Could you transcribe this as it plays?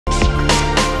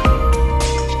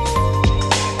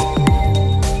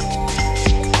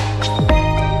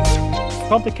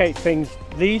complicate things,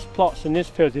 these plots in this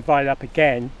field divide up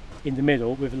again in the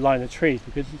middle with a line of trees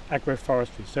because it's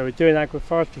agroforestry. So we're doing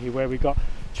agroforestry here where we've got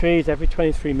trees every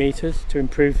 23 metres to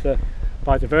improve the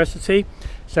biodiversity.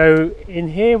 So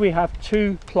in here we have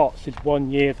 2 plots, it's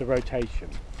 1 year of the rotation.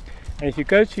 And if you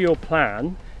go to your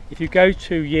plan, if you go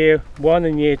to year 1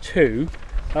 and year 2,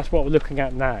 that's what we're looking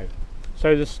at now.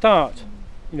 So the start,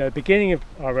 beginning of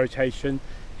our rotation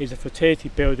is a fertility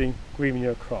building green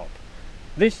manure crop.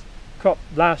 This crop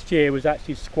last year was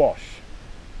actually squash,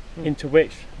 into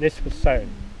which this was sown.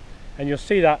 And you'll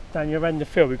see that down your end of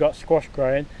the field we've got squash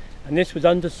growing, and this was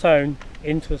undersown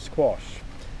into the squash.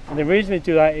 And the reason we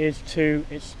do that is to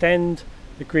extend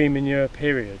the green manure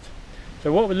period.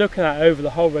 So what we're looking at over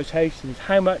the whole rotation is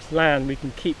how much land we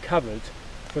can keep covered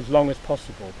for as long as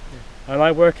possible. And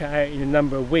I work it out in a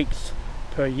number of weeks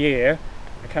per year.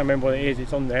 I can't remember what it is,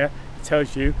 it's on there, it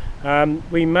tells you.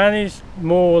 We manage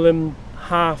more than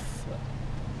half,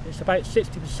 it's about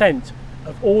 60%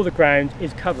 of all the ground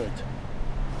is covered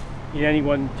in any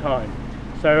one time.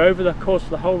 So over the course of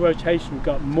the whole rotation we've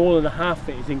got more than half of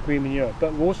it is in green manure,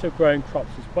 but we're also growing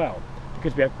crops as well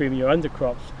because we have green manure under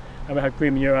crops and we have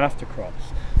green manure after crops.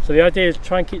 So the idea is to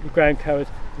try and keep the ground covered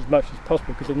as much as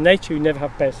possible because in nature you never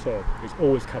have bare soil, it's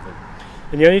always covered.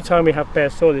 And the only time we have bare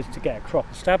soil is to get a crop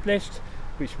established,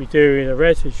 which we do in a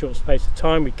relatively short space of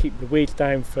time. We keep the weeds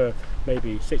down for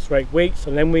maybe 6 or 8 weeks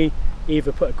and then we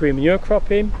either put a green manure crop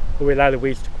in or we allow the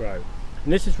weeds to grow.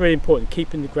 And this is really important,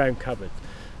 keeping the ground covered.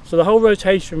 So the whole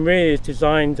rotation really is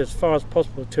designed as far as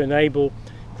possible to enable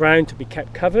ground to be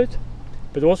kept covered,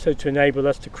 but also to enable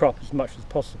us to crop as much as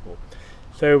possible.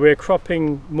 So we're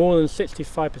cropping more than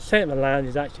 65% of the land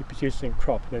is actually producing a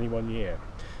crop in any one year.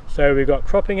 So we've got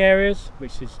cropping areas,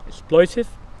 which is exploitive,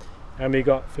 and we've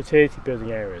got fertility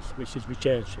building areas, which is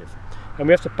regenerative. And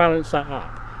we have to balance that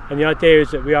up. And the idea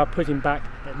is that we are putting back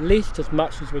at least as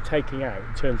much as we're taking out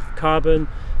in terms of carbon,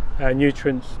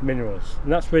 nutrients, minerals.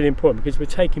 And that's really important because we're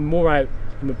taking more out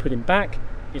than we're putting back,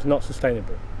 it's not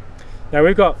sustainable. Now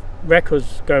we've got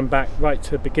records going back right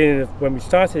to the beginning of when we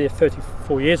started here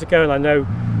 34 years ago, and I know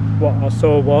what our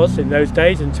soil was in those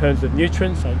days in terms of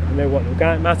nutrients. I know what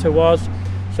organic matter was,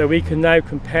 so we can now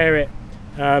compare it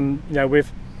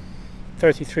with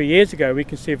 33 years ago. We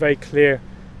can see a very clear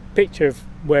picture of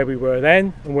where we were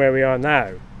then and where we are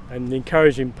now. And the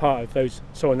encouraging part of those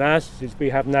soil analysis is we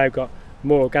have now got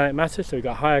more organic matter, so we've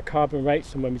got higher carbon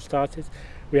rates than when we started.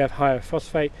 We have higher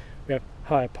phosphate, we have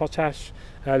higher potash.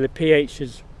 The pH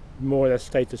has more or less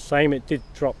stayed the same. It did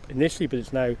drop initially, but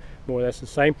it's now more or less the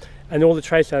same. And all the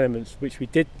trace elements which we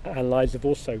did analyse have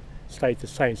also stayed the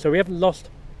same. So we haven't lost,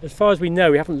 as far as we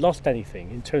know, we haven't lost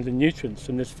anything in terms of nutrients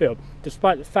from this field,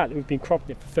 despite the fact that we've been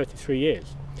cropping it for 33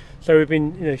 years. So we've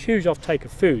been a huge offtake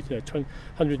of food,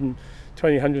 120,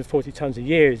 140 tonnes a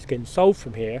year is getting sold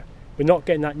from here. We're not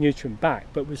getting that nutrient back,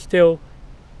 but we're still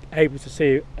able to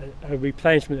see a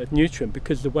replenishment of nutrient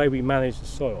because of the way we manage the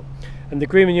soil. And the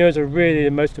green manures are really the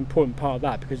most important part of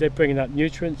that because they're bringing up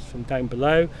nutrients from down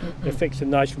below, they're fixing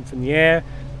nitrogen from the air,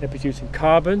 they're producing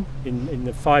carbon in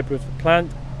the fibre of the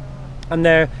plant, and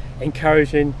they're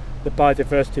encouraging the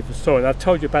biodiversity of the soil. And I've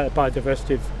told you about the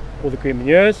biodiversity of all the green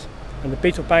manures and the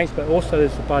beetle banks, but also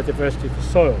there's the biodiversity of the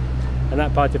soil, and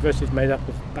that biodiversity is made up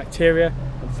of bacteria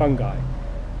and fungi.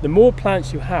 The more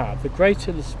plants you have, the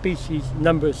greater the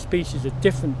number of species of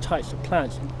different types of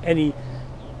plants in any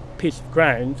piece of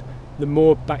ground, the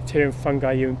more bacteria and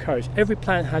fungi you encourage. Every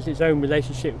plant has its own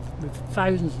relationship with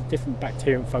thousands of different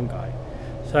bacteria and fungi.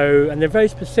 So, and they're very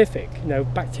specific.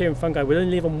 Bacteria and fungi will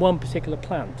only live on one particular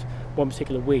plant, one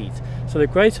particular weed. So the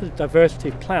greater the diversity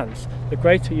of plants, the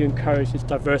greater you encourage this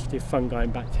diversity of fungi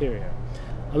and bacteria.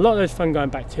 A lot of those fungi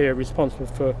and bacteria are responsible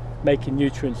for making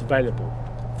nutrients available,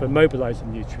 for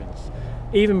mobilising nutrients,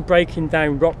 even breaking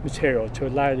down rock material to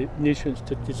allow the nutrients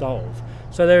to dissolve.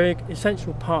 So they're an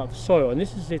essential part of the soil, and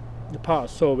this is the part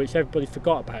of soil which everybody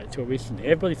forgot about until recently.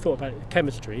 Everybody thought about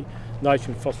chemistry,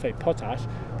 nitrogen, phosphate, potash,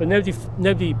 but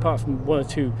nobody apart from 1 or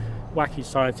 2 wacky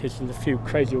scientists and a few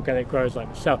crazy organic growers like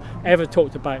myself ever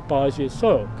talked about biology of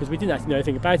soil, because we didn't actually know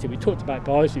anything about it. We talked about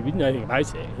biology, we didn't know anything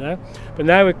about it, But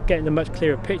now we're getting a much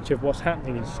clearer picture of what's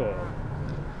happening in soil.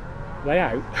 Are they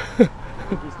out?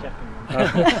 He's checking.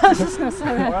 I was just going to say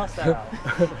that. Or else they're out.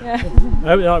 I hope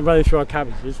they're not running through our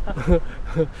cabbages.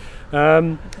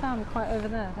 I found quite over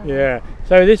there. Yeah.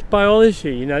 So this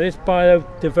biology, this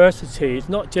biodiversity, is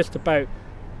not just about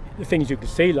the things you can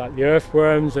see like the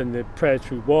earthworms and the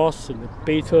predatory wasps and the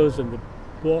beetles and the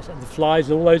wasps and the flies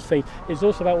and all those things. It's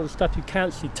also about all the stuff you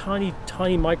can't see,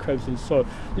 tiny microbes in soil,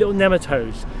 little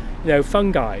nematodes,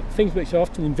 fungi, things which are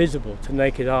often invisible to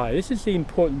naked eye. This is the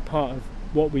important part of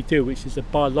what we do, which is a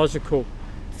biological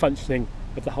functioning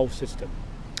of the whole system.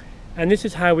 And this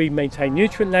is how we maintain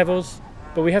nutrient levels,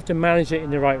 but we have to manage it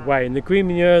in the right way, and the green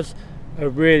manures are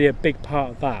really a big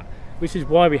part of that, which is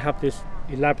why we have this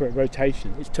elaborate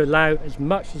rotation. It's to allow as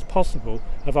much as possible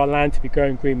of our land to be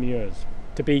growing green manures,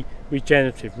 to be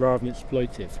regenerative rather than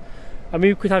exploitive. I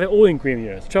mean, we could have it all in green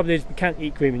manures. The trouble is we can't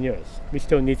eat green manures. We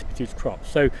still need to produce crops.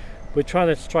 So we're trying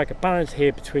to strike a balance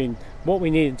here between what we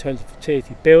need in terms of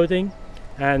fertility building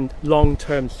and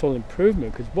long-term soil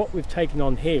improvement, because what we've taken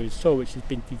on here is soil which has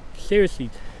been seriously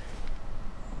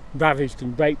ravaged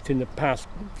and raped in the past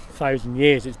 1,000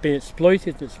 years. It's been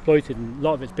exploited, and a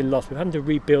lot of it's been lost. We're having to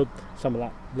rebuild some of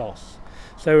that loss.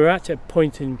 So we're at a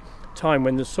point in time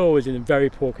when the soil is in a very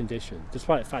poor condition,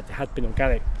 despite the fact it had been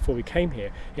organic before we came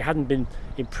here. It hadn't been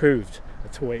improved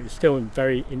at all. It was still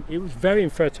very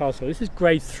infertile soil. This is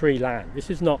grade 3 land. This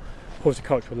is not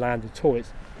horticultural land at all.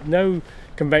 It's no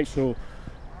conventional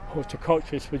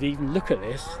horticulturists would even look at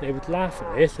this. They would laugh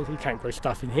at this. You can't grow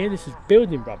stuff in here. This is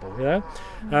building rubble, you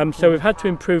know. So we've had to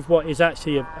improve what is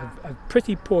actually a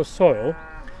pretty poor soil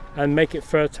and make it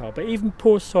fertile. But even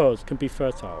poor soils can be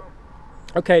fertile.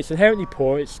 Okay, it's inherently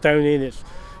poor. It's stony and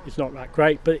it's not that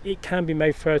great, but it can be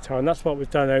made fertile, and that's what we've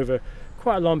done over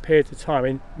quite a long period of time.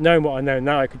 And knowing what I know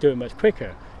now, I could do it much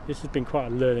quicker. This has been quite a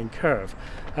learning curve.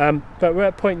 But we're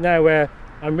at a point now where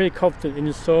I'm really confident in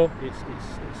the soil. It's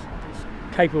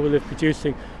capable of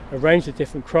producing a range of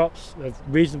different crops of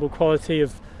reasonable quality,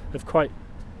 of quite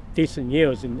decent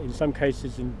yields, in some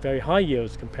cases in very high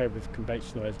yields compared with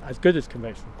conventional, as good as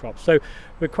conventional crops. So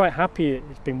we're quite happy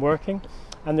it's been working,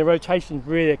 and the rotation is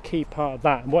really a key part of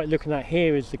that. And what you're looking at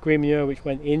here is the green manure which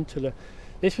went into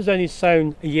this was only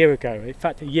sown a year ago, in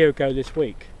fact a year ago this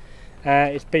week.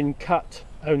 It's been cut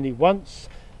only once.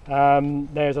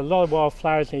 There's a lot of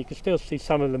wildflowers, and you can still see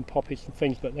some of them poppies and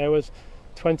things, but there was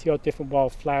 20 odd different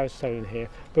wildflowers sown here.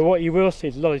 But what you will see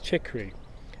is a lot of chicory,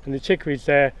 and the chicory is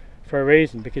there for a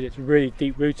reason, because it's really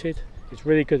deep rooted. It's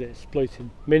really good at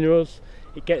exploiting minerals.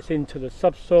 It gets into the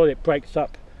subsoil, it breaks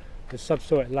up the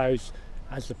subsoil, it allows,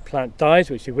 as the plant dies,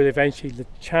 which it will eventually, the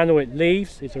channel it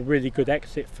leaves is a really good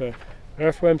exit for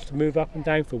earthworms to move up and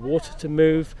down, for water to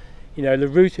move. You know, the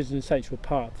root is an essential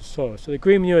part of the soil. So the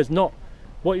green manure is not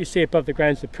what you see above the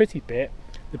ground is the pretty bit.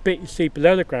 The bit you see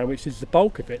below the ground, which is the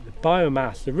bulk of it, the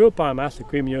biomass, the real biomass of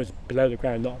green manure is below the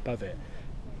ground, not above it.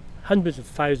 Hundreds of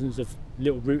thousands of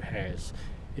little root hairs.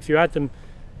 If you add them,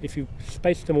 if you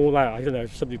space them all out, I don't know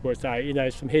if somebody works out, you know,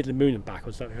 it's from here to the moon and back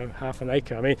or something, half an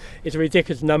acre. I mean, it's a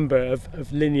ridiculous number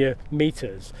of linear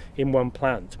meters in one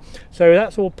plant. So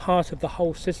that's all part of the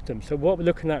whole system. So what we're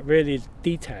looking at really is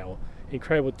detail,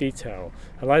 incredible detail,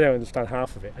 and I don't understand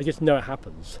half of it. I just know it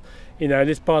happens. You know,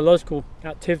 this biological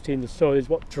activity in the soil is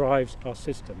what drives our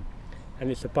system, and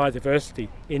it's the biodiversity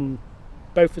in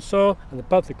both the soil and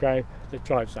above the ground that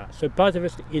drives that. So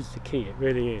biodiversity is the key, it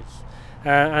really is.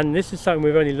 And this is something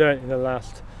we've only learned in the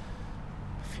last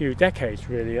few decades,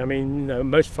 really. I mean, you know,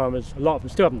 most farmers, a lot of them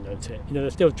still haven't learned it. You know,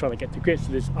 they're still trying to get to grips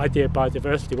with this idea of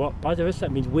biodiversity. What biodiversity?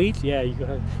 That means weeds? Yeah, you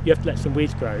have to let some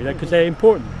weeds grow, you know, because they're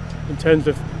important in terms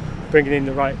of bringing in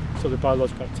the right sort of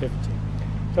biological activity.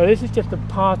 So this is just a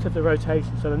part of the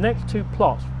rotation. So the next two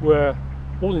plots were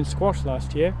all in squash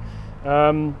last year.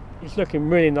 It's looking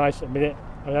really nice at the minute.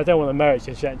 I mean, I don't want to mow it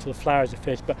just yet until the flowers are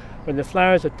finished, but when the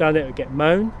flowers are done, it will get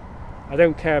mown. I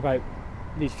don't care about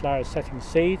these flowers setting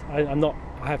seed. I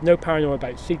have no paranoia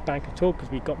about seed bank at all,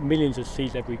 because we've got millions of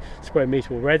seeds every square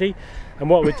metre already. And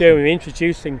what we're doing, we're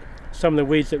introducing some of the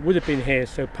weeds that would have been here.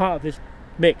 So part of this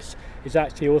mix is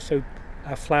actually also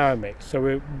a flower mix. So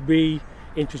we're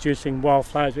reintroducing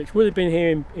wildflowers, which would have been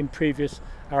here in previous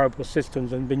arable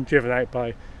systems and been driven out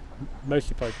by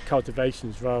mostly by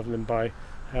cultivations rather than by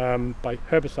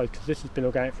herbicides, because this has been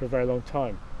organic for a very long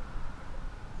time.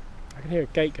 I can hear a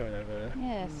gate going over there.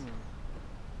 Yes.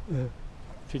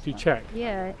 Did you check?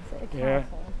 Yeah, it's yeah.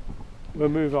 We'll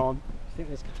move on. I think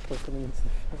there's people coming into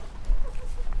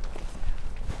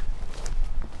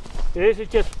the... This is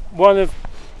just one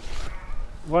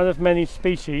of many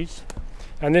species,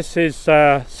 and this is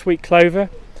sweet clover.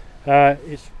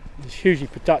 It's hugely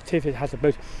productive. It has a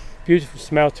most beautiful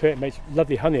smell to it. It makes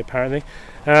lovely honey, apparently.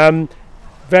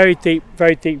 Very deep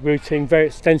rooting, very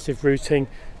extensive rooting.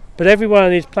 But every one of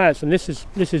these plants, and this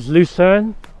is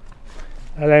lucerne,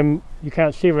 and then you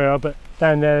can't see very well, but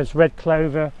down there's red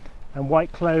clover and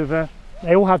white clover.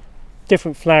 They all have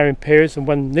different flowering periods, and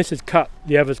when this is cut,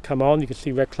 the others come on. You can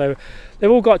see red clover.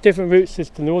 They've all got different root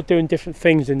systems. They're all doing different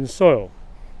things in the soil.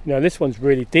 You know, this one's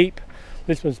really deep.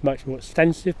 This one's much more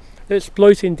extensive. They're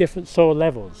exploiting different soil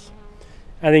levels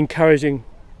and encouraging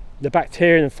the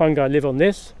bacteria and fungi live on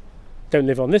this, don't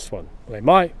live on this one.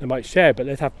 Well, they might share, but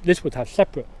this would have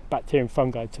separate bacteria and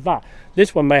fungi to that.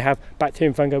 This one may have bacteria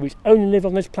and fungi which only live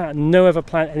on this plant and no other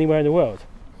plant anywhere in the world.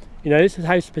 This is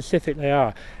how specific they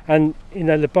are. And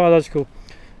the biological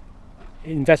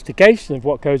investigation of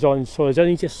what goes on in soil has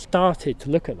only just started to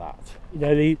look at that.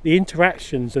 The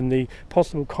interactions and the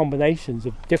possible combinations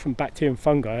of different bacteria and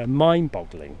fungi are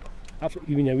mind-boggling.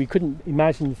 Absolutely, we couldn't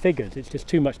imagine the figures. It's just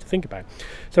too much to think about.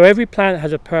 So every plant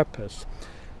has a purpose,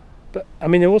 but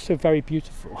they're also very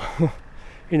beautiful.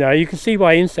 You can see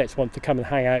why insects want to come and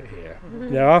hang out here.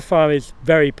 Our farm is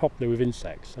very popular with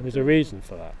insects, and there's a reason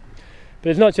for that. But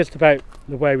it's not just about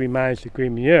the way we manage the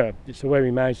green manure, it's the way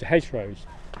we manage the hedgerows,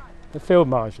 the field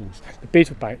margins, the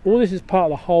beetle bank. All this is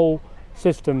part of the whole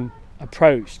system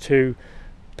approach to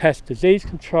pest disease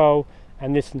control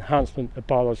and this enhancement of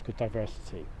biological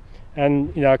diversity.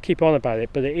 And I keep on about it,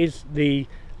 but it is the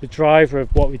driver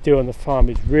of what we do on the farm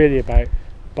is really about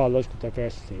biological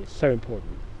diversity. It's so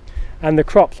important. And the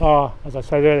crops are, as I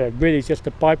said earlier, really just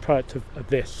a byproduct of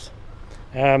this.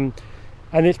 And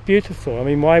it's beautiful.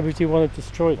 Why would you want to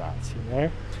destroy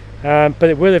that, but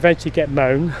it will eventually get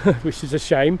mown, which is a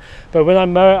shame. But when I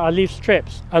mow it, I leave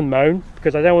strips unmown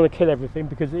because I don't want to kill everything,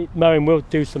 because mowing will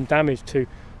do some damage to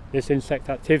this insect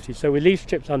activity. So we leave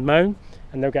strips unmown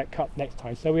and they'll get cut next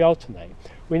time. So we alternate.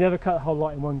 We never cut a whole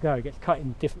lot in one go. It gets cut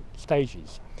in different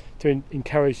stages to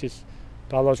encourage this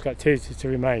biological activity to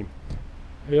remain.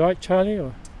 Are you right, Charlie?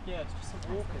 Or? Yeah, it's just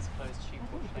a walker's closed sheep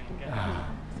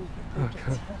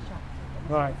again.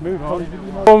 Right, move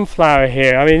on. Cornflower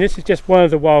here. This is just one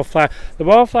of the wildflowers. The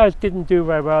wildflowers didn't do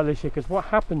very well this year because what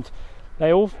happened,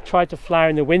 they all tried to flower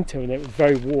in the winter and it was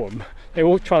very warm. They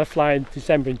all tried to flower in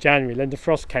December and January, then the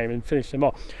frost came and finished them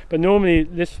off. But normally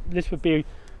this would be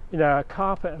a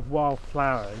carpet of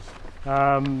wildflowers.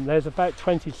 There's about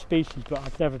 20 species, but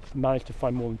I've never managed to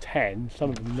find more than 10. Some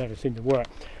of them never seem to work.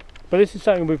 But this is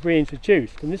something we've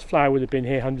reintroduced, and this flower would have been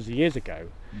here hundreds of years ago.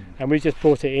 And we just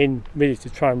brought it in really to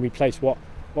try and replace what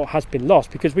has been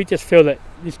lost, because we just feel that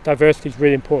this diversity is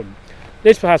really important.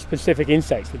 This will have specific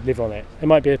insects that live on it. There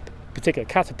might be a particular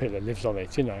caterpillar that lives on it,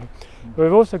 But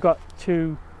we've also got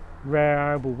two rare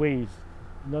arable weeds,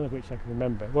 none of which I can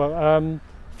remember. Well,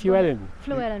 Fluellen,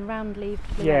 round-leaved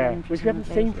fluellen. Yeah, which we haven't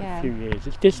seen for a few years.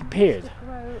 It's disappeared.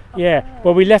 Yeah,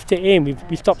 well, we left it in.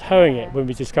 We stopped hoeing it when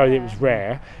we discovered it was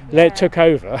rare. Then it took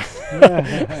over.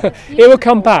 It will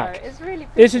come back.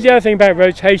 This is the other thing about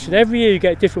rotation. Every year you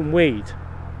get a different weed.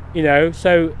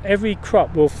 So every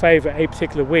crop will favour a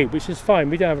particular weed, which is fine.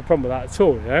 We don't have a problem with that at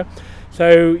all.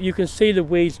 So you can see the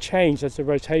weeds change as the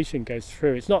rotation goes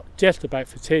through. It's not just about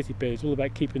fertility, but it's all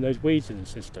about keeping those weeds in the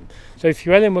system. So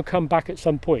Fluellen will come back at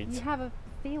some point. You have a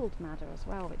field madder as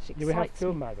well, which excites we have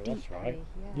field madder, that's right.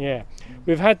 Yeah.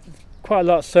 We've had quite a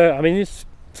lot of this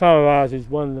farm of ours is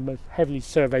one of the most heavily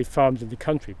surveyed farms in the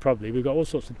country, probably. We've got all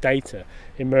sorts of data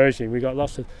emerging. We've got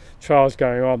lots of trials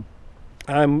going on.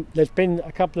 There's been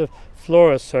a couple of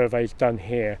flora surveys done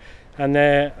here, and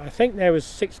I think there was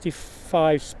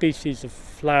 65 species of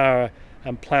flower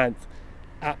and plant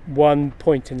at one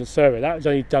point in the survey. That was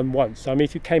only done once. So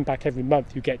if you came back every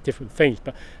month, you get different things.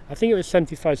 But I think it was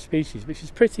 75 species, which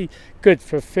is pretty good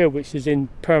for a field which is in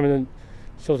permanent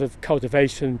sort of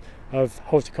cultivation of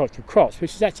horticultural crops,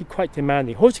 which is actually quite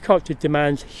demanding. Horticulture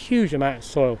demands a huge amount of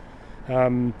soil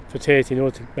fertility in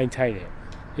order to maintain it.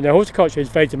 Horticulture is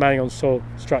very demanding on soil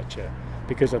structure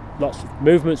because of lots of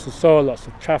movements of soil, lots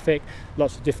of traffic,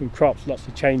 lots of different crops, lots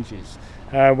of changes.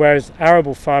 Whereas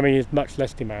arable farming is much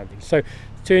less demanding. So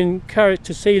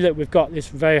to see that we've got this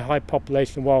very high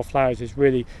population of wildflowers is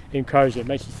really encouraging. It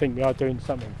makes us think we are doing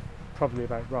something probably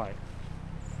about right.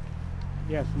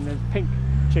 Yes, and there's pink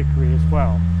chicory as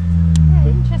well. Yeah,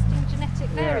 interesting genetic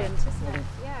variant, isn't it?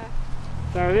 Yeah.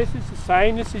 So this is the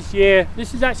same.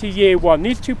 This is actually year one.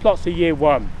 These two plots are year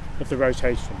one of the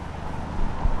rotation.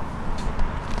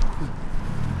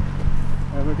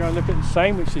 And we're going to look at the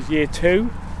same, which is year two.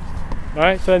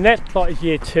 Right. So the next plot is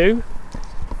year two.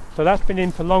 So that's been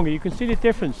in for longer. You can see the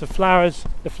difference. The flowers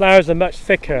are much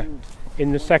thicker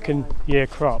in the second year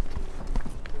crop.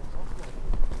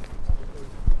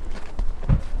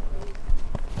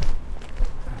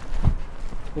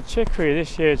 The chicory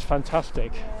this year is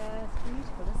fantastic. Yeah, it's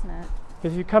beautiful, isn't it?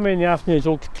 If you come in the afternoon, it's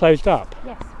all closed up.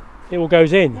 Yes. It all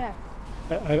goes in.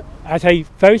 Yeah. At a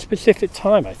very specific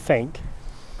time, I think.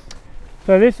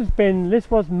 So this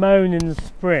was mown in the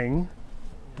spring.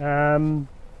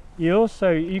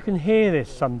 You can hear this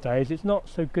some days. It's not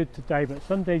so good today, but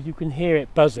some days you can hear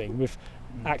it buzzing with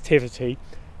activity.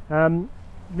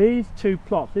 These two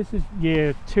plots, this is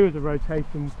year two of the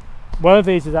rotation. one of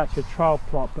these is actually a trial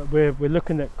plot, but we're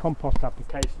looking at compost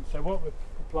application. So what we're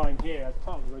applying here as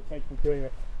part of the rotation we're doing,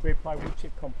 we apply wood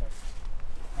chip compost.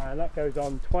 And that goes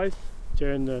on twice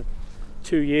during the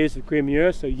 2 years of green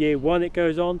manure. So year 1 it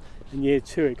goes on, and year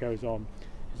 2 it goes on.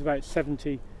 It's about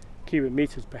 70 cubic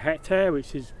metres per hectare,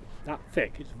 which is that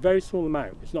thick. It's a very small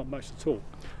amount, it's not much at all.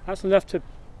 That's enough to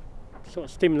sort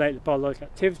of stimulate the biological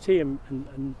activity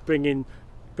and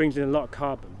brings in a lot of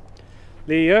carbon.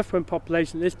 The earthworm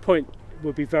population at this point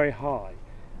will be very high,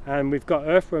 and we've got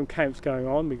earthworm counts going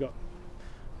on. We've got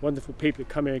wonderful people who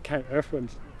come here and count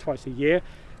earthworms twice a year,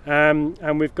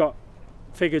 and we've got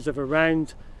figures of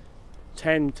around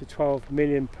 10 to 12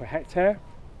 million per hectare,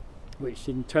 which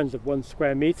in terms of 1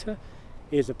 square metre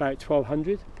is about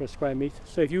 1200 per square metre.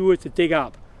 So if you were to dig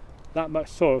up that much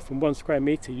soil from 1 square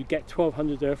metre, you get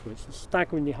 1200 earthworms. It's a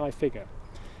staggeringly high figure.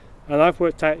 And I've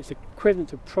worked out it's equivalent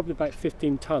to probably about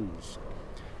 15 tonnes.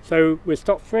 So we're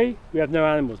stock free, we have no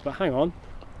animals, but hang on,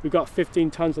 we've got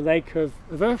 15 tonnes an acre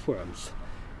of earthworms,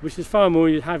 which is far more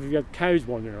you'd have if you had cows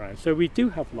wandering around. So we do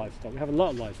have livestock, we have a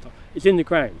lot of livestock. It's in the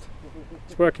ground,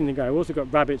 it's working in the ground. We've also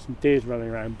got rabbits and deers running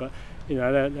around, but you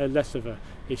know, they're less of an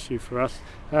issue for us.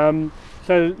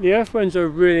 So the earthworms are a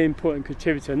really important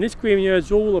contributor, and this green manure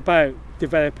is all about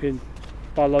developing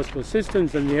biological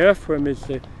systems, and the earthworm is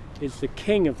the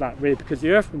king of that, really, because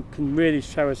the earthworm can really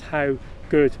show us how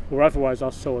good or otherwise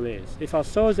our soil is. If our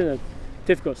soil is in a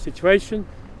difficult situation,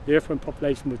 the earthworm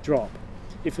population will drop.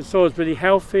 If the soil is really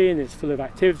healthy and it's full of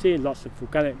activity and lots of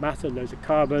organic matter, loads of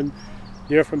carbon,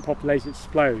 the earthworm population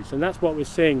explodes, and that's what we're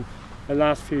seeing the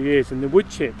last few years. And the wood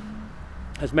chip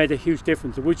has made a huge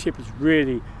difference. The wood chip has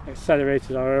really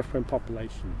accelerated our earthworm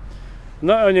population.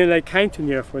 Not only are they counting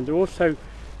the earthworms, they're also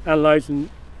analysing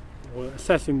or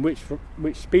assessing which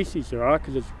species there are,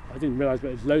 because I didn't realise, but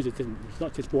there's loads of different. It's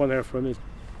not just one earthworm. There's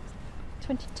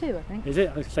 22, I think. Is it?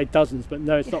 I could say dozens, but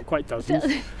no, it's not quite dozens.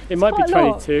 It It's might be quite a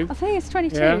lot. 22. I think it's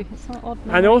 22. Yeah. It's not odd.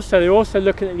 And also, they're also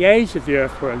looking at the age of the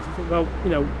earthworms. You think, well, you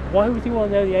know, why would you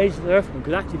want to know the age of the earthworm?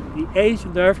 Because actually, the age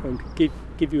of the earthworm could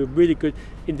give you a really good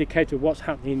indicator of what's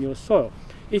happening in your soil.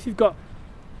 If you've got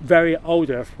very old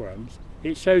earthworms,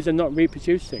 it shows they're not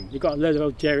reproducing. You've got a load of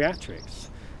old geriatrics.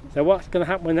 So what's going to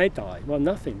happen when they die? Well,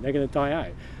 nothing. They're going to die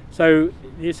out. So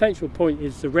the essential point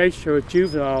is the ratio of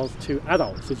juveniles to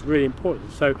adults is really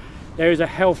important. So there is a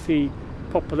healthy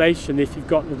population if you've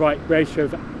got the right ratio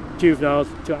of juveniles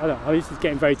to adults. I mean, this is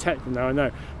getting very technical now, I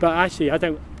know. But actually, I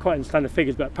don't quite understand the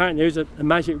figures, but apparently there's a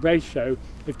magic ratio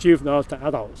of juveniles to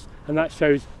adults, and that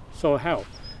shows soil health.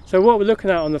 So what we're looking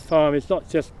at on the farm is not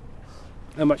just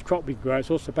how much crop we grow,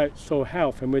 it's also about soil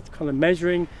health, and we're kind of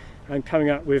measuring and coming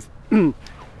up with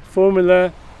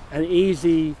formula and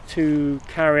easy to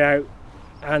carry out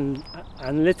and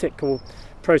analytical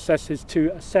processes to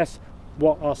assess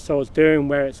what our soil is doing,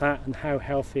 where it's at, and how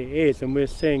healthy it is. And we're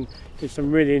seeing there's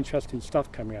some really interesting stuff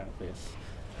coming out of this.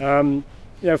 You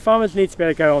know, farmers need to be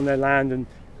able to go on their land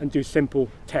and do simple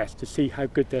tests to see how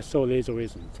good their soil is or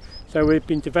isn't. So we've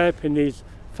been developing these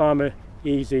farmer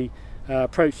easy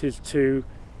approaches to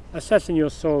assessing your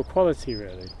soil quality,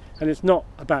 really. And it's not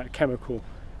about chemical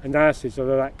analysis,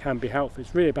 although that can be helpful.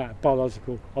 It's really about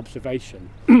biological observation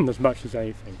as much as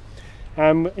anything.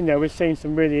 You know, we're seeing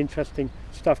some really interesting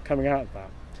stuff coming out of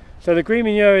that. So the green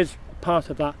manure is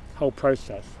part of that whole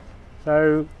process.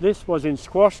 So this was in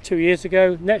squash 2 years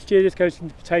ago. Next year this goes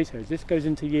into potatoes. This goes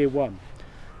into year 1.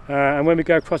 And when we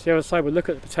go across the other side, we'll look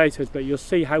at the potatoes, but you'll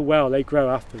see how well they grow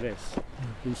after this.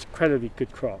 Incredibly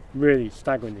good crop, really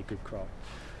staggeringly good crop.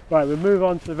 Right, we'll move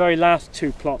on to the very last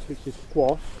 2 plots, which is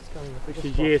squash, which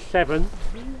is year 7.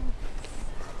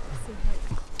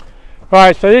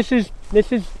 Right, so this is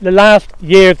the last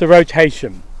year of the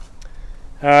rotation.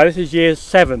 This is year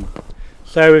 7.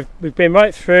 So we've been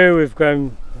right through, we've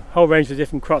grown a whole range of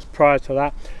different crops prior to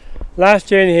that. Last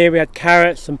year in here we had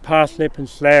carrots and parsnip and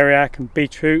celeriac and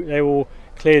beetroot. They were all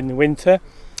cleared in the winter.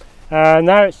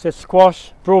 Now it's just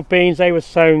squash, broad beans. They were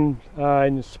sown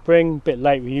in the spring, a bit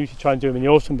late. We usually try and do them in the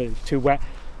autumn, but it's too wet.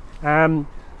 The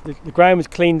ground was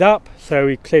cleaned up, so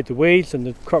we cleared the weeds and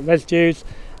the crop residues,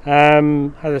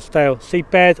 had a stale seed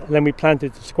bed, and then we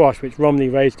planted the squash, which Romney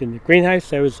raised in the greenhouse.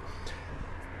 There was,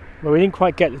 well, we didn't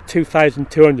quite get the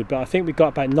 2,200, but I think we got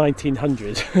about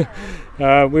 1,900.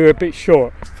 We were a bit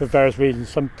short for various reasons,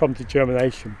 some problems with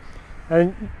germination.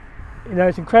 And you know,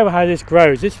 it's incredible how this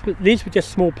grows. These were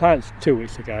just small plants 2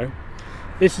 weeks ago.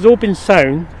 This has all been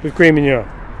sown with green manure,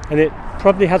 and it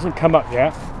probably hasn't come up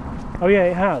yet. Oh yeah,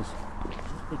 it has.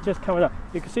 It's just coming up.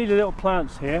 You can see the little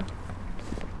plants here,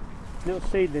 little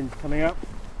seedlings coming up.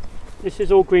 This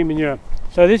is all green manure.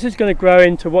 So this is going to grow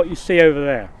into what you see over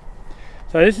there.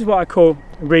 So this is what I call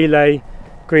relay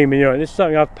green manure, and this is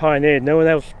something I've pioneered. No one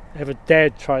else ever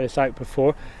dared try this out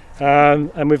before,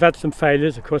 and we've had some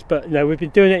failures, of course, but we've been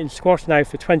doing it in squash now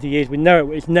for 20 years. We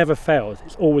know it's never failed.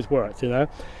 It's always worked, but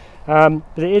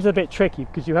it is a bit tricky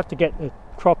because you have to get the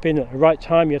crop in at the right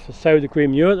time. You have to sow the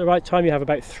green manure at the right time. You have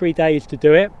about 3 days to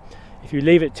do it. If you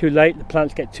leave it too late, the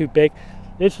plants get too big.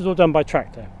 This is all done by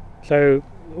tractor, so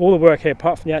all the work here,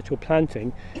 apart from the actual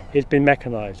planting, has been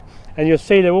mechanised. And you'll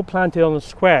see they're all planted on a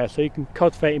square, so you can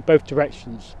cultivate in both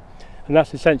directions, and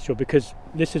that's essential because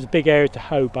this is a big area to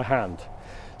hoe by hand.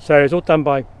 So it's all done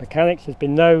by mechanics. There's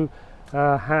been no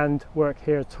hand work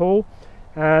here at all,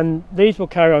 and these will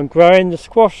carry on growing. The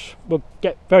squash will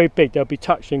get very big. They'll be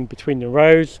touching between the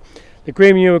rows. The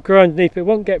green manure will grow underneath, but it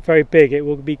won't get very big. It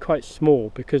will be quite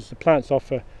small because the plants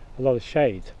offer a lot of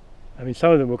shade. I mean,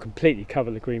 some of them will completely cover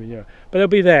the green manure, but they'll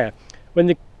be there. When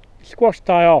the squash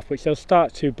die off, which they'll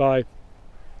start to by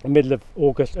the middle of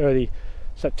August, early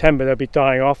September, they'll be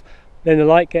dying off. Then the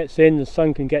light gets in, the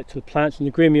sun can get to the plants, and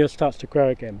the green manure starts to grow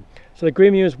again. So the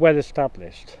green manure is well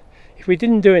established. If we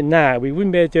didn't do it now, we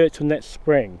wouldn't be able to do it till next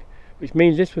spring, which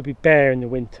means this would be bare in the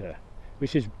winter,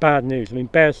 which is bad news. I mean,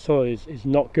 bare soil is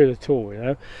not good at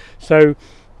all, So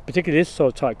particularly this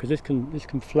soil type, because this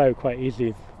can flow quite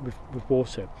easily with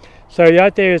water. So the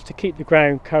idea is to keep the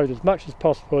ground covered as much as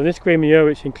possible, and this green manure,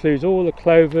 which includes all the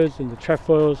clovers and the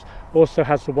trefoils, also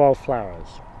has the wildflowers.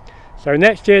 So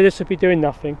next year this will be doing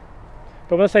nothing,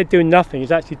 but when I say doing nothing,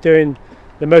 it's actually doing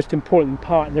the most important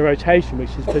part in the rotation,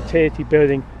 which is fertility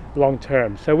building long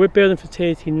term. So we're building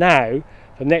fertility now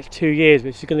for the next 2 years,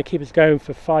 which is going to keep us going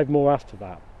for 5 more after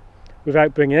that,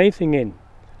 without bringing anything in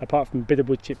apart from a bit of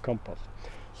wood chip compost.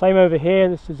 Same over here,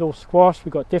 this is all squash.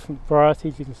 We've got different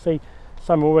varieties. You can see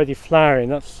some are already flowering.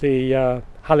 That's the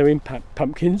Halloween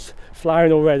pumpkins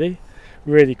flowering already,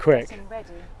 really quick.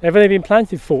 They've only been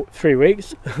planted for 3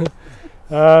 weeks.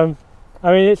 I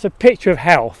mean, it's a picture of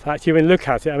health actually when you look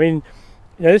at it. I mean,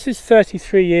 this is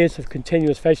 33 years of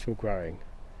continuous vegetable growing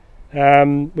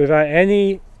without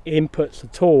any inputs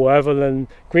at all other than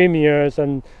green manures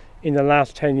and in the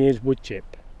last 10 years wood chip.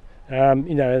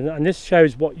 And this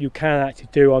shows what you can actually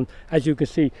do on, as you can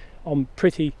see, on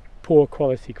pretty poor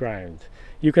quality ground.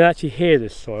 You can actually hear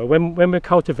this soil. When we're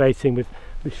cultivating with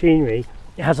machinery,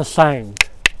 it has a sound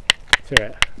to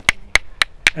it.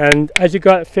 And as you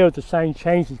go out the field, the sound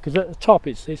changes, because at the top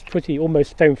it's pretty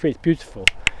almost stone free, it's beautiful.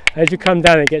 As you come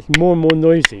down, it gets more and more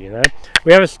noisy,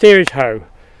 We have a steerage hoe.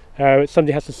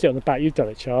 Somebody has to sit on the back. You've done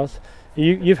it, Charles.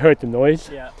 You've heard the noise.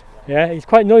 Yeah, it's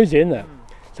quite noisy, isn't it?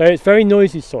 So it's very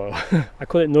noisy soil. I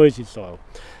call it noisy soil.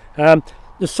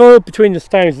 The soil between the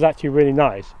stones is actually really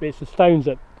nice, but it's the stones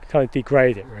that kind of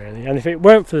degrade it really. And if it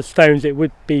weren't for the stones, it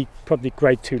would be probably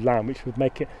grade 2 land, which would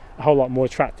make it a whole lot more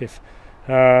attractive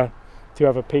to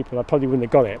other people. I probably wouldn't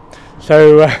have got it.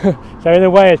 So, so in a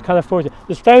way, it's kind of fortunate.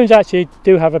 The stones actually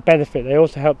do have a benefit. They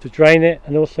also help to drain it,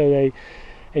 and also they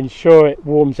ensure it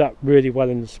warms up really well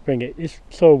in the spring. This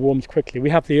soil warms quickly. We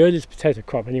have the earliest potato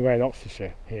crop anywhere in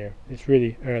Oxfordshire here. It's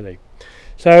really early.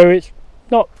 So it's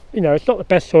not, it's not the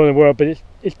best soil in the world, but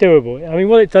it's doable. I mean,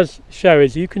 what it does show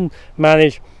is you can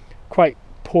manage quite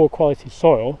poor quality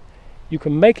soil. You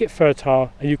can make it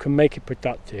fertile and you can make it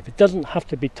productive. It doesn't have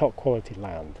to be top quality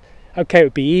land. Okay, it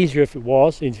would be easier if it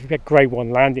was. If you had grade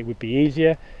 1 land, it would be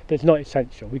easier, but it's not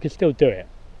essential. We can still do it.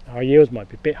 Our yields might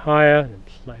be a bit higher and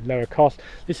slightly lower cost.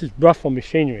 This is rough on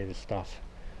machinery, this stuff.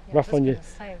 Yeah, rough on your,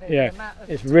 it's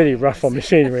time really rough on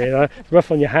machinery. It's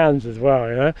rough on your hands as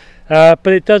well. But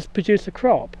it does produce a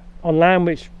crop on land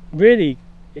which really,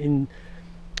 in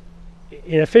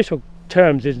official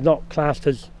terms, is not classed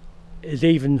as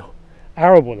even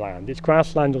arable land. It's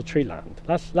grassland or tree land.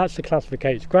 That's the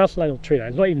classification. It's grassland or tree land.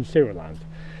 It's not even cereal land.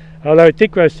 Although it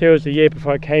did grow cereals the year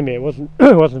before I came here, it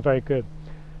wasn't very good.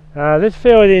 This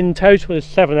field in total is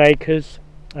 7 acres.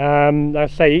 I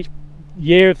say each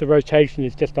year of the rotation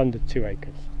is just under 2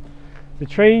 acres. The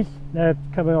trees, they're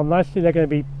coming on nicely. They're going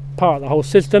to be part of the whole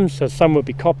system, so some will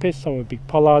be coppiced, some will be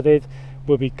pollarded.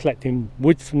 We'll be collecting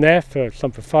wood from there,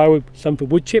 some for firewood, some for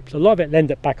wood chips. A lot of it will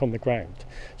end up back on the ground.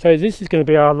 So this is going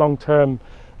to be our long-term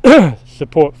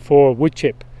support for wood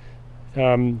chip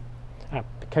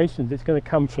applications. It's going to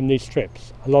come from these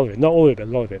strips, a lot of it, not all of it, a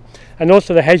lot of it. And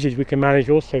also the hedges we can manage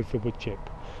also for wood chip.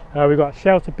 We've got a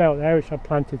shelter belt there which I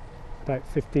planted about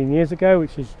 15 years ago,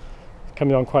 which is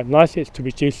coming on quite nicely. It's to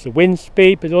reduce the wind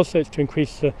speed, but also it's to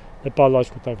increase the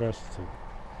biological diversity.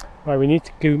 Right, we need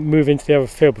to move into the other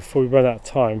field before we run out of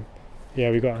time.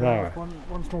 Yeah, we've got an hour.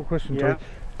 One small question, Tony.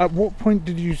 At what point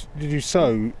did you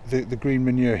sow the green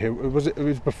manure here? It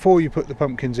was before you put the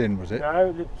pumpkins in, was it?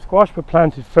 No, the squash were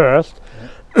planted first.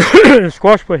 The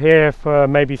squash were here for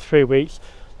maybe 3 weeks.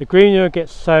 The green manure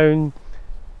gets sown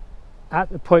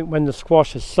at the point when the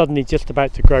squash is suddenly just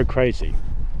about to grow crazy,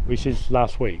 which is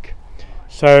last week.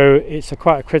 So it's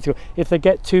quite a critical. If they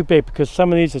get too big, because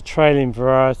some of these are trailing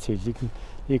varieties,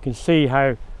 you can see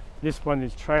how this one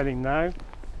is trailing now.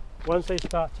 Once they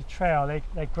start to trail,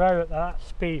 they grow at that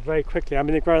speed very quickly. I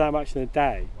mean, they grow that much in a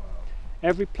day.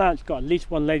 Every plant's got at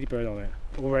least one ladybird on it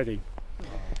already.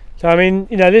 So I mean,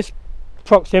 you know, this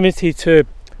proximity to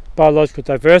biological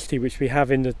diversity which we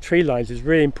have in the tree lines is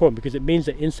really important, because it means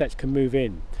that insects can move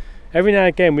in. Every now and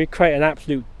again we create an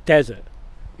absolute desert,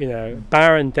 you know,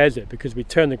 barren desert, because we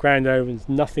turn the ground over and there's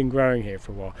nothing growing here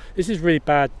for a while. This is really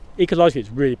bad. Ecologically it's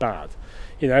really bad,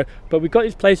 you know, but we've got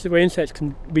these places where insects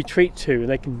can retreat to and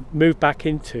they can move back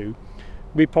into,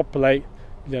 repopulate,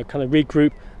 you know, kind of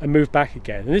regroup and move back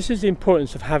again. And this is the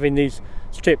importance of having these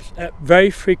strips at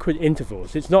very frequent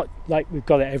intervals. It's not like we've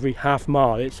got it every half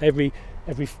mile, it's every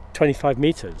 25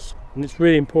 meters, and it's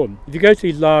really important. If you go to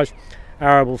these large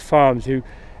arable farms who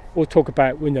all talk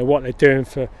about, you know, what they're doing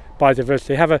for biodiversity,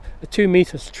 they have a 2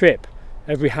 meter strip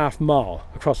every half mile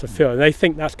across the field, and they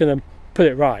think that's going to put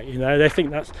it right, you know. They think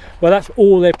that's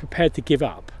all they're prepared to give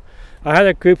up. I had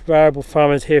a group of arable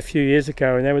farmers here a few years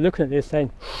ago, and they were looking at this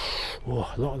saying,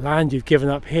 oh, a lot of land you've given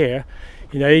up here,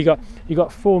 you know, you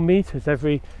got 4 meters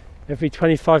every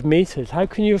 25 meters. How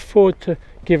can you afford to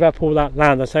give up all that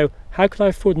land? I say, how can I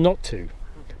afford not to?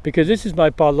 Because this is my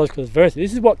biological diversity.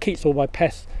 This is what keeps all my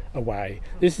pests away.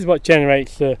 This is what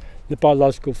generates the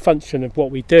biological function of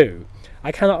what we do.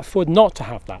 I cannot afford not to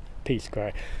have that piece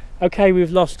growing. Okay,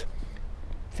 we've lost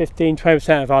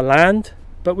 15-20% of our land,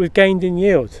 but we've gained in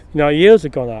yield. You know, our yields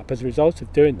have gone up as a result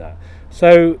of doing that.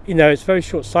 So, you know, it's very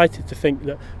short-sighted to think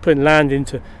that putting land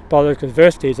into biological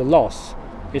diversity is a loss.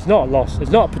 It's not a loss.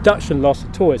 It's not a production loss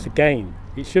at all. It's a gain.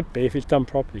 It should be if it's done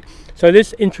properly. So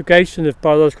this integration of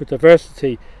biological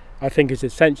diversity, I think, is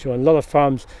essential, and a lot of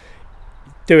farms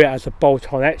do it as a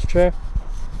bolt-on extra.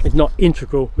 It's not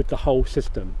integral with the whole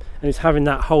system, and it's having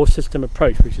that whole system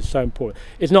approach which is so important.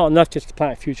 It's not enough just to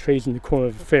plant a few trees in the corner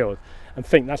of the field and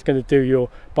think that's going to do your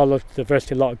biological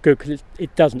diversity a lot of good, because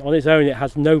it doesn't. On its own it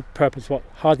has no purpose,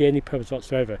 hardly any purpose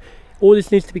whatsoever. All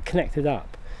this needs to be connected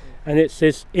up, and it's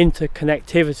this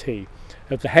interconnectivity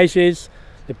of the hedges,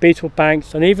 the beetle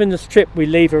banks, and even the strip we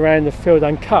leave around the field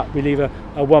uncut. We leave a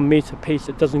 1 meter piece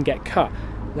that doesn't get cut.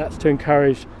 That's to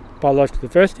encourage biological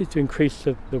diversity, to increase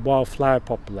the wildflower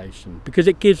population, because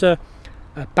it gives a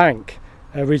bank,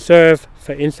 a reserve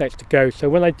for insects to go. So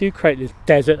when I do create this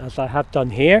desert, as I have done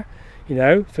here, you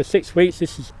know, for 6 weeks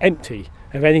this is empty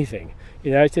of anything.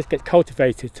 You know, it just gets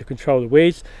cultivated to control the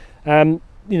weeds.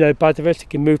 You know, biodiversity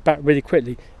can move back really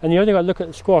quickly. And the only got to look at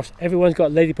the squash, everyone's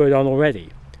got ladybird on already.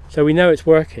 So we know it's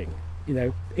working. You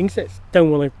know, insects don't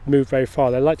want to move very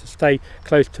far. They like to stay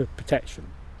close to protection.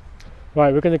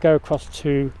 Right, we're going to go across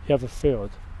to the other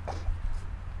field.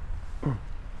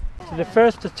 So the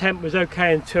first attempt was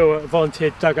okay until a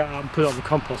volunteer dug it up and put it on the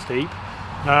compost heap.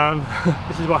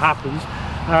 This is what happens.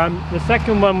 The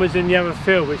second one was in the other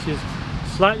field, which is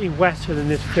slightly wetter than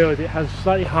this field. It has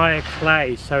slightly higher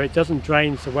clay, so it doesn't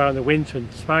drain so well in the winter, and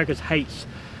asparagus hates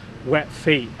wet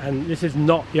feet, and this is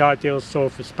not the ideal soil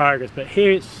for asparagus. But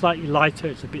here it's slightly lighter,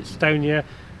 it's a bit stonier,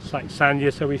 slightly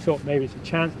sandier, so we thought maybe it's a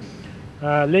chance.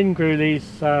 Lynn grew these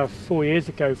 4 years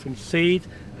ago from seed.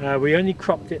 We only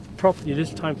cropped it properly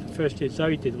this time for the first year.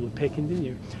 Zoe did all the picking, didn't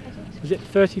you? Was it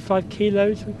 35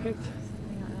 kilos we picked?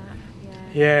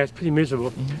 Yeah, it's pretty miserable.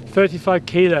 35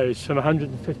 kilos from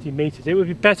 150 metres. It would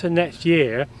be better next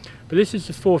year, but this is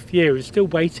the 4th year. We're still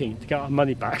waiting to get our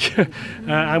money back.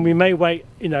 And we may wait,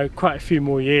 you know, quite a few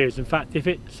more years. In fact, if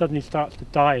it suddenly starts to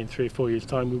die in 3 or 4 years'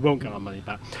 time, we won't get our money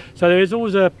back. So there is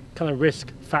always a kind of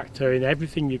risk factor in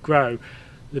everything you grow.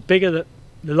 The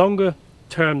longer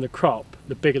term the crop,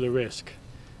 the bigger the risk.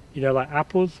 You know, like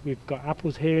apples, we've got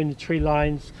apples here in the tree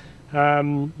lines.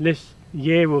 This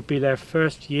year will be their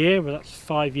first year, well, that's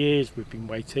 5 years we've been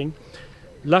waiting.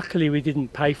 Luckily we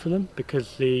didn't pay for them,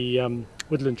 because the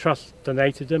Woodland Trust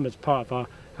donated them as part of our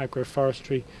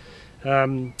agroforestry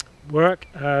work,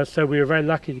 so we were very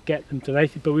lucky to get them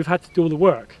donated, but we've had to do all the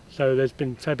work, so there's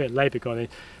been a fair bit of labour gone in,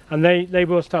 and they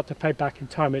will start to pay back in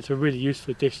time. It's a really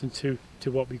useful addition to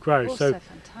what we grow. Also so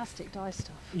fantastic dye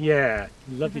stuff. Yeah,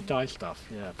 lovely dye stuff,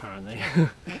 yeah, apparently.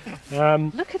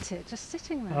 Look at it, just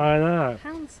sitting there. I know.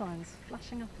 Pound signs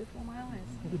flashing up before my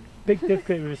eyes. The big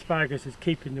difficulty with asparagus is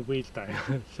keeping the weeds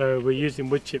down, so we're using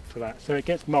wood chip for that, so it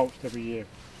gets mulched every year.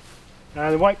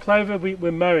 The white clover,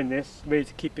 we're mowing this really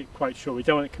to keep it quite short. We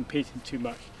don't want it competing too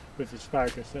much with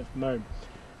asparagus, so it's mown.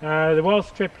 The wild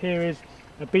strip here is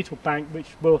a beetle bank, which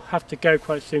will have to go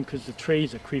quite soon because the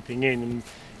trees are creeping in, and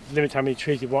limit how many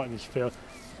trees you want in this field.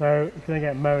 So it's going to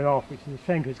get mown off, which is a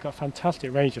shame because it's got a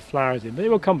fantastic range of flowers in, but it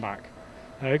will come back.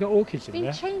 We've got orchids in there.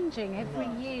 It's been changing every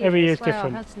year. Every year as is well,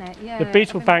 different. hasn't it? Yeah, The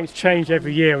beetle I've been banks watching change that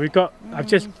every one. year. I've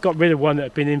just got rid of one that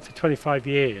had been in for 25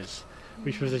 years,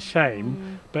 which was a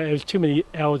shame, but there was too many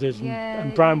elders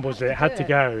and brambles that it had to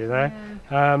go, you know.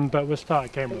 Yeah. But we'll start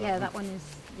again with Yeah, that that one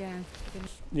is, yeah.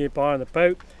 nearby on a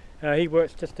boat. He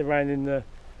works just around in the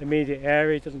immediate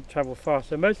area, he doesn't travel far,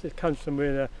 so most of it comes from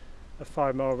within a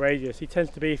 5-mile radius. He tends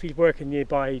to be, if he's working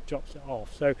nearby, he drops it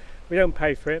off, so we don't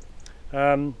pay for it.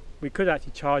 We could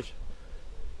actually charge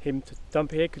him to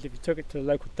dump it here, because if he took it to the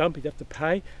local dump he'd have to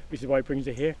pay, which is why he brings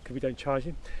it here, because we don't charge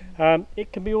him.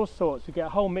 It can be all sorts. We get a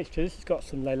whole mixture. This has got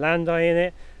some leylandii in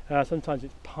it, sometimes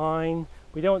it's pine.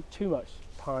 We don't want too much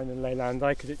pine and leylandii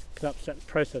because it can upset the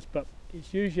process, but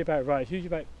it's usually about right. It's usually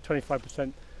about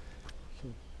 25%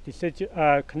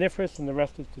 coniferous and the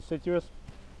rest is deciduous.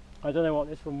 I don't know what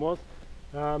this one was.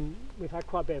 We've had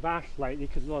quite a bit of ash lately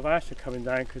because a lot of ash are coming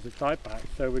down because of dieback,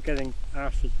 so we're getting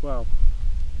ash as well.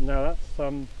 No, that's I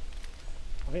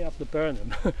think that's the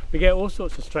Burnham. We get all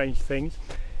sorts of strange things.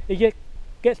 It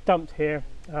gets dumped here.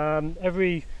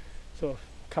 Every sort of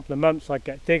couple of months I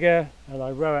get digger and I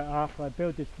row it up and I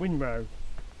build this windrow,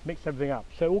 mix everything up.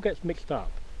 So it all gets mixed up.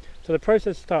 So the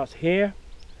process starts here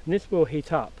and this will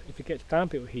heat up. If it gets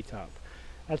damp it will heat up.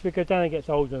 As we go down it gets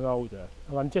older and older.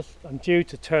 And I'm due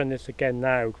to turn this again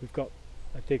now. We've got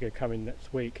a digger coming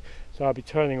next week. So I'll be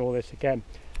turning all this again.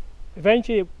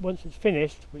 Eventually, once it's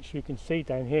finished, which you can see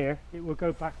down here, it will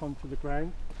go back onto the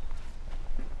ground.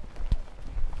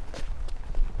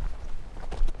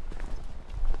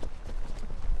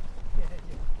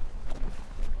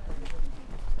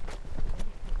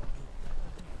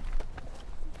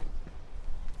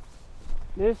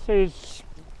 This is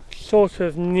sort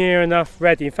of near enough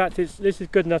ready. In fact, this is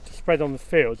good enough to spread on the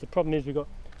fields. The problem is we've got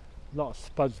a lot of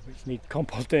spuds which need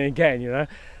composting again, you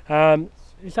know.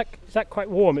 Is that quite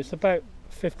warm? It's about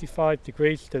 55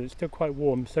 degrees still. It's still quite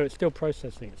warm, so it's still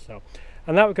processing itself.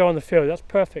 And that would go on the field. That's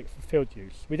perfect for field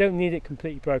use. We don't need it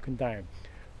completely broken down.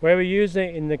 Where we use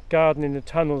it in the garden, in the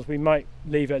tunnels, we might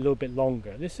leave it a little bit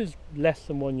longer. This is less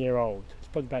than 1 year old. It's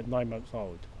probably about 9 months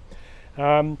old.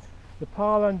 The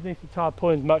pile underneath the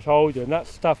tarpaulin is much older, and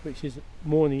that's stuff which is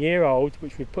more than a year old,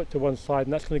 which we've put to one side,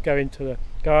 and that's going to go into the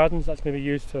gardens. That's going to be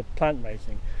used for plant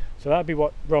raising. So that'll be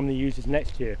what Romney uses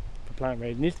next year. Plant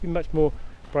raising. It needs to be much more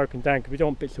broken down because we don't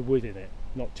want bits of wood in it,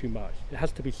 not too much. It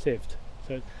has to be sieved.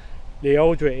 So the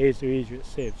older it is, the easier it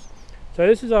sieves. So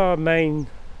this is our main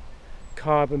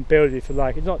carbon builder, if you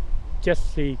like. It's not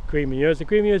just the green manures. The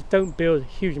green manures don't build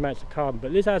huge amounts of carbon,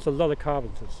 but this adds a lot of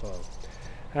carbon to the soil.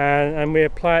 And we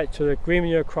apply it to the green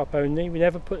manure crop only. We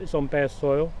never put this on bare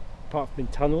soil, apart from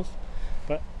in tunnels.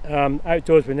 But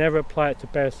outdoors we never apply it to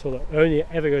bare soil. It only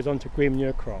ever goes on to green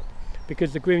manure crop,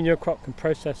 because the green manure crop can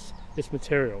process this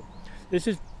material. This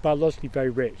is biologically very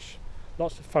rich,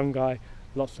 lots of fungi,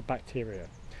 lots of bacteria.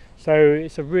 So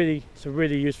it's a really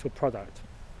useful product.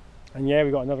 And yeah,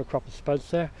 we've got another crop of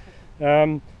spuds there.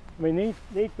 I mean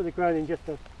these will have grown in just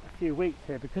a few weeks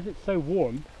here because it's so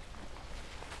warm.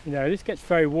 You know, this gets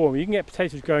very warm. You can get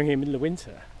potatoes growing here in the middle of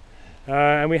winter.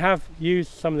 And we have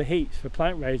used some of the heat for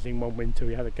plant raising one winter.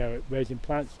 We had a go at raising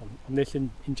plants on this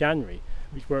in January,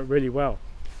 which worked really well.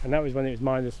 And that was when it was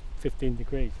minus 15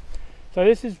 degrees. So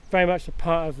this is very much a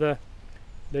part of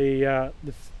the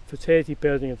fertility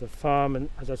building of the farm, and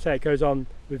as I say, it goes on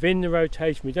within the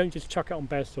rotation. We don't just chuck it on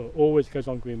bare soil, it always goes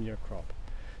on green manure crop.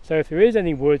 So if there is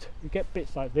any wood, you get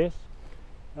bits like this.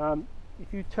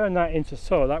 If you turn that into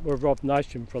soil, that will rob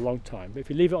nitrogen for a long time, but if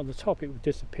you leave it on the top, it will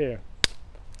disappear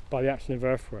by the action of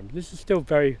earthworms. This is still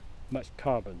very much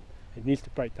carbon. It needs to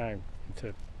break down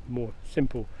into more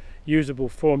simple usable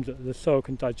forms that the soil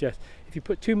can digest. If you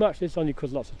put too much of this on, you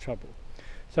cause lots of trouble.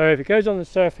 So if it goes on the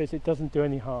surface, it doesn't do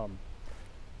any harm.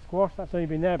 Squash, that's only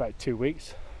been there about 2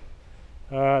 weeks.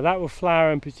 That will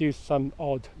flower and produce some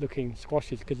odd looking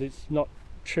squashes because it's not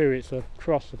true, it's a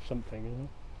cross of something, you know.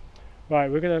 Right,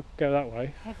 we're going to go that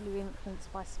way. Heavily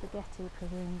influenced by spaghetti,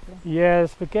 presumably. Yeah, the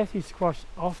spaghetti squash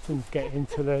often get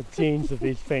into the genes of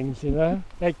these things, you know.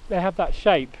 They have that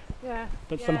shape, yeah,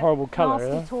 but some horrible colour.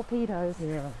 Nasty Yeah? torpedoes.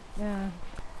 Yeah. Yeah.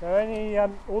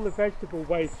 So all the vegetable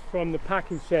waste from the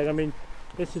packing shed, I mean,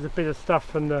 this is a bit of stuff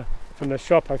from the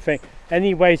shop, I think.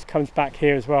 Any waste comes back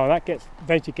here as well, and that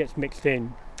eventually gets mixed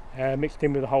in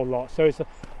with a whole lot. So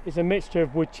it's a mixture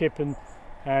of wood chip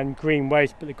and green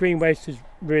waste, but the green waste is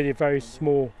really a very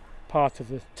small part of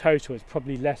the total. It's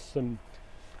probably less than,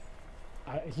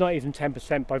 it's not even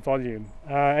 10% by volume.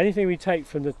 Anything we take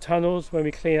from the tunnels when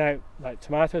we clean out, like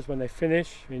tomatoes when they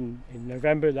finish in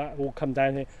November, that will come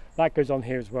down here. That goes on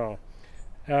here as well.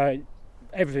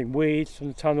 everything, weeds from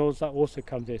the tunnels, that also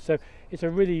comes here. So it's a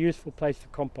really useful place for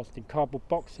composting. Cardboard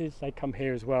boxes, they come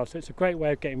here as well. So it's a great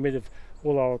way of getting rid of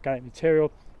all our organic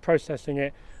material, processing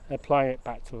it and applying it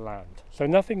back to the land. So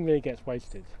nothing really gets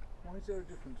wasted. Why is there a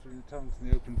difference between the tunnels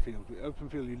and the open field? With open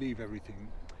field you leave everything,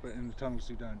 but in the tunnels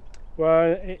you don't.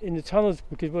 Well, in the tunnels,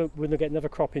 because we're going to get another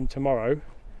crop in tomorrow,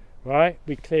 right,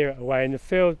 we clear it away. In the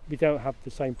field we don't have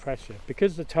the same pressure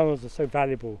because the tunnels are so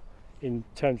valuable in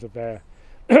terms of their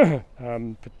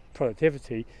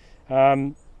productivity.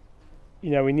 You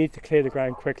know, we need to clear the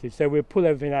ground quickly, so we'll pull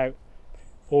everything out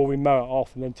or we mow it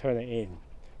off and then turn it in,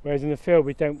 whereas in the field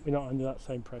we're not under that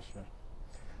same pressure.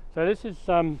 So this is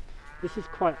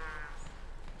quite,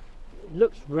 it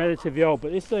looks relatively old,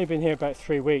 but this has only been here about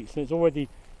 3 weeks and it's already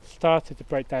started to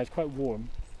break down. It's quite warm,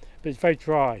 but it's very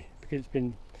dry because it's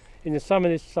been, in the summer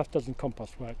this stuff doesn't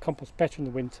compost well. It composts better in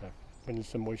the winter when there's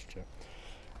some moisture.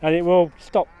 And it will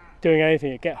stop doing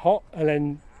anything. It gets hot, and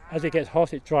then as it gets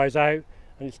hot it dries out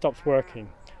and it stops working.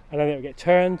 And then it will get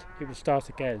turned, it will start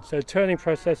again. So the turning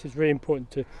process is really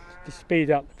important to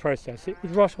speed up the process. It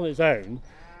would rot on its own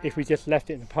if we just left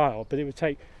it in a pile, but it would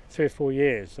take 3 or 4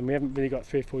 years, and we haven't really got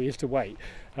 3 or 4 years to wait.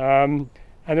 And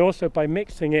also by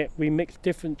mixing it, we mix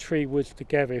different tree woods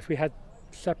together. If we had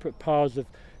separate piles of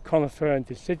conifer and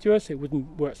deciduous, it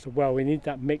wouldn't work so well. We need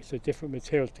that mix of different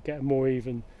materials to get a more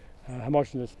even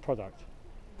homogeneous product.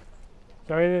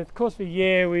 So in the course of a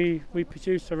year we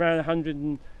produce around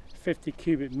 150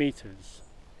 cubic meters,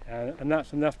 and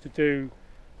that's enough to do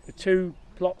the 2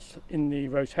 plots in the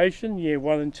rotation, year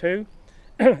 1 and 2,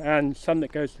 and some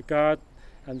that goes to garden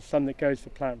and some that goes for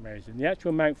plant raising. The actual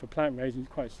amount for plant raising is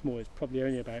quite small. It's probably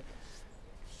only about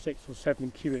 6 or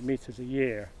 7 cubic meters a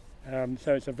year,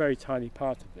 so it's a very tiny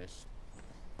part of this.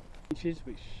 Which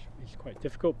is quite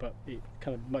difficult, but it's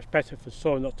kind of much better for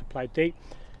soil not to plough deep.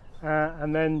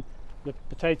 And then the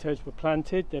potatoes were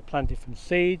planted. They're planted from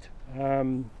seed,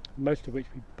 most of which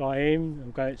we buy in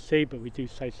organic seed, but we do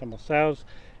save some ourselves.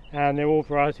 And they're all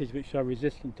varieties which are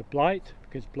resistant to blight,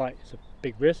 because blight is a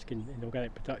big risk in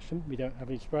organic production. We don't have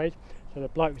any sprays, so they're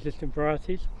blight resistant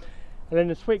varieties. And then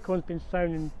the sweet corn's been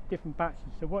sown in different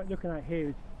batches. So what you're looking at here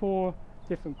is 4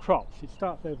 different crops. It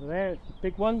starts over there, it's the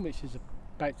big one, which is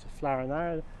about to flower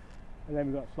now, and then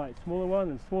we've got a slightly smaller one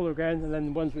and smaller again, and then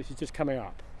the ones which is just coming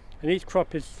up. And each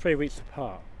crop is 3 weeks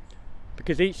apart,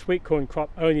 because each sweet corn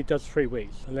crop only does 3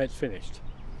 weeks and then it's finished.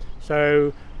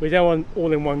 So we don't want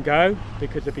all in one go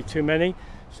because there'd be too many.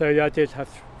 So the idea is to have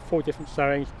 4 different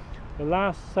sowings. The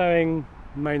last sowing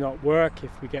may not work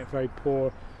if we get very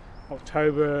poor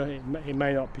October. It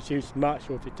may not produce much,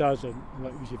 or if it does, it's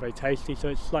not usually very tasty, so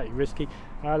it's slightly risky.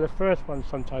 The first one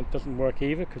sometimes doesn't work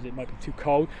either because it might be too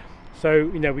cold. So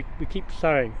you know, we keep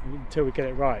sowing until we get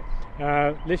it right.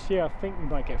 This year I think we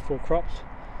might get 4 crops.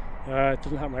 It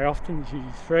doesn't happen very often, it's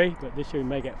usually 3, but this year we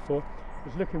may get 4.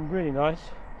 It's looking really nice,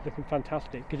 looking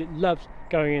fantastic, because it loves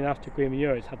going in after green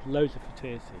manure. It's had loads of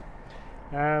fertility.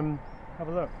 Have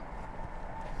a look.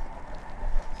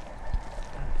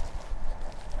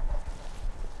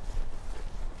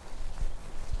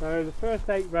 So the first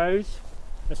 8 rows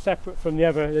are separate from the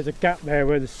other. There's a gap there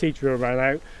where the seed drill ran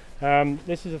out.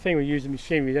 This is the thing we use in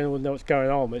machinery. You don't know what's going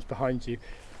on when it's behind you.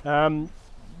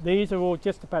 These are all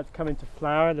just about to come into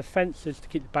flower. The fence is to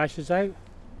keep the badgers out,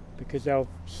 because they'll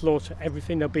slaughter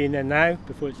everything. They'll be in there now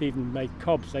before it's even made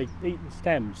cobs. They eat the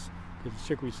stems, because it's a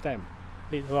sugary stem.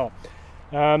 They eat a lot.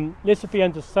 This will be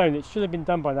undersown. It should have been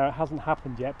done by now. It hasn't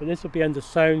happened yet, but this will be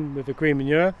undersown with a green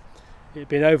manure. It'll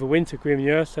be an overwinter green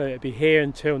manure, so it'll be here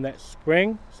until next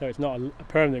spring. So it's not a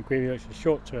permanent green manure, it's a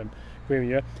short-term green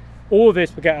manure. All of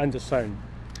this will get undersown.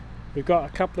 We've got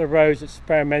a couple of rows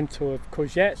experimental of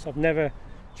courgettes. I've never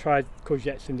tried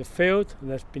courgettes in the field, and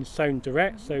they've been sown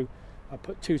direct, so I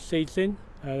put 2 seeds in.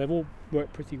 They've all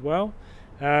worked pretty well.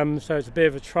 So it's a bit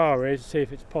of a trial really to see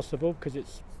if it's possible, because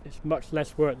it's much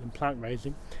less work than plant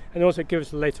raising, and also it gives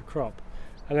us a later crop.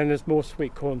 And then there's more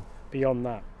sweet corn beyond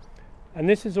that. And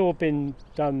this has all been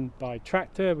done by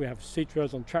tractor. We have seed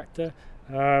drills on tractor,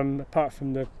 apart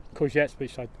from the courgettes,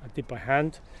 which I did by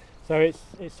hand. So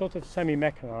it's sort of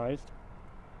semi-mechanised.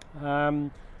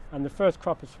 And the first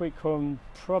crop of sweet corn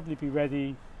probably be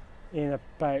ready in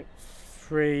about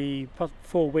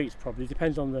 4 weeks probably.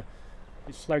 Depends on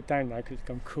it's slowed down now because it's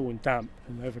gone cool and damp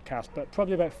and overcast, but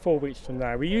probably about 4 weeks from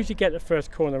now. We usually get the first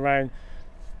corn around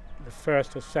the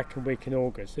 1st or 2nd week in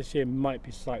August. This year might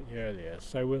be slightly earlier,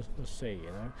 so we'll see. You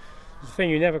know, the thing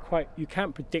you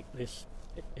can't predict this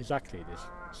exactly. This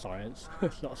science,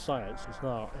 it's not science. It's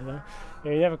not. You know,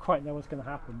 you never quite know what's going to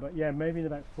happen. But yeah, maybe in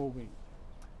about 4 weeks.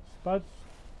 Spuds.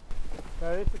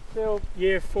 So this is still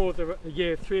year 3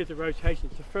 of the rotation.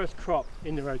 It's the first crop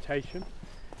in the rotation.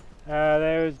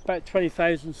 There was about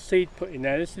 20,000 seed put in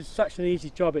there. This is such an easy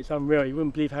job, it's unreal. You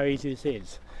wouldn't believe how easy this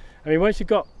is. I mean, once you've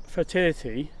got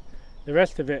fertility, the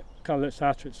rest of it kind of looks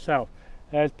after itself.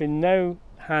 There's been no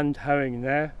hand hoeing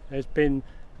there. There's been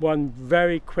one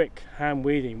very quick hand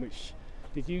weeding, which,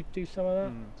 did you do some of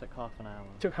that? Took half an hour.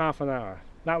 Took half an hour.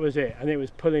 That was it, and it was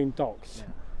pulling docks,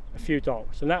 a few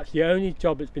docks, and that's the only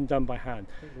job that's been done by hand.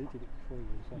 I think we did it before you,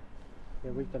 so. Yeah,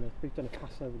 we've done a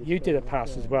pass over this. You did a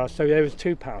pass as well, so there was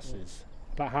 2 passes,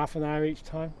 about half an hour each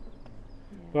time.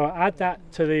 Well, add that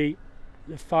to the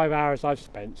 5 hours I've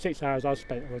spent, 6 hours I've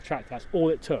spent on the tractor. That's all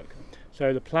it took.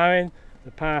 So the ploughing,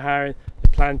 the power harrowing, the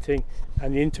planting,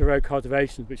 and the inter-row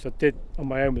cultivation, which I did on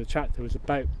my own with the tractor, was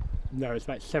about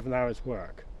 7 hours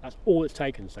work. That's all it's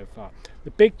taken so far.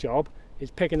 The big job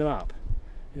is picking them up.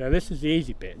 You know, this is the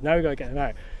easy bit. Now we've got to get them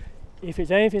out. If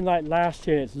it's anything like last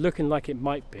year, and it's looking like it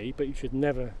might be, but you should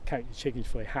never count your chickens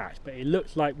before they hatch, but it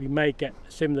looks like we may get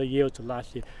a similar yield to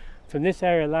last year. From this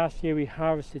area last year we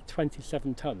harvested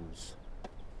 27 tonnes,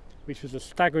 which was a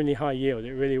staggeringly high yield.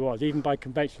 It really was. Even by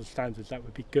conventional standards that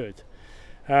would be good.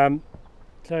 So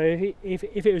if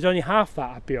it was only half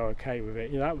that, I'd be okay with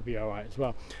it. You know, that would be all right as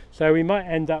well. So we might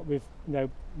end up with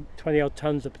 20 odd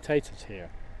tonnes of potatoes here.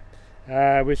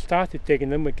 We've started digging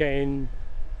them. We're getting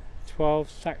 12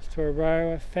 sacks to a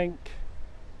row, I think.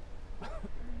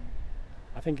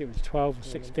 I think it was 12 or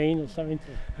 16 or something.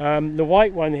 The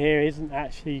white one here isn't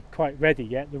actually quite ready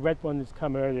yet. The red one has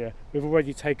come earlier. We've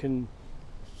already taken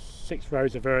 6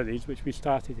 rows of earlies, which we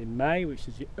started in May, which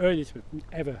is the earliest we've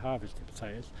ever harvested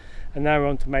potatoes. And now we're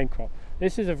on to main crop.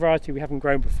 This is a variety we haven't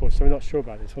grown before, so we're not sure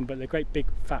about this one, but they're great big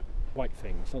fat white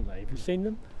things, aren't they? Have you seen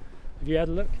them? Have you had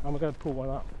a look? I'm going to pull one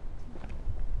up.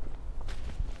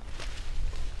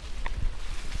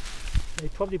 They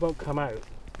probably won't come out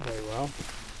very well.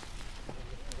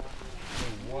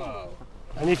 Oh, wow.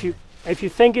 And if you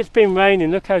think it's been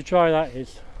raining, look how dry that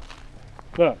is.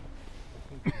 Look,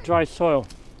 dry soil.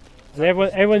 And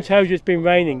everyone tells you it's been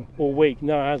raining all week.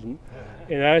 No, it hasn't.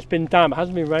 You know, it's been damp. It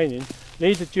hasn't been raining.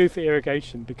 These are due for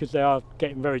irrigation because they are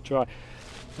getting very dry.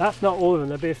 That's not all of them.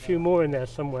 There'll be a few more in there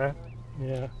somewhere.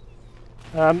 Yeah.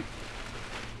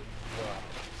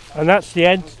 And that's the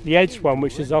edge one,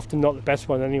 which is often not the best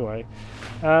one anyway.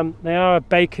 They are a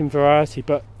bacon variety,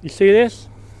 but you see this?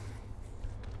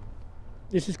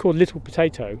 This is called little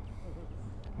potato,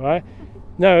 right?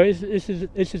 No, this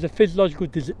is a physiological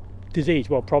disease,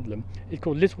 well, problem. It's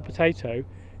called little potato.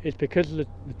 It's because of the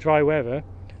dry weather.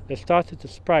 They started to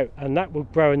sprout, and that will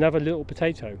grow another little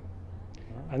potato,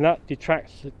 and that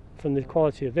detracts from the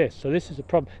quality of this. So this is a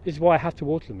problem. This is why I have to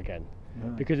water them again,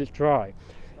 because it's dry.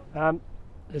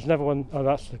 There's another one. Oh,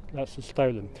 that's the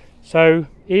stolen. So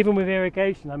even with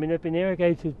irrigation, I mean, they've been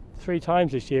irrigated 3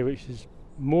 times this year, which is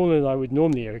more than I would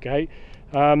normally irrigate.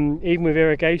 Even with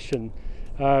irrigation,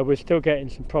 we're still getting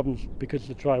some problems because of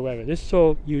the dry weather. This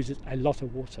soil uses a lot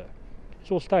of water.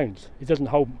 It's all stones. It doesn't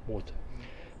hold water.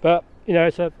 But you know,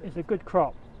 it's a good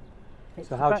crop.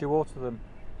 So how do you water them?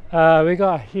 We've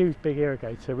got a huge big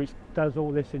irrigator which does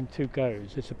all this in 2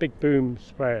 goes. It's a big boom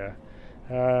sprayer.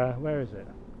 Where is it?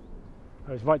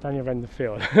 Oh, it's right down the end of the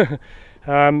field.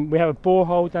 We have a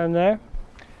borehole down there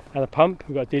and a pump.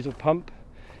 We've got a diesel pump,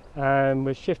 and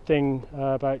we're shifting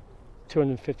about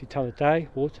 250 tonne a day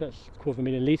water. That's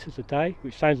 250,000 litres a day,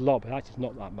 which sounds a lot, but actually it's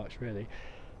not that much really.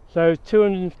 So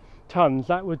 200 tonnes,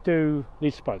 that would do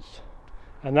these spuds,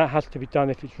 and that has to be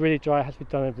done, if it's really dry, it has to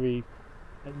be done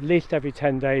at least every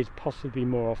 10 days, possibly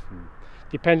more often.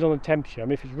 Depends on the temperature. I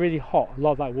mean, if it's really hot, a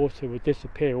lot of that water will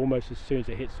disappear almost as soon as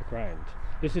it hits the ground.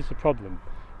 This is the problem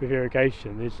with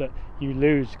irrigation, is that you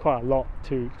lose quite a lot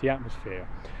to the atmosphere.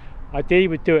 Ideally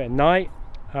we'd do it at night,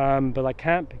 but I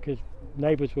can't because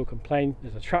neighbours will complain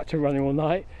there's a tractor running all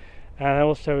night, and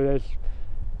also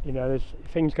there's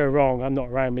things go wrong, I'm not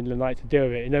around middle of the night to deal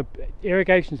with it. You know,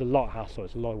 irrigation's a lot of hassle,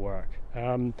 it's a lot of work.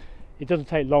 It doesn't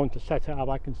take long to set it up.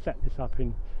 I can set this up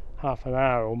in half an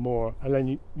hour or more, and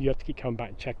then you have to keep coming back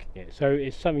and checking it. So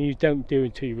it's something you don't do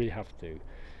until you really have to.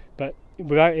 But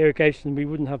without irrigation we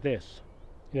wouldn't have this.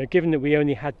 You know, given that we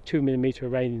only had 2 millimetre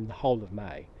of rain in the whole of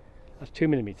May, that's 2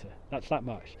 millimetre, that's that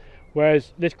much.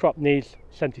 Whereas this crop needs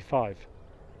 75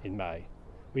 in May.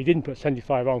 We didn't put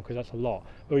 75 on because that's a lot,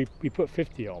 but we put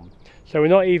 50 on. So we're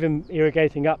not even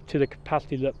irrigating up to the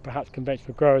capacity that perhaps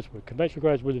conventional growers would. Conventional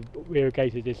growers would have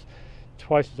irrigated this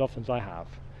twice as often as I have.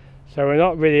 So we're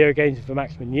not really irrigating for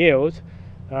maximum yield,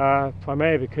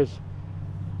 primarily because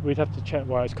we'd have to check,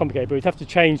 well, it's complicated, but we'd have to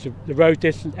change the road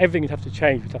distance, everything would have to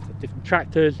change. We'd have to have different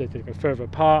tractors, they'd go further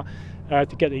apart.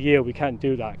 To get the yield, we can't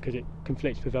do that because it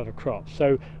conflicts with other crops.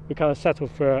 So we kind of settle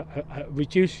for a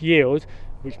reduced yield,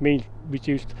 which means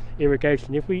reduced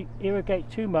irrigation. If we irrigate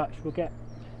too much, we'll get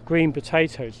green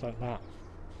potatoes like that,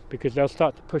 because they'll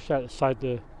start to push out the side of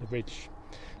the ridge.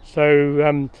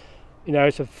 So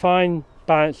it's a fine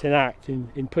balancing act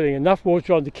in putting enough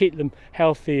water on to keep them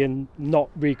healthy and not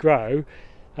regrow,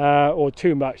 or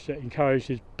too much that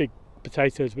encourages big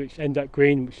potatoes which end up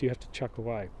green, which you have to chuck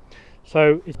away.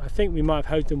 So I think we might have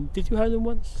hoed them. Did you hoe them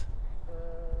once?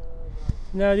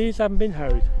 No, these haven't been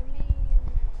hoed.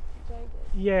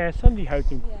 Yeah, somebody hoed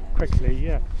them quickly,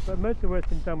 yeah. But most of the work's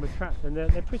been done with tractor, and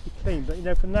they're pretty clean.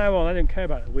 But from now on, I don't care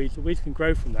about the weeds. The weeds can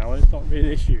grow from now on. It's not really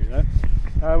an issue.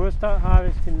 We'll start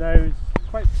harvesting those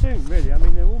quite soon, really. I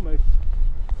mean, they're almost,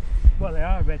 well, they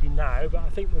are ready now, but I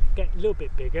think we'll get a little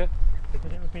bit bigger,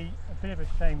 because it would be a bit of a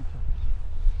shame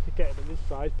to get them this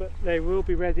size. But they will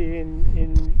be ready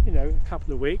in a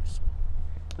couple of weeks.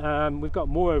 We've got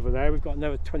more over there. We've got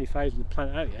another 20,000 to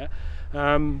plant out yet,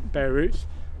 bare roots.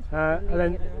 And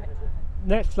then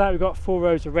next to that, we've got 4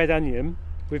 rows of red onion.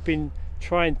 We've been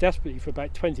trying desperately for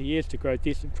about 20 years to grow a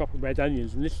decent crop of red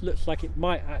onions, and this looks like it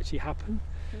might actually happen.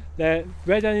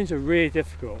 Red onions are really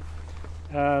difficult.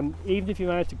 Even if you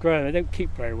manage to grow them, they don't keep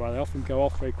very well. They often go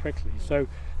off very quickly. So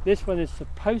this one is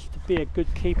supposed to be a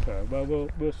good keeper. Well,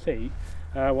 we'll see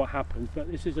what happens.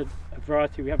 But this is a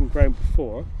variety we haven't grown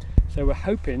before, so we're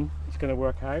hoping it's going to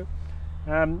work out.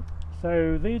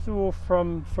 So these are all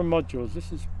from modules.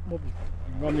 This is what was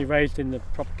Romney raised in the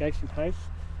propagation house.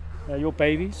 Your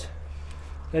babies.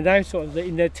 They're now sort of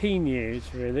in their teen years,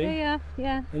 really. Yeah.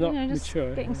 They're not just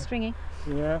mature. getting stringy.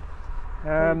 Yeah.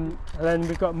 And then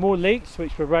we've got more leeks,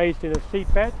 which were raised in a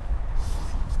seed bed.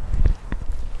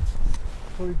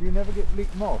 So do you never get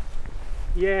leek moth?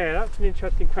 Yeah, that's an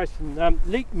interesting question.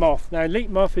 Leek moth. Now, leek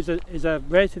moth is a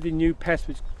relatively new pest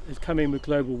which has come in with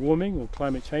global warming or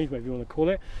climate change, whatever you want to call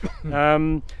it.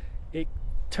 It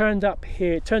turned up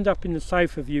in the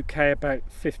south of the UK about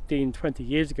 15-20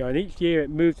 years ago, and each year it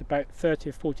moved about 30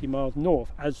 or 40 miles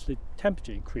north as the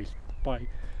temperature increased by.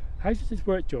 How does this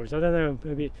work, George? I don't know.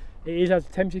 Maybe it is as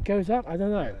the temperature goes up. I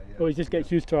don't know. Yeah. Or it just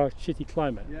gets used to our shitty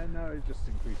climate. Yeah, no, it just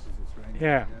increases its range.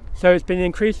 Yeah. So it's been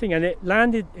increasing, and it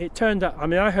turned up. I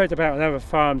mean, I heard about it on other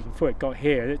farms before it got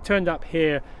here, and it turned up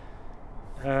here.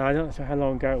 I don't know how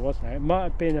long ago it was now. It might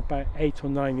have been about 8 or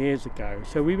 9 years ago.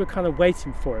 So we were kind of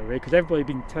waiting for it, really, because everybody had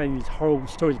been telling these horrible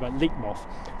stories about leek moth.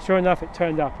 Sure enough, it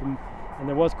turned up, and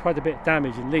there was quite a bit of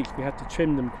damage in leeks. We had to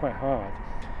trim them quite hard.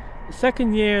 The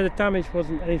second year, the damage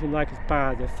wasn't anything like as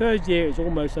bad. The third year, it was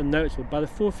almost unnoticeable. By the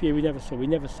fourth year, we never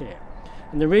see it.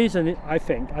 And the reason, I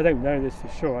think, I don't know this for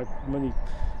sure, I'm only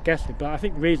guessing, but I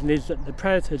think the reason is that the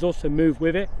predators also move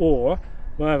with it, or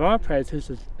one of our predators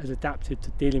has adapted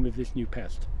to dealing with this new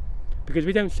pest, because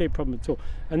we don't see a problem at all.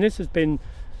 And this has been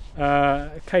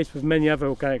a case with many other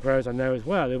organic growers I know as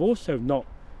well. They've also not.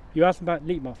 You ask them about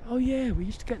leek moth. Oh yeah, we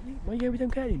used to get leek moth. Yeah, we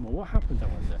don't get it anymore. What happened, I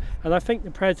wonder? And I think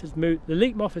the predators moved. The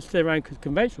leek moth is still around because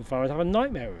conventional farmers have a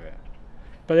nightmare with it.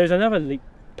 But there's another leek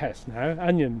pest now,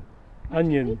 onion.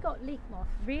 We got leek moth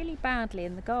really badly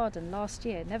in the garden last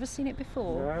year. Never seen it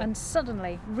before, Yeah. and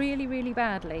suddenly, really, really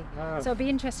badly. So it'll be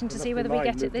interesting to see whether we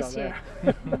get it this year.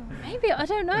 Maybe, I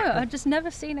don't know. I've just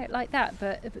never seen it like that.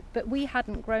 But we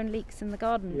hadn't grown leeks in the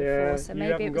garden before, so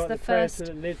maybe it was the first.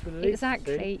 That lives with the leeks,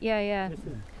 Exactly. see? Yeah.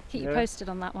 Listen, Keep you yeah. posted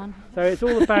on that one. So it's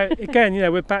all about, again,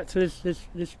 we're back to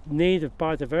this need of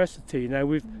biodiversity.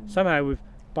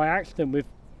 By accident, we've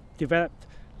developed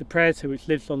the predator which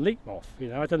lives on leek moth.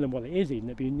 I don't know what it is even.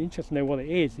 It'd be interesting to know what it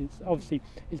is.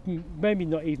 It's maybe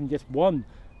not even just one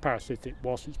parasitic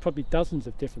wasp. It's probably dozens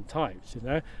of different types.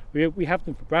 We have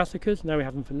them for brassicas, now we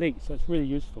have them for leeks. So it's really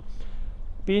useful.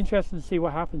 Be interesting to see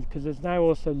what happens, because there's now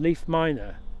also leaf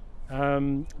miner,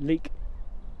 leek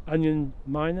onion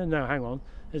miner. No, hang on.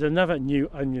 There's another new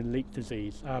onion leek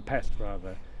disease, pest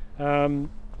rather.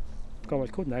 God, what's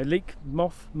it called now? Leek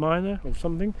moth miner or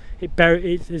something. It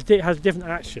has a different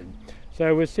action.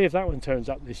 So we'll see if that one turns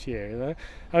up this year.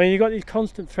 I mean, you've got these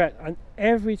constant threats, and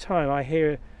every time I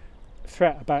hear a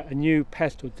threat about a new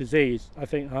pest or disease, I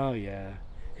think, oh yeah,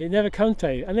 it never comes to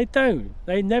anything. And they don't.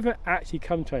 They never actually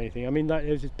come to anything. I mean, like,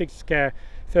 there was this big scare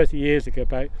 30 years ago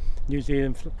about New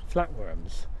Zealand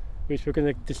flatworms, which were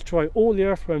going to destroy all the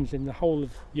earthworms in the whole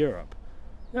of Europe.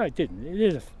 No, it didn't. It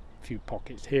is a few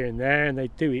pockets here and there, and they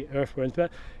do eat earthworms.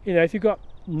 But if you've got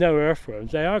no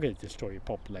earthworms, they are going to destroy your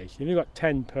population. If you've got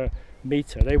 10 per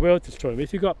metre, they will destroy them.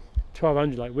 If you've got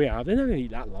 1,200 like we have, they're not going to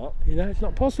eat that lot. It's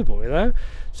not possible.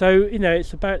 So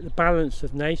it's about the balance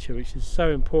of nature, which is so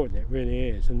important. It really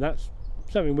is, and that's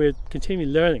something we're continually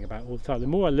learning about all the time. The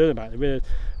more I learn about it, I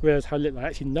realise how little I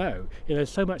actually know. There's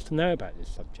so much to know about this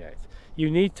subject. You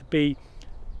need to be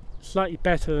slightly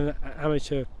better than an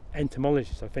amateur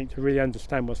entomologists, I think, to really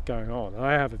understand what's going on.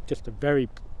 I have just a very,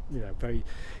 very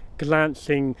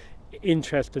glancing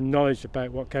interest and knowledge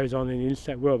about what goes on in the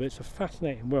insect world. But it's a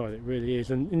fascinating world, it really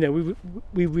is. And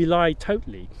we rely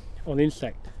totally on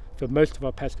insect for most of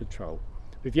our pest control.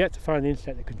 We've yet to find an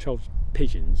insect that controls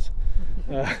pigeons,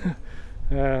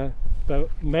 but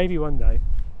maybe one day.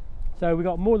 So we've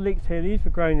got more leeks here. These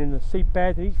were grown in the seed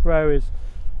bed. Each row is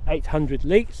 800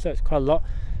 leeks, so it's quite a lot.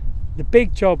 The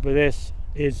big job with this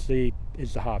is the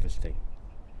harvesting,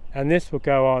 and this will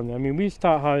go on. I mean, we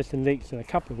start harvesting leeks in a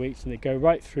couple of weeks, and they go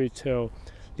right through till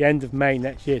the end of May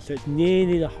next year. So it's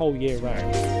nearly the whole year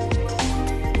round.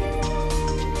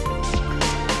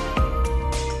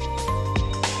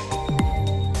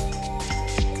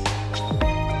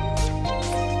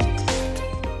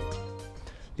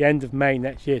 The end of May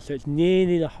next year, so it's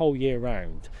nearly the whole year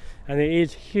round, and it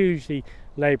is hugely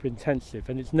labour intensive,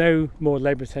 and it's no more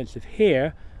labour intensive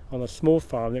here on a small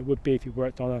farm than it would be if you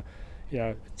worked on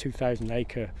a 2,000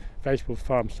 acre vegetable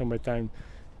farm somewhere down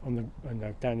on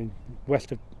the down in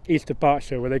east of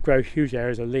Berkshire, where they grow huge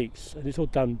areas of leeks, and it's all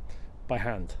done by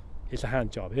hand. It's a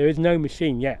hand job. There is no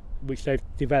machine yet which they've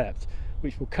developed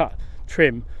which will cut,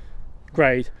 trim,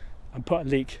 grade and put a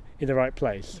leek in the right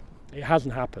place. It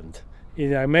hasn't happened.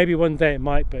 Maybe one day it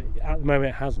might, but at the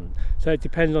moment it hasn't. So it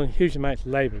depends on huge amounts of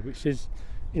labour, which is,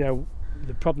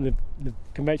 the problem the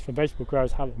conventional vegetable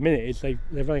growers have at the minute is they're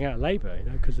running out of labour,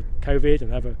 because of COVID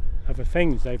and other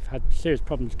things. They've had serious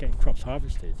problems getting crops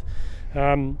harvested.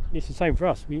 It's the same for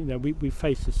us. We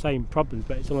face the same problems,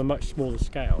 but it's on a much smaller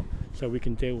scale, so we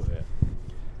can deal with it.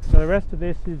 So the rest of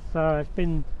this is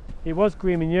it was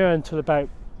green manure until about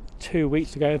 2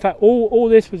 weeks ago. In fact, all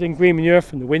this was in green manure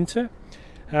from the winter.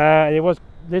 And it was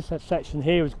this section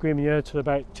here was green manure till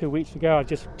about 2 weeks ago. I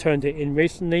just turned it in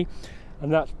recently,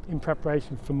 and that's in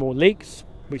preparation for more leeks,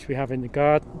 which we have in the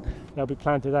garden. They'll be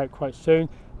planted out quite soon,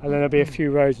 and then there'll be a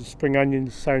few rows of spring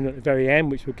onions sown at the very end,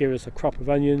 which will give us a crop of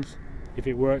onions. If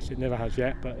it works, it never has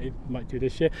yet, but it might do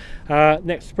this year.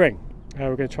 Next spring,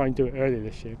 we're going to try and do it earlier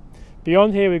this year.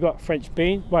 Beyond here, we've got French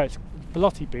bean. Well, it's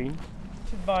Belotti bean.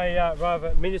 This is my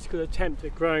rather minuscule attempt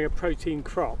at growing a protein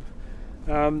crop.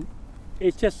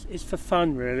 It's for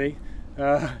fun, really.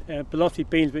 Belotti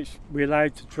beans which we're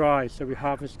allowed to dry, so we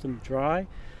harvest them dry,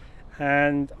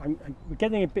 and we're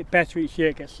getting a bit better each year.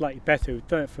 It gets slightly better. We've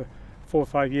done it for 4 or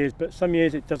 5 years, but some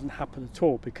years it doesn't happen at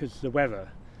all because of the weather.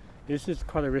 This is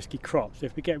quite a risky crop, so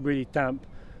if we get really damp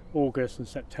August and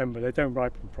September, they don't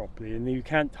ripen properly, and you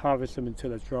can't harvest them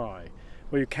until they're dry.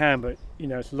 Well, you can, but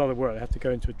it's a lot of work. They have to go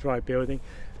into a dry building.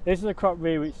 This is a crop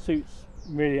really which suits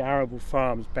really arable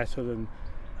farms better than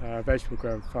vegetable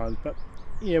growing farms. But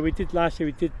last year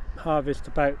we did harvest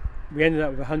we ended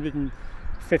up with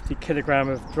 150 kilogram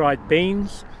of dried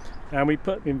beans, and we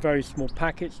put them in very small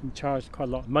packets and charged quite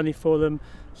a lot of money for them,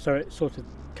 so it sort of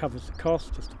covers the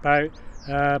cost just about,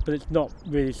 but it's not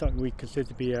really something we consider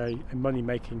to be a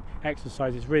money-making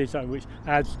exercise. It's really something which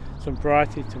adds some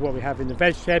variety to what we have in the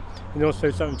veg shed, and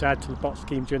also something to add to the box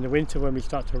scheme during the winter when we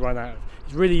start to run out.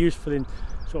 It's really useful in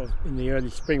the early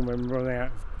spring when we're running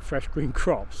out of fresh green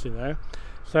crops,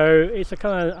 so it's a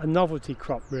kind of a novelty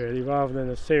crop really, rather than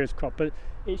a serious crop, but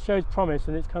it shows promise,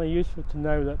 and it's kind of useful to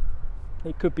know that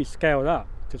it could be scaled up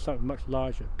to something much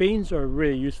larger. Beans are a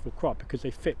really useful crop because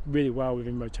they fit really well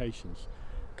within rotations,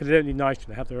 because they don't need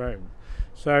nitrogen, they have their own.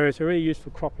 So it's a really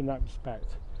useful crop in that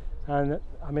respect. And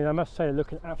I must say they're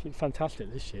looking absolutely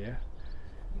fantastic this year.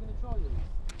 Are you going to dry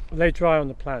them? They dry on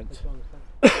the plant.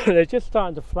 They're just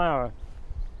starting to flower.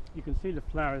 You can see the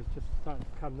flowers just starting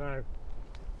to come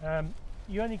now.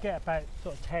 You only get about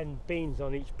sort of 10 beans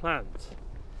on each plant,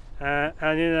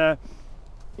 and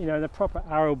in a proper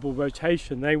arable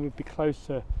rotation, they would be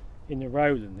closer in a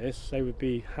row than this. They would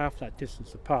be half that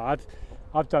distance apart.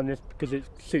 I've done this because it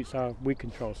suits our weed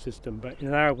control system, but in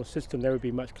an arable system they would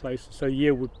be much closer, so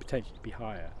yield would potentially be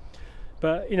higher.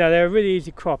 But they're a really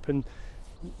easy crop, and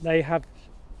they have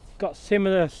got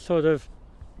similar sort of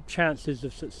chances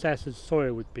of success as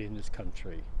soya would be in this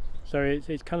country. So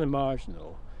it's kind of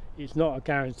marginal. It's not a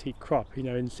guaranteed crop.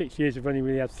 In 6 years we've only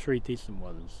really had 3 decent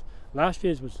ones. Last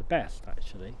year's was the best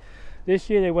actually. This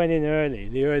year they went in early,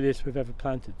 the earliest we've ever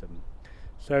planted them.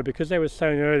 So because they were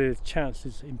sown early, the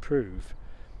chances improve.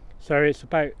 So it's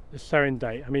about the sowing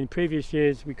date. Previous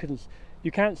years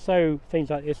you can't sow things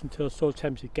like this until soil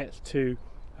temperature gets to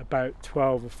about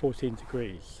 12 or 14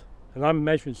 degrees. And I'm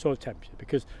measuring soil temperature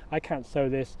because I can't sow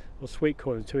this or sweet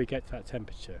corn until we get to that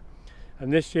temperature.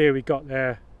 And this year we got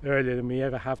there earlier than we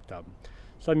ever have done.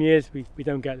 Some years we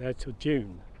don't get there till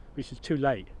June, which is too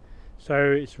late.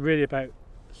 So it's really about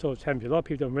soil temperature. A lot of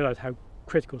people don't realise how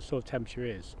critical soil temperature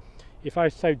is. If I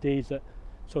sowed these at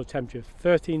soil temperature of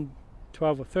 13,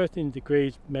 12 or 13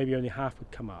 degrees, maybe only half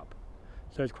would come up.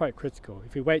 So it's quite critical.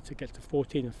 If you wait till it gets to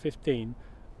 14 and 15,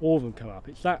 all of them come up.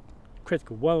 It's that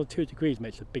critical. 1 or 2 degrees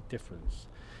makes a big difference.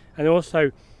 And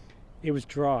also, it was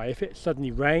dry. If it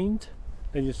suddenly rained,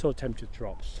 then your soil temperature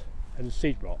drops and the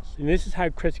seed rots. And this is how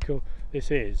critical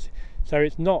this is. So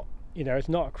it's not, you know, it's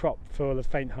not a crop for the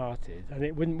faint-hearted, and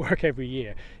it wouldn't work every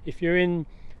year. If you're in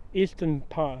eastern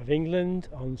part of England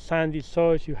on sandy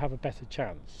soils, you have a better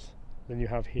chance than you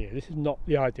have here. This is not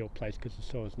the ideal place because the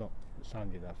soil is not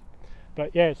sandy enough.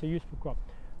 But yeah, it's a useful crop.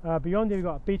 Beyond here we've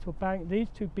got a beetle bank. These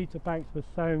 2 beetle banks were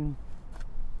sown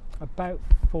about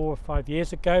 4 or 5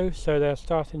 years ago, so they're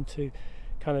starting to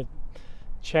kind of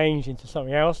change into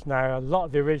something else now. A lot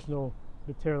of the original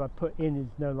material I put in is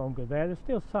no longer there. There's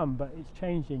still some, but it's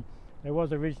changing. There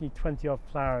was originally 20 odd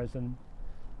flowers, and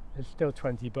there's still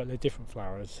 20, but they're different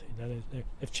flowers. You know,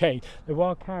 they've changed. The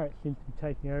wild carrot seems to be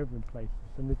taking over in places,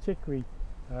 and the chicory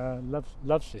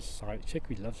loves this site.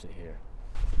 Chicory loves it here.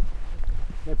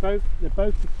 They're both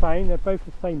the same. They're both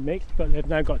the same mix, but they've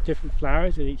now got different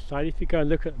flowers at each side. If you go and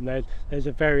look at them, there's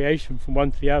a variation from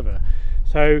one to the other.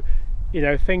 So, you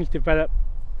know, things develop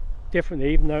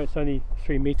differently, even though it's only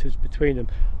 3 meters between them.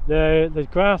 The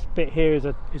grass bit here is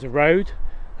a road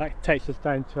that takes us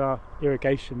down to our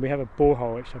irrigation. We have a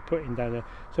borehole which I put in down there.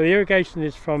 So the irrigation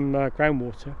is from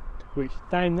groundwater, which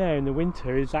down there in the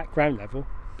winter is at ground level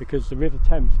because the River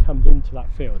Thames comes into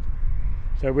that field.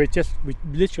 So we're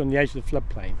literally on the edge of the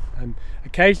floodplain, and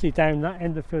occasionally down that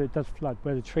end of the field it does flood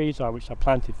where the trees are, which I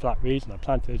planted for that reason. I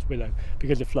planted as willow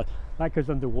because of flood. That goes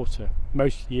underwater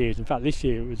most years. In fact, this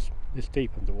year it was this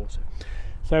deep underwater.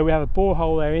 So we have a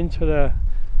borehole there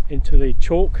into the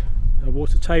chalk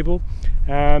water table,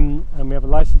 and we have a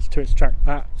license to extract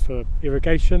that for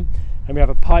irrigation, and we have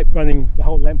a pipe running the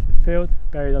whole length of the field,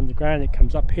 buried underground. It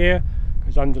comes up here,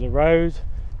 goes under the road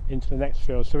into the next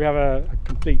field. So we have a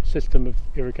complete system of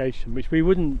irrigation, which we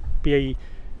wouldn't be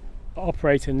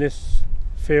operating this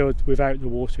field without the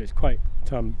water. It's quite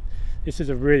this is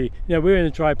a really, you know, we're in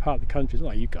a dry part of the country. It's not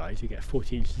like you guys, you get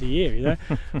 40 inches a year, you know.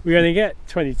 We only get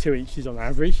 22 inches on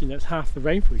average, you know. It's half the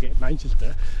rainfall we get in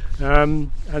Manchester,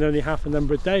 and only half the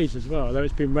number of days as well, although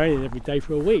it's been raining every day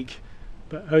for a week,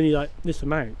 but only like this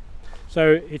amount.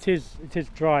 So it is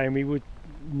dry, and we would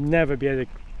never be able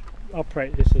to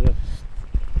operate this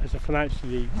as a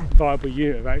financially viable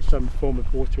unit without some form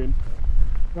of water input.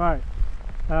 Right,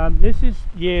 this is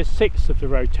year 6 of the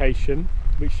rotation,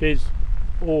 which is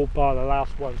all bar the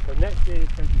last one. So next year is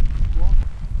going to be what?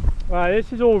 Right,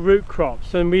 this is all root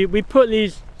crops, and we put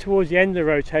these towards the end of the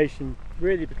rotation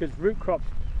really because root crops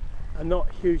are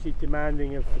not hugely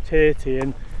demanding of fertility,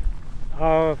 and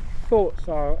our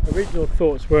original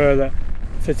thoughts were that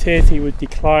fertility would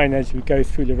decline as we go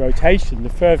through the rotation. The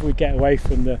further we get away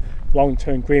from the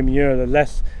long-term green manure, the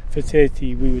less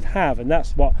fertility we would have, and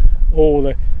that's what all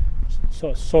the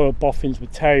sort of soil boffins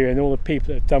would tell you, and all the people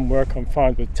that have done work on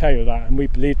farms would tell you that, and we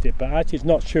believed it, but actually it's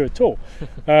not true at all.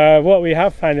 What we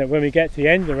have found that when we get to the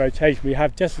end of the rotation, we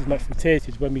have just as much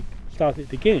fertility as when we started at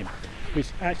the beginning, which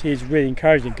actually is really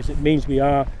encouraging because it means we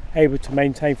are able to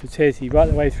maintain fertility right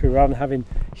the way through rather than having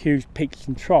huge peaks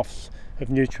and troughs of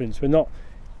nutrients. We're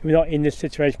not in this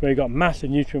situation where we've got massive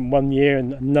nutrient one year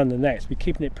and none the next. We're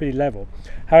keeping it pretty level.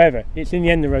 However, it's in the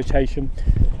end of the rotation.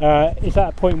 It's at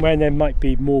a point where there might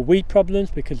be more weed problems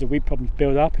because the weed problems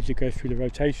build up as you go through the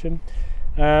rotation.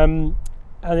 And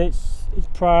it's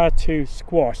prior to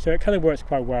squash, so it kind of works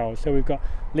quite well. So we've got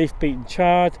leaf beaten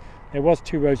chard. There was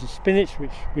 2 rows of spinach,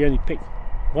 which we only picked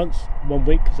once, 1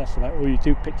 week, because that's about all you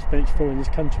do pick spinach for in this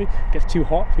country. It gets too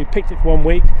hot, so we picked it for 1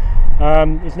 week.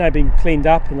 It's now been cleaned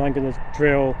up, and I'm going to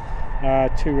drill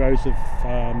 2 rows of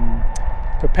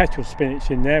perpetual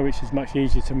spinach in there, which is much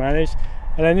easier to manage.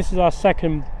 And then this is our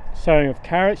second sowing of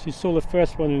carrots. You saw the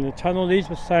first one in the tunnel. These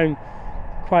were sown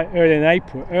quite early in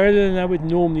April, earlier than I would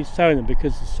normally sow them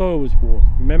because the soil was warm.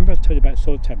 Remember I told you about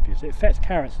soil temperatures? It affects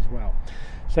carrots as well.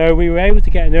 So we were able to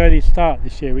get an early start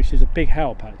this year, which is a big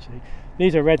help actually.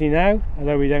 These are ready now,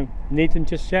 although we don't need them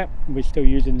just yet. We're still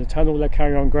using the tunnel. They'll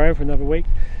carry on growing for another week.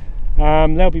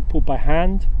 They'll be pulled by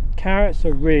hand. Carrots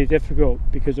are really difficult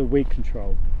because of weed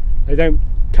control. They don't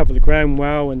cover the ground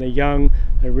well when they're young.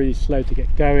 They're really slow to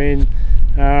get going.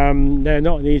 They're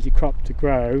not an easy crop to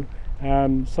grow.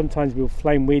 Sometimes we'll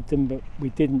flame weed them, but we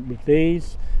didn't with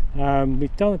these.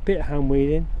 We've done a bit of hand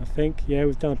weeding, I think. Yeah,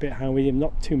 we've done a bit of hand weeding,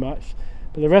 not too much.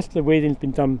 But the rest of the weeding's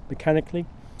been done mechanically.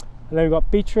 And then we've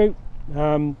got beetroot.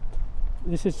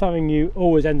 This is something you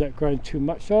always end up growing too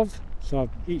much of. So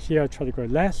each year I try to grow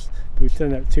less, but we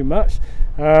still end up too much.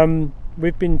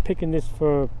 we've been picking this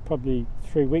for probably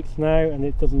 3 weeks now, and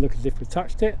it doesn't look as if we've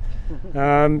touched it.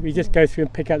 We just go through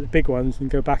and pick out the big ones and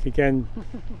go back again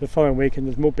the following week, and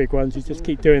there's more big ones. You just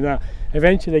keep doing that.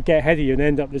 Eventually they get ahead of you and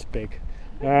end up this big,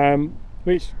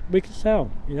 which we can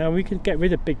sell. You know, we can get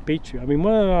rid of big beetroot. I mean,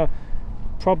 one of our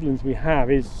problems we have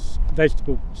is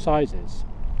vegetable sizes,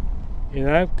 you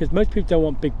know, because most people don't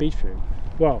want big beetroot.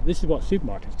 Well, this is what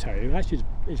supermarkets tell you. Actually,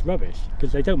 it's rubbish,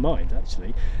 because they don't mind,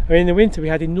 actually. I mean, in the winter we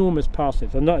had enormous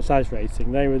parsnips. I'm not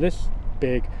exaggerating. They were this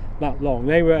big, that long.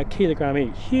 They were a kilogram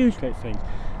each. Huge, great things.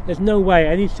 There's no way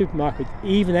any supermarket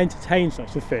even entertains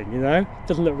such a thing, you know. It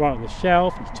doesn't look right on the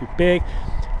shelf. It's too big.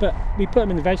 But we put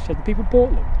them in the veg shed and people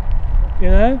bought them, you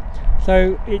know.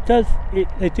 So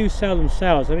they do sell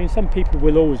themselves. I mean, some people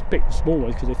will always pick the small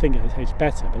ones because they think it tastes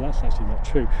better, but that's actually not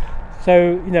true.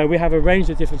 So, you know, we have a range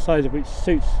of different sizes which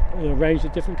suits a range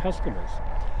of different customers.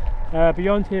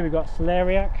 Beyond here we've got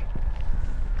celeriac.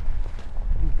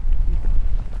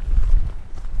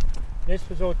 This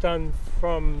was all done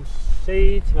from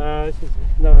seed. This is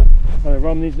another one of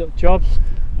Romney's little jobs.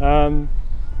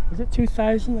 Was it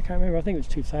 2000? I can't remember. I think it was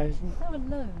 2000. There were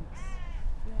loads.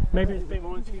 Maybe it's a bit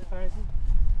more than 2000.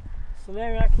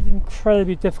 Celeriac is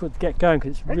incredibly difficult to get going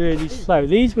because it's really slow.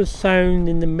 These were sown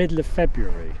in the middle of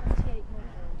February,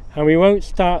 and we won't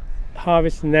start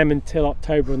harvesting them until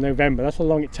October or November. That's how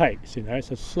long it takes, you know. It's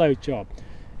a slow job.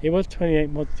 It was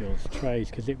 28 modules trays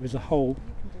because it was a whole.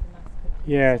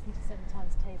 Yeah. 77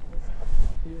 times tables.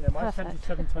 Yeah, my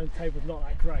 77 times table's not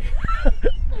that great.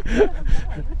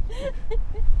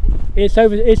 It's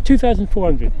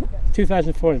 2,400.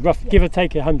 2,400, rough, give or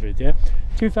take 100, yeah.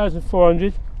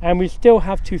 2,400, and we still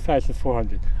have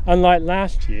 2,400. Unlike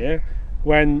last year,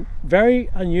 when very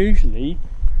unusually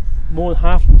more than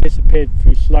half of them disappeared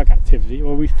through slug activity,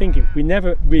 or we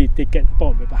never really did get to the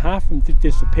bottom of it, but half of them did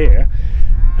disappear.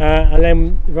 And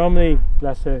then Romney,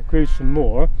 bless her, grew some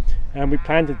more, and we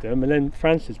planted them, and then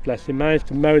Francis, bless him, managed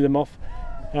to mow them off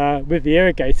with the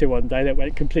irrigator one day that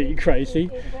went completely crazy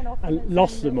and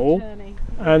lost them all,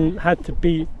 and had to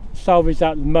be salvaged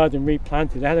out of the mud and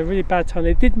replanted. They had a really bad time.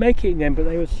 They did make it in the end, but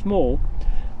they were small.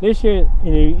 This year,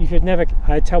 you know, you should never,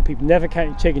 I tell people never count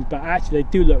your chickens, but actually they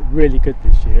do look really good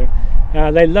this year.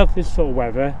 They love this sort of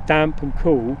weather, damp and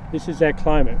cool. This is their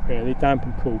climate really, damp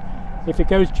and cool. If it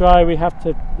goes dry, we have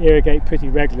to irrigate pretty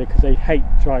regularly because they hate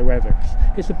dry weather.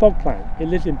 It's a bog plant, it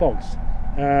lives in bogs.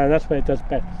 That's where it does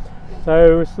best.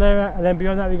 So celeriac, and then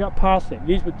beyond that we got parsnip.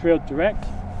 These were drilled direct.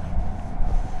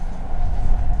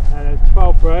 And there's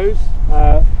 12 rows.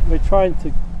 We're trying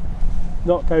to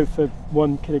not go for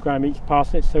 1 kilogram each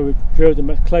parsnip, so we've drilled them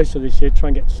much closer this year, try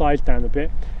and get size down a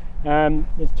bit.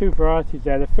 There's 2 varieties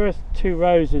there. The first 2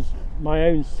 rows is my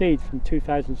own seed from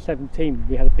 2017.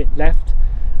 We had a bit left.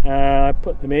 I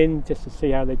put them in just to see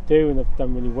how they do, and they've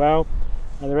done really well.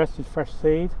 And the rest is fresh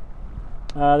seed.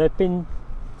 They've been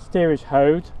steerage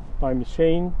hoed by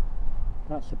machine.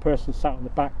 That's the person sat on the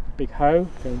back with the big hoe,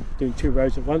 doing 2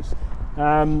 rows at once.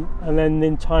 And then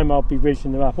in time I'll be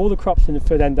ridging them up. All the crops in the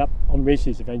field end up on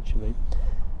ridges eventually.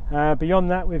 Beyond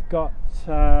that we've got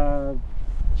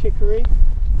chicory.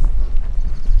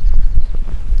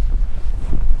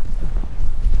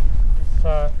 It's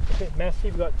a bit messy.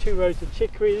 We've got 2 rows of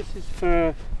chicory. This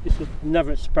is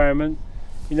another experiment.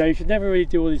 You know, you should never really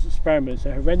do all these experiments.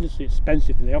 They're horrendously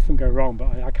expensive and they often go wrong,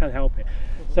 but I can't help it.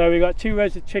 So we've got 2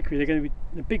 rows of chicory. They're going to be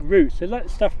the big roots. They're like the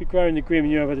stuff we grow in the green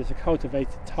manure, but it's a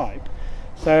cultivated type.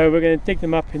 So we're going to dig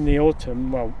them up in the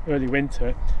autumn, well, early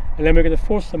winter, and then we're going to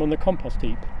force them on the compost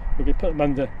heap. We're going to put them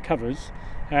under covers,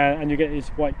 and you get this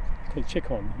white called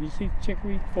chick-on. You see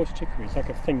chicory, forced chicory, it's like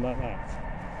a thing like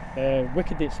that. They're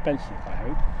wickedly expensive, I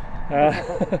hope,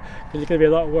 because it's going to be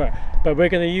a lot of work. But we're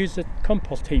going to use the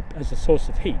compost heap as a source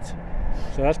of heat.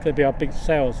 So that's going to be our big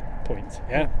sales point,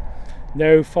 yeah?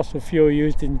 No fossil fuel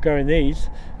used in growing these,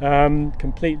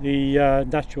 completely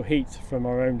natural heat from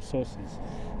our own sources.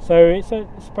 So it's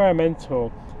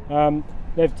experimental.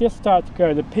 They've just started to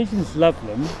grow. The pigeons love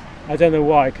them. I don't know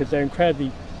why, because they're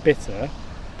incredibly bitter,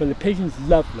 but the pigeons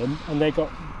love them, and they got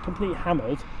completely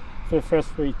hammered for the first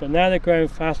 3 weeks, but now they're growing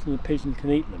faster than the pigeons can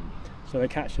eat them, so they're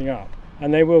catching up,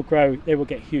 and they will grow, they will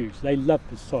get huge. They love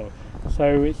the soil,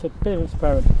 so it's a bit of an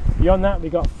experiment. Beyond that we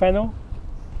got fennel.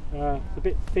 It's a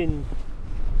bit thin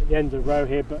at the end of the row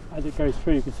here, but as it goes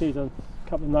through you can see there's a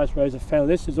couple of nice rows of fennel.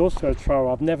 This is also a trial.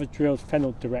 I've never drilled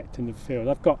fennel direct in the field.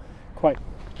 I've got quite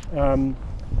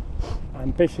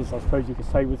ambitious, I suppose you could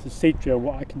say, with the seed drill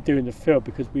what I can do in the field,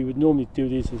 because we would normally do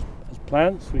these as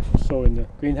plants, which you saw in the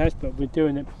greenhouse, but we're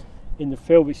doing it in the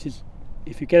field, which is,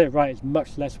 if you get it right, it's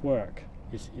much less work.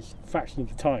 It's a fraction of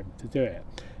the time to do it.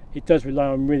 It does rely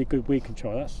on really good weed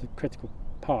control. That's the critical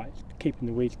part, it's keeping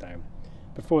the weeds down.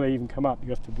 Before they even come up, you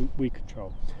have to weed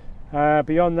control.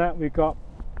 Beyond that, we've got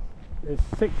there's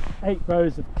 8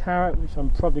 rows of carrot, which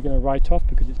I'm probably going to write off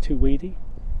because it's too weedy.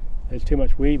 There's too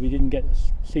much weed. We didn't get the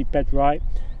seed bed right.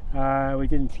 We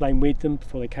didn't flame weed them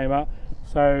before they came up.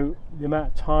 So the amount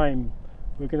of time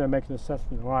we're going to make an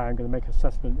assessment, or I am going to make an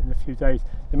assessment in a few days,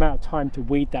 the amount of time to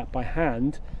weed that by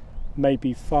hand may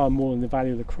be far more than the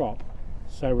value of the crop.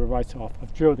 So we'll write it off.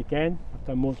 I've drilled again. I've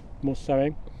done more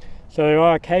sowing. So there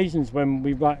are occasions when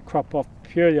we write a crop off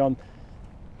purely on,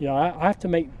 I have to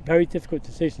make very difficult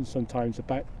decisions sometimes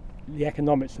about the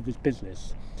economics of this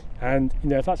business. And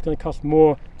if that's going to cost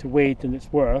more to weed than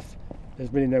it's worth,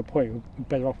 there's really no point. We're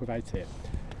better off without it.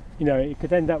 It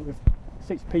could end up with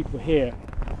 6 people here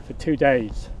for 2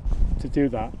 days to do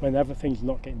that when everything's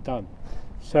not getting done.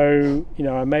 So,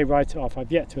 I may write it off.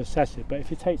 I've yet to assess it, but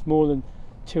if it takes more than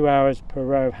 2 hours per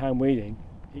row of hand weeding,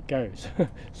 it goes.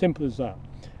 Simple as that.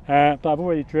 But I've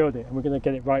already drilled it and we're going to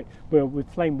get it right. We're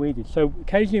flame weeded. So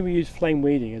occasionally we use flame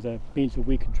weeding as a means of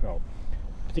weed control,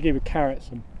 particularly with carrots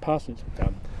and parsnips we've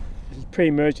done. This is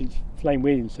pre-emergent flame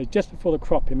weeding. So just before the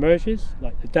crop emerges,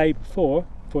 like the day before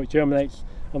it germinates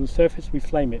on the surface, we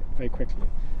flame it very quickly.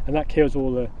 And that kills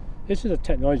all the... This is a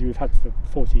technology we've had for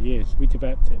 40 years. We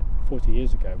developed it 40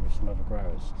 years ago with some other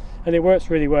growers. And it works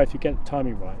really well if you get the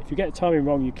timing right. If you get the timing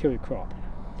wrong, you kill your crop.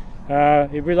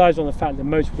 It relies on the fact that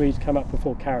most weeds come up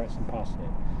before carrots and parsnip,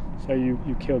 so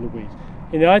you kill the weeds.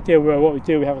 In the ideal world, what we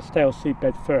do, we have a stale seed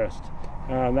bed first,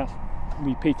 and that's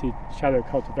repeated shallow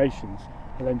cultivations,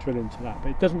 and then drill into that. But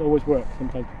it doesn't always work,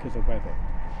 sometimes because of weather.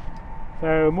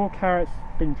 So more carrots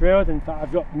been drilled. In fact,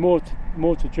 I've got more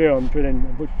to drill. I'm drilling,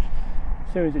 which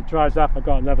as soon as it dries up, I've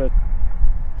got another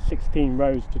 16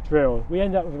 rows to drill. We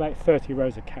end up with about 30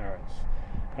 rows of carrots,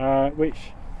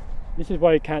 which this is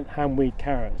why you can't hand weed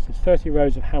carrots. It's 30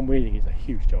 rows of hand weeding is a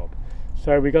huge job.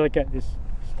 So we've got to get this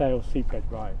stale seed bed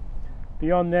right.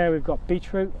 Beyond there, we've got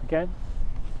beetroot again.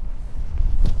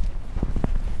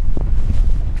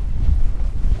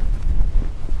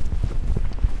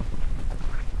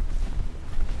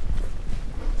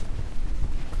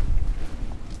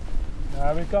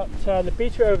 We've got the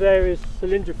beetroot over there is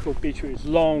cylindrical beetroot. It's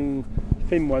long,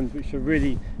 thin ones, which are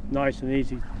really nice and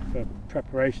easy for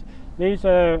preparation. These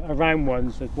are round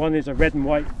ones. One is a red and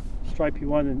white stripy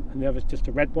one, and the other is just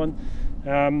a red one.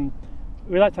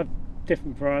 We like to have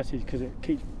different varieties because it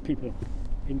keeps people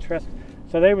interested.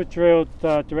 So they were drilled,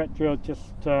 direct drilled just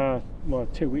 2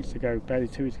 weeks ago, barely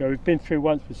 2 weeks ago. We've been through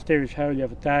once with steerage hoe the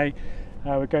other day.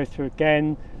 We'll go through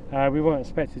again. We won't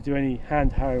expect to do any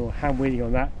hand hoe or hand weeding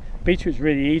on that. Beetroot's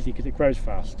really easy because it grows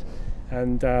fast,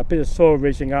 and a bit of soil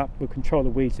ridging up will control the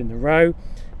weeds in the row,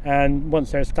 and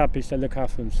once they're established they look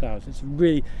after themselves.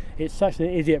 It's such an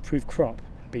idiot-proof crop,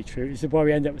 beetroot. This is why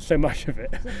we end up with so much of it.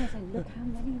 I was just going to say, look how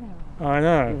many there are.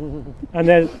 I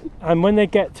know. and when they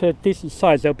get to a decent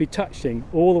size, they'll be touching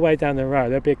all the way down the row.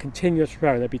 There'll be a continuous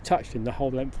row, they'll be touching the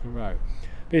whole length of the row.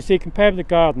 But you see, compared with the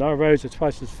garden, our rows are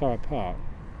twice as far apart.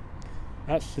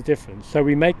 That's the difference. So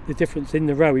we make the difference in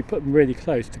the row. We put them really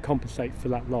close to compensate for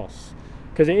that loss,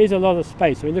 because it is a lot of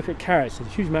space. I mean, look at carrots. There's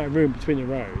a huge amount of room between the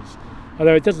rows,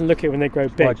 although it doesn't look it when they grow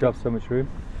big. Why do you have so much room?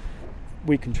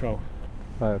 Weed control.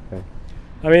 Oh, okay.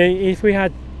 I mean, if we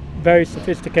had very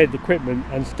sophisticated equipment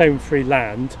and stone-free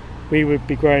land, we would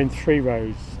be growing 3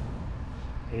 rows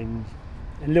in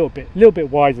a little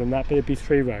bit wider than that, but it'd be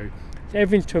 3 rows. So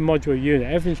everything's to a modular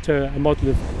unit. Everything's to a model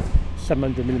of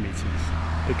 700 millimeters.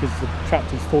 Because the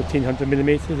tractor's 1400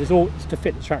 millimeters, it's to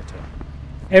fit the tractor.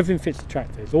 Everything fits the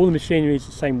tractor. All the machinery is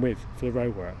the same width for the row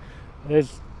work.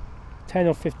 There's 10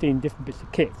 or 15 different bits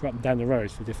of kit for up and down the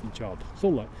rows for different jobs. It's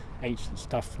all like ancient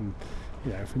stuff from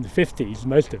the 50s,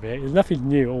 most of it. There's nothing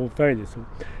new or very little.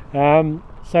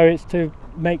 So it's to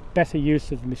make better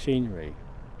use of the machinery,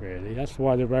 really. That's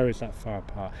why the row is that far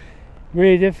apart.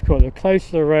 Really difficult. The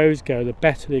closer the rows go, the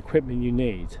better the equipment you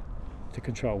need to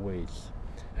control weeds.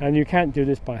 And you can't do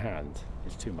this by hand,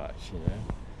 it's too much,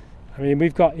 I mean,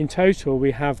 we've got, in total,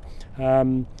 we have,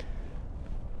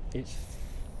 it's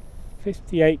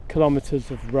 58 kilometres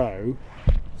of row,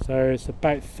 so it's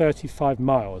about 35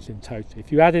 miles in total.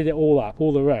 If you added it all up,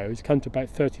 all the rows, it comes to about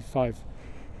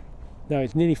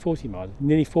it's nearly 40 miles,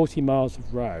 nearly 40 miles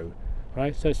of row,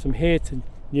 right? So it's from here to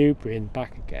Newbury and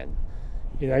back again.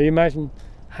 You imagine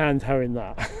hand hoeing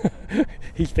that.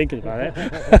 He's thinking about it.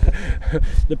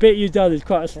 The bit you've done is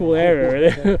quite a small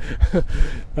area,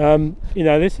 really.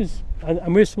 This is,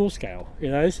 and we're small scale.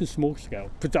 This is small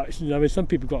scale production. I mean, some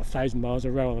people got 1,000 miles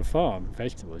a row on a farm,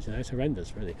 vegetables. It's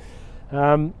horrendous, really.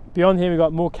 Beyond here, we've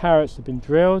got more carrots that have been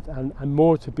drilled and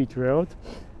more to be drilled.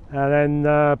 And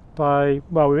then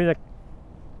we're in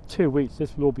 2 weeks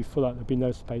this will all be full up, there'll be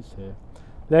no space here.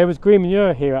 There was green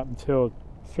manure here up until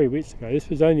 3 weeks ago. This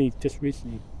was only just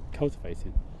recently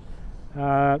cultivated.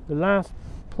 The last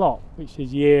plot, which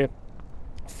is year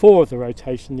 4 of the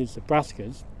rotation, is the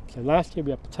brassicas. So last year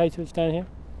we had potatoes down here.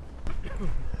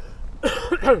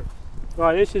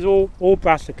 Right, this is all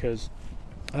brassicas.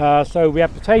 So we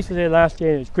had potatoes here last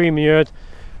year, and it's green manured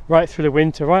right through the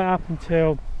winter, right up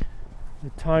until the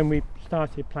time we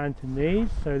started planting these.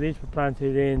 So these were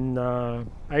planted in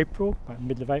April, about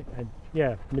middle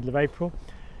of April.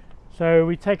 So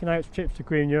we've taken out strips of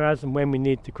green manure as and when we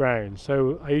need the ground.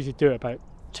 So I usually do it about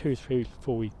 2 or 3 weeks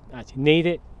before we actually need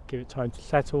it, give it time to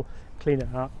settle, clean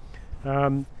it up.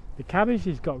 The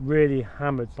cabbages got really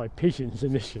hammered by pigeons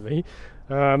initially,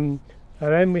 and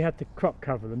then we had to crop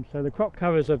cover them. So the crop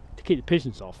covers are to keep the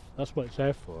pigeons off, that's what it's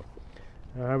there for.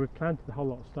 We've planted a whole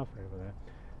lot of stuff over there.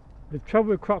 The trouble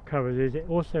with crop covers is it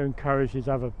also encourages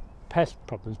other pest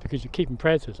problems because you're keeping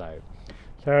predators out.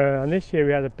 So, and this year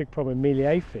we had a big problem with mealy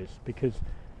aphis because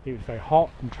it was very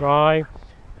hot and dry.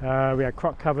 We had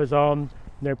crop covers on,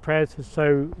 no predators,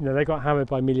 so they got hammered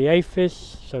by mealy aphis,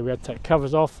 so we had to take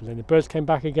covers off, and then the birds came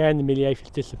back again, the mealy aphis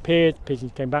disappeared, the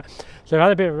pigeons came back. So I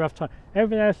had a bit of a rough time.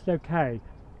 Everything else is okay.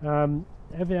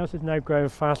 Everything else is now growing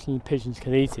faster than the pigeons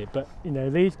can eat it, but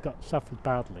these got suffered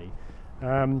badly.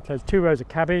 So there's 2 rows of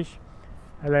cabbage,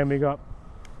 and then we got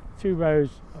 2 rows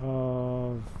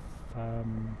of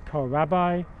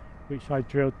kohlrabi, which I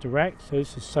drilled direct. So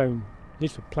this is sown,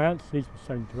 these were plants, these were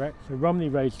sown direct. So Romney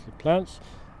raised the plants,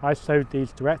 I sowed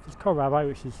these direct. It's kohlrabi,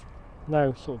 which is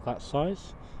now sort of that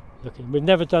size. We've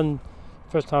never done,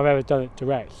 first time I've ever done it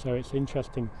direct, so it's an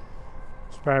interesting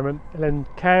experiment. And then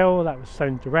kale, that was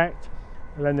sown direct.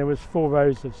 And then there was 4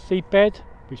 rows of seed bed,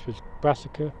 which was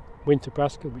brassica, winter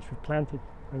brassica, which we planted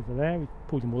over there. We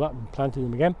pulled them all up and planted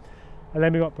them again. And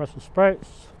then we got Brussels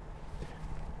sprouts.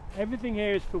 Everything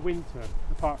here is for winter,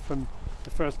 apart from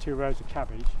the first 2 rows of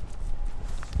cabbage.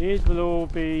 These will all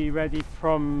be ready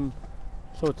from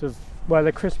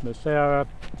they're Christmas. They are a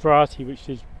variety which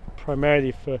is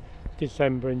primarily for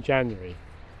December and January.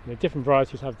 Different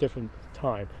varieties have different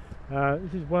time.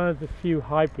 This is one of the few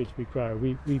hybrids we grow.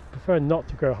 We prefer not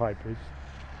to grow hybrids.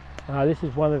 This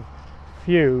is one of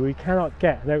few. We cannot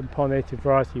get an open pollinated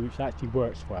variety which actually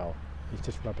works well. It's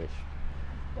just rubbish.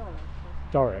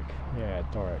 Doric, yeah,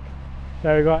 Doric.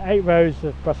 So we've got 8 rows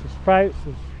of Brussels sprouts.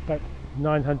 There's about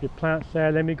 900 plants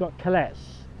there. Then we've got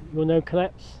colettes. You all know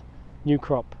colettes? New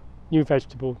crop, new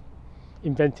vegetable,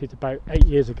 invented about 8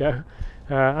 years ago.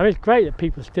 It's great that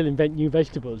people still invent new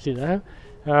vegetables,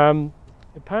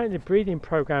 Apparently the breeding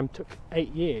program took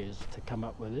 8 years to come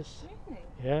up with this. Really?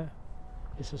 Yeah.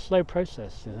 It's a slow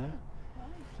process,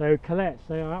 So colettes,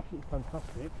 they are absolutely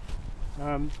fantastic.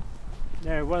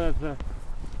 They're one of the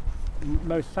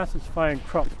most satisfying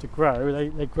crops to grow.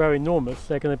 They grow enormous.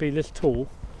 They're going to be this tall.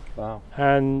 Wow.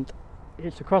 And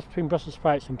it's a cross between Brussels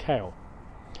sprouts and kale.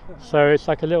 So it's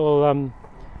like a little,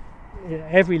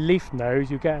 every leaf node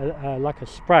you get like a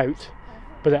sprout,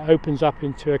 but it opens up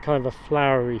into a kind of a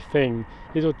flowery thing.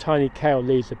 Little tiny kale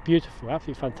leaves are beautiful,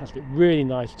 absolutely fantastic, really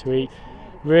nice to eat,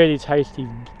 really tasty,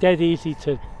 dead easy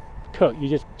to cook. You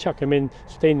just chuck them in,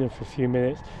 steam them for a few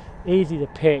minutes, easy to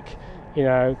pick,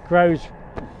 grows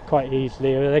quite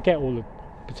easily. They get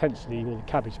potentially all the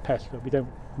cabbage pests, but we don't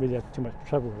really have too much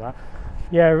trouble with that.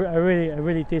 Yeah, a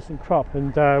really decent crop,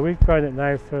 and we've grown it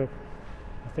now for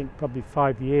I think probably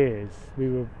 5 years. We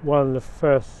were one of the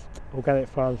first organic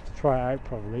farms to try it out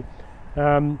probably.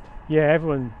 A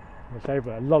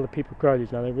lot of people grow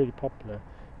these now, they're really popular.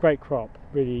 Great crop,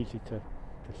 really easy to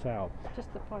sell.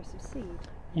 Just the price of seed?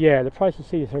 Yeah, the price of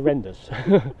seed is horrendous.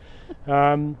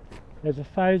 There's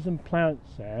 1,000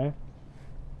 plants there,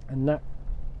 and that,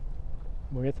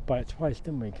 we had to buy it twice,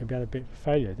 didn't we? Because we had a bit of a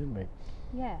failure, didn't we?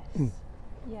 Yes.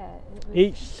 Yeah.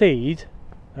 Each seed,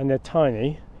 and they're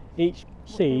tiny, each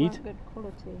seed. Good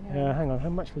quality. Yeah. Hang on, how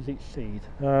much was each seed?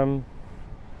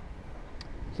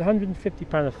 It's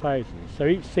 £150 a thousand, so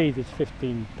each seed is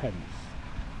 15 pence.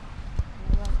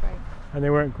 They weren't great. And they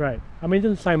weren't great. I mean, it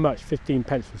doesn't sound much, 15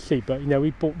 pence for a seed, but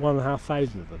we bought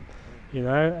 1,500 of them.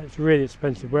 It's really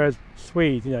expensive. Whereas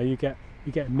Swede, you get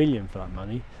 $1 million for that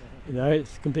money.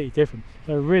 It's completely different.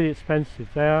 They're really expensive.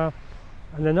 They are,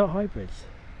 and they're not hybrids.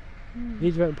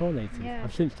 These are open pollinated. Yeah.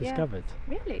 I've since discovered.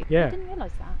 Really? Yeah. I didn't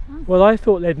realise that. Oh. Well, I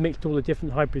thought they'd mixed all the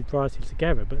different hybrid varieties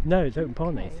together, but no, it's open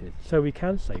pollinated, so we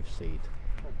can save seed.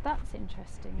 That's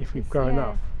interesting. If we've grown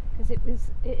enough.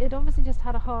 Because it obviously just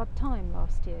had a hard time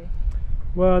last year.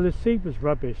 Well, the seed was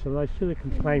rubbish, and I should have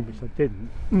complained, which I didn't.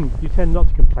 You tend not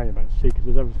to complain about seed because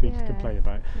there's other things to complain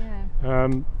about. Yeah.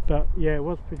 But yeah, it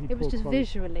was pretty. It was just quality.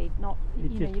 Visually, not.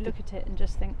 You look at it and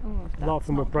just think, oh, that's a lot of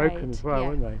them were broken great. as well,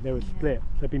 weren't they? They were split.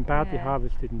 They've been badly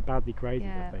harvested and badly graded.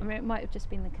 Yeah. I think. I mean, it might have just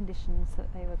been the conditions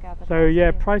that they were gathered. So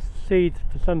yeah, price of seed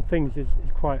for some things is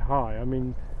quite high. I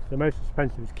mean, the most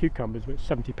expensive is cucumbers, which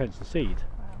 70p a seed.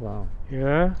 Wow.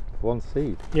 Yeah. One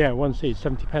seed. Yeah, one seed,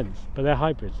 70p. But they're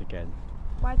hybrids again.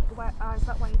 Why is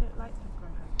that why you don't like to grow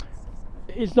hybrids?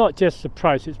 It's not just the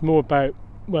price, it's more about,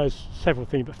 well, there's several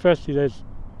things, but firstly there's,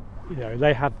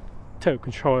 they have total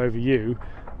control over you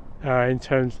in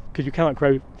terms, because you cannot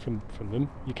grow from them,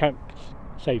 you can't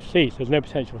save seeds, there's no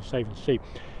potential for saving seed.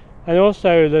 And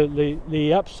also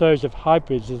the upsurge of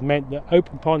hybrids has meant that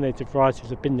open pollinated varieties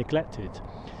have been neglected.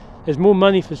 There's more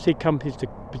money for seed companies to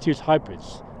produce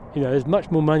hybrids, there's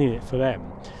much more money in it for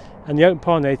them. And the open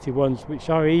pollinated ones, which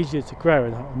are easier to grow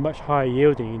and are much higher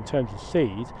yielding in terms of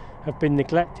seed, have been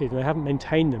neglected and they haven't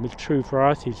maintained them as true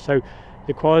varieties. So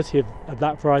the quality of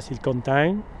that variety has gone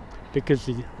down because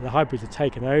the hybrids are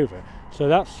taken over. So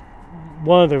that's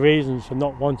one of the reasons for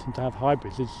not wanting to have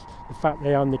hybrids, is the fact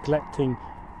they are neglecting,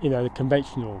 the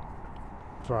conventional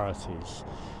varieties.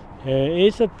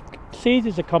 Seed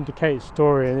is a complicated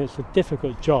story and it's a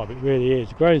difficult job, it really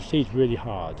is. Growing seed is really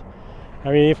hard. I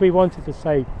mean, if we wanted to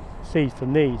save seeds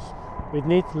from these, we'd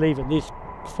need to leave at least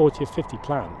 40 or 50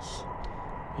 plants,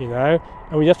 and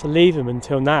we'd have to leave them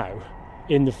until now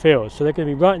in the field. So they're going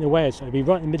to be right in the way, so they'll be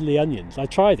right in the middle of the onions. I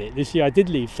tried it this year, I did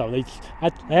leave some, they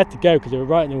had to go because they were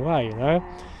right in the way,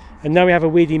 And now we have a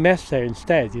weedy mess there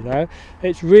instead,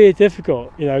 It's really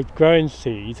difficult, growing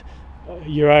seed,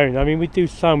 your own. I mean, we do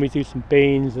some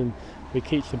beans and we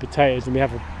keep some potatoes, and we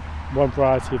have one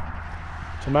variety of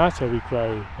tomato we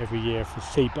grow every year for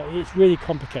seed, but it's really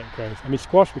complicated growth. I mean,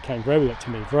 squash we can't grow, we've got too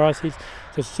many varieties.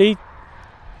 So seed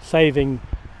saving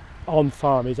on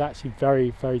farm is actually a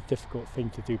very, very difficult thing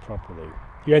to do properly.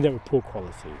 You end up with poor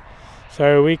quality.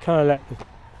 So we kind of let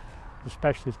the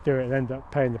specialists do it and end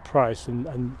up paying the price,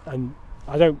 and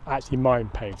I don't actually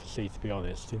mind paying for seed, to be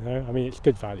honest, I mean, it's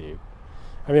good value.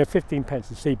 I mean,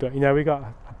 15p a seed, but we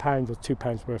got £1 or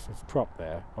 £2 worth of crop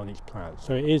there on each plant,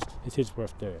 so it is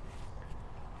worth doing.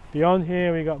 Beyond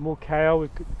here we got more kale. We've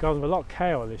gone with a lot of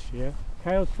kale this year.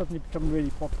 Kale's suddenly become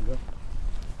really popular.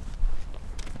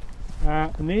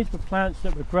 And these were plants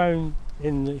that were grown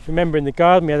if you remember, in the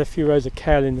garden we had a few rows of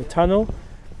kale in the tunnel.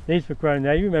 These were grown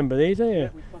there. You remember these, don't you? Yeah,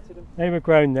 we planted them. They were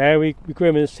grown there. We grew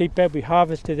them in a seed bed. We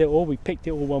harvested it all. We picked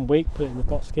it all one week, put it in the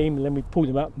box scheme, and then we pulled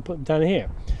them up and put them down here.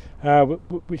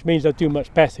 Which means they'll do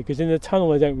much better, because in the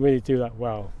tunnel they don't really do that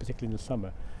well, particularly in the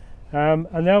summer.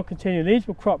 And they'll continue. These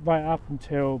will crop right up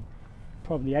until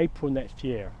probably April next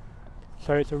year.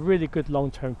 So it's a really good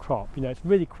long-term crop. It's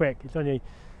really quick.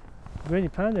 We only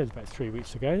planted those about 3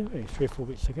 weeks ago, maybe 3 or 4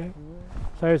 weeks ago.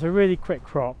 So it's a really quick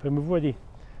crop, and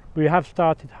we have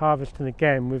started harvesting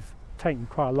again. We've taken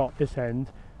quite a lot this end.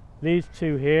 These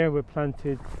two here were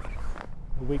planted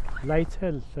a week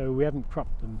later, so we haven't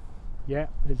cropped them yet.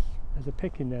 There's a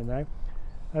pick in there now.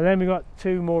 And then we've got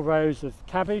 2 more rows of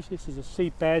cabbage. This is a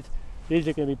seed bed. These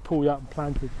are going to be pulled up and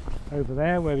planted over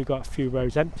there, where we've got a few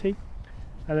rows empty.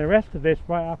 And the rest of this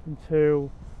right up until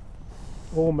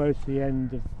almost the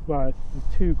end of, the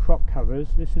 2 crop covers.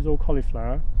 This is all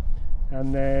cauliflower,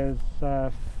 and there's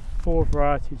 4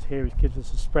 varieties here, which gives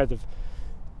us a spread of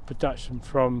production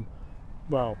from,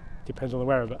 depends on the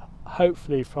weather, but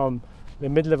hopefully from the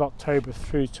middle of October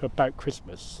through to about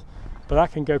Christmas. But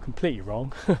that can go completely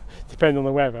wrong, depending on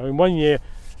the weather. I mean, one year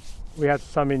we had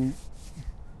some in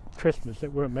Christmas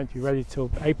that weren't meant to be ready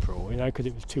till April, because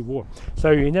it was too warm.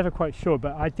 So you're never quite sure,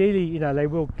 but ideally, they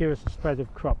will give us a spread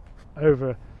of crop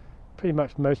over pretty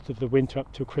much most of the winter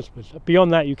up till Christmas.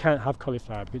 Beyond that, you can't have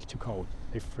cauliflower because it's too cold,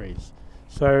 they freeze.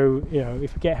 So,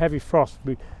 if we get heavy frost,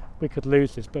 we could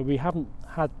lose this, but we haven't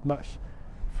had much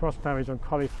frost damage on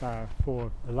cauliflower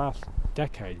for the last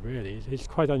decade, really. It's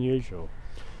quite unusual.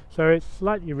 So it's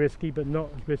slightly risky, but not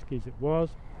as risky as it was.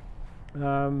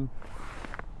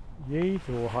 These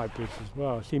are all hybrids as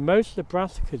well. See, most of the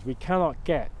brassicas, we cannot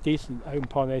get decent open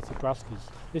pollinated brassicas.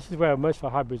 This is where most of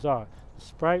our hybrids are. The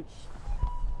sprouts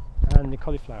and the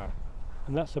cauliflower.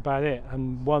 And that's about it.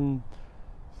 And 1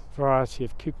 variety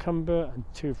of cucumber and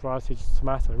 2 varieties of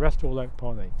tomato. The rest are all open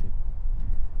pollinated.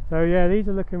 So yeah, these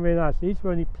are looking really nice. These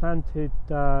were only planted,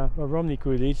 Romney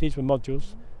grew these were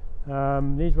modules.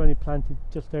 These were only planted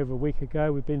just over a week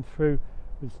ago. We've been through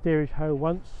with steerage hoe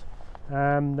once.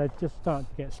 They're just starting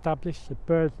to get established. The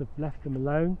birds have left them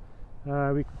alone.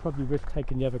 We could probably risk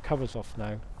taking the other covers off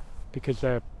now, because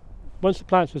they're once the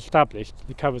plants are established,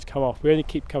 the covers come off. We only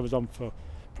keep covers on for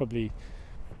probably,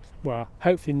 well,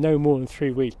 hopefully no more than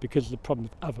 3 weeks, because of the problem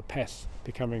of other pests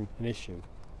becoming an issue.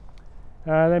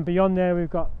 Then beyond there we've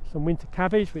got some winter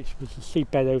cabbage, which was the seed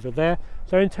bed over there.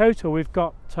 So in total we've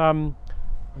got, I'm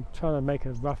trying to make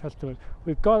a rough estimate,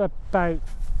 we've got about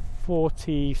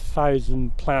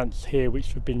 40,000 plants here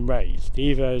which have been raised,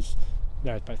 either as,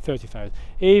 no, about 30,000,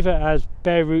 either as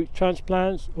bare root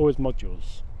transplants or as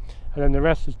modules. And then the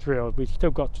rest is drilled. We've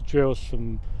still got to drill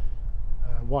some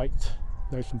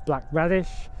some black radish.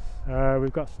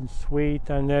 We've got some swede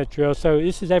down there drilled. So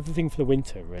this is everything for the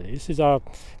winter, really. This is our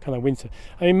kind of winter.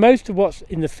 I mean, most of what's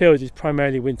in the field is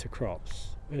primarily winter crops.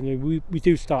 And we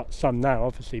do start some now,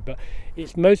 obviously, but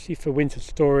it's mostly for winter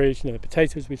storage. You know, the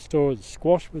potatoes we store, the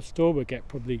squash we store, we'll get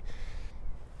probably,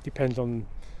 depends on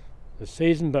the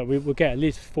season, but we'll get at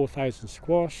least 4,000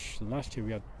 squash. And last year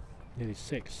we had nearly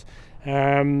 6.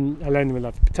 And then we'll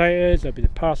have the potatoes, there'll be the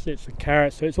parsnips and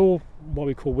carrots. So it's all what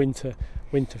we call winter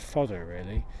fodder,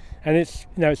 really. And it's,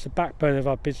 you know, it's the backbone of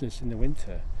our business in the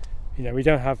winter. You know, we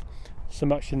don't have so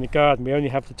much in the garden. We only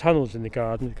have the tunnels in the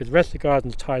garden, because the rest of the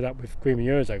garden's tied up with green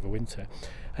manures over winter.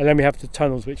 And then we have the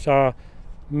tunnels, which are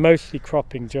mostly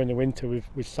cropping during the winter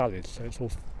with salads. So it's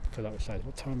all filled up with salads.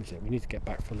 What time is it? We need to get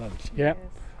back for lunch. Yeah,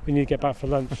 we need to get back for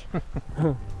lunch.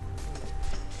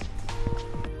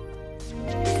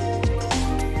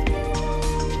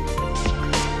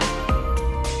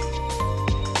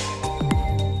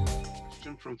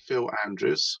 From Phil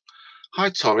Andrews. Hi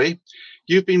Tolly,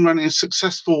 you've been running a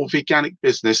successful veganic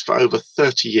business for over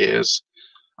 30 years.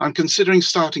 I'm considering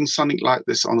starting something like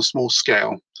this on a small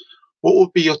scale. What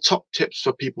would be your top tips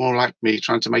for people like me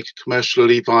trying to make a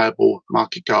commercially viable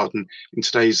market garden in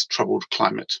today's troubled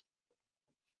climate?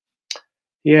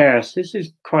 Yes, this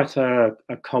is quite a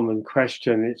common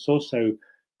question. It's also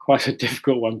quite a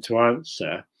difficult one to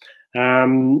answer,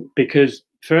 because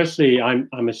firstly,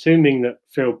 I'm assuming that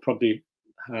Phil probably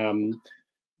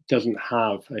doesn't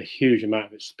have a huge amount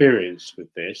of experience with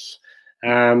this.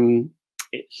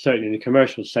 Certainly in the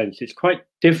commercial sense, it's quite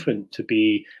different to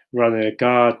be running a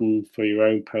garden for your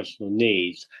own personal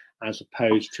needs as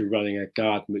opposed to running a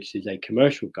garden which is a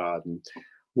commercial garden,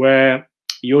 where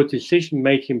your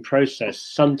decision-making process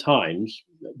sometimes,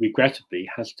 regrettably,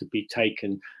 has to be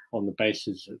taken on the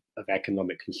basis of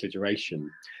economic consideration.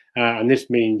 And this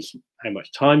means how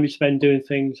much time you spend doing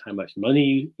things, how much money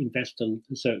you invest on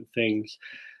certain things,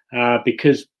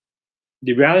 because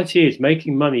the reality is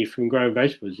making money from growing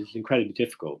vegetables is incredibly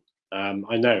difficult.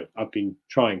 I know, I've been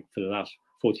trying for the last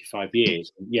 45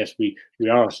 years. And yes, we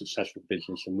are a successful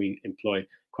business and we employ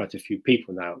quite a few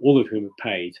people now, all of whom are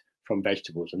paid from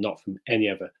vegetables and not from any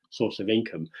other source of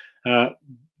income.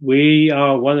 We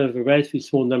are one of a relatively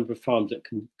small number of farms that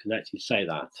can actually say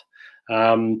that.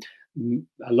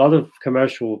 A lot of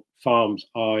commercial farms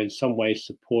are in some ways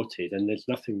supported, and there's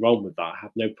nothing wrong with that. I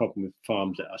have no problem with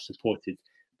farms that are supported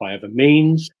by other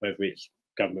means, whether it's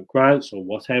government grants or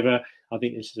whatever. I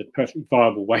think this is a perfectly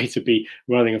viable way to be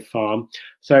running a farm.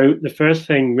 So the first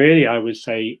thing really I would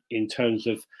say in terms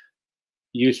of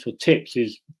useful tips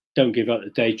is don't give up the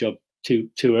day job too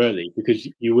early, because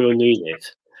you will need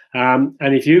it. And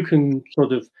if you can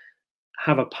sort of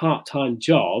have a part-time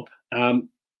job,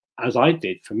 as I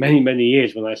did for many, many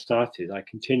years when I started, I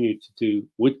continued to do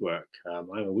woodwork. I'm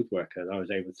a woodworker, and I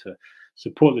was able to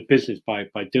support the business by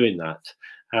doing that.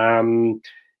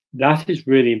 That is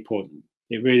really important.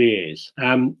 It really is.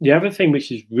 The other thing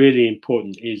which is really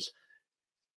important is,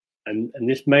 and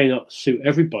this may not suit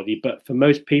everybody, but for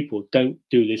most people, don't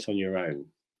do this on your own.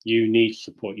 You need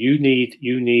support. You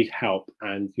need help,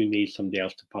 and you need somebody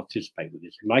else to participate with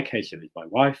this. In my case, it was my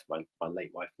wife, my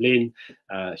late wife Lynn.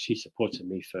 She supported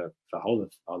me for the whole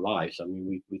of our lives. I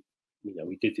mean,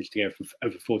 we did this together for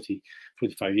over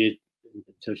 45 years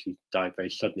until she died very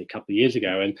suddenly a couple of years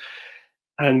ago.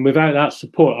 And without that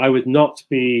support, I would not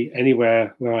be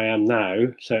anywhere where I am now.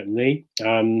 Certainly,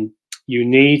 you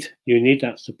need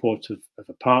that support of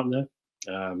a partner,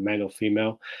 male or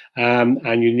female,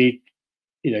 and you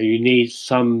need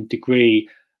some degree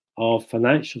of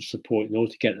financial support in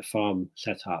order to get the farm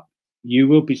set up. You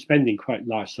will be spending quite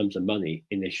large sums of money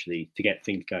initially to get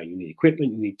things going. You need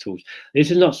equipment, you need tools. This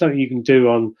is not something you can do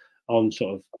on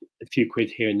sort of a few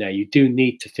quid here and there. You do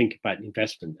need to think about the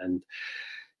investment, and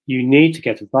you need to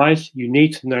get advice. You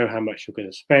need to know how much you're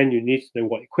going to spend. You need to know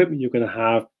what equipment you're going to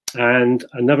have. And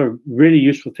another really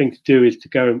useful thing to do is to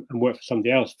go and work for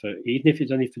somebody else, even if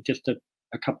it's only for just a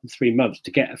couple of 3 months,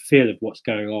 to get a feel of what's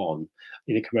going on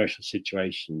in a commercial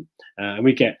situation. And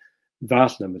we get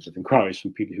vast numbers of inquiries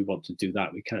from people who want to do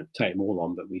that. We can't take them all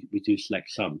on, but we do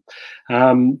select some,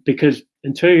 because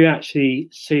you actually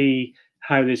see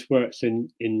how this works in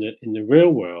the real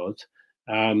world,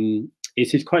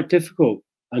 it is quite difficult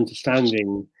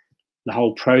understanding the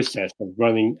whole process of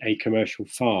running a commercial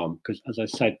farm, because, as I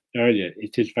said earlier,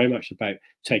 it is very much about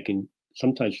taking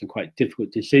sometimes some quite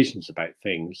difficult decisions about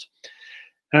things,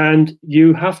 and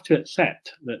you have to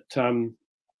accept that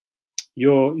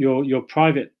your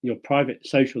private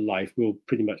social life will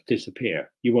pretty much disappear.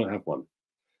 You won't have one.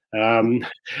 I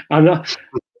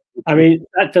mean,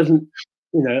 that doesn't,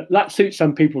 that suits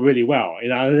some people really well.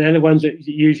 And they're the ones that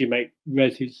usually make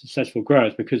relatively successful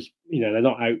growers, because they're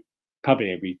not out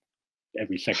pubbing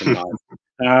every second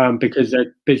life, because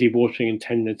they're busy watering and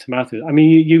tending the tomatoes. I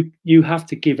mean, you have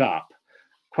to give up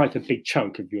quite a big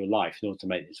chunk of your life in order to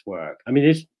make this work. I mean,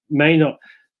 this may not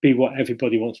be what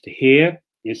everybody wants to hear.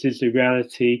 This is the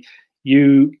reality.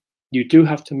 You do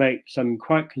have to make some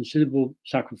quite considerable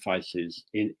sacrifices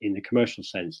in the commercial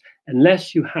sense,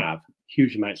 unless you have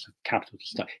huge amounts of capital to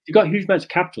start. If you've got huge amounts of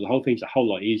capital, the whole thing's a whole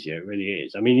lot easier. It really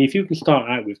is. I mean, if you can start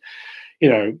out with,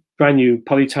 brand new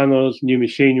polytunnels, new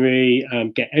machinery,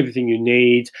 get everything you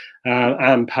need,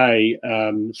 and pay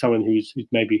someone who's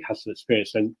maybe has some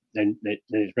experience, then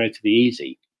it's relatively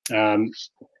easy.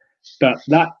 But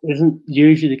that isn't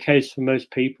usually the case for most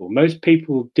people. Most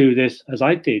people do this, as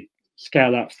I did,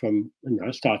 scale up from, I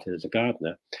started as a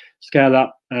gardener, scale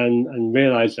up and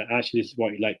realize that actually this is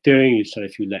what you like doing. You sell a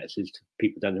few lettuces to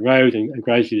people down the road, and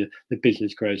gradually the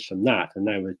business grows from that. And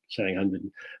now we're selling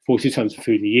 140 tons of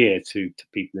food a year to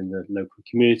people in the local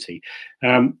community.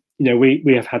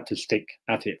 We have had to stick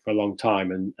at it for a long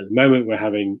time, and at the moment we're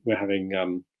having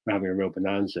a real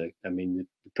bonanza. I mean, the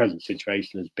present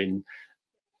situation has been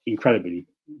incredibly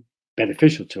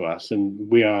beneficial to us, and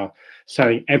we are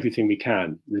selling everything we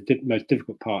can. The most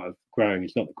difficult part of growing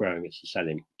is not the growing, it's the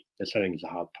selling. The selling is the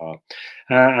hard part,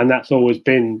 and that's always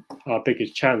been our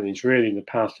biggest challenge really in the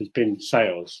past, has been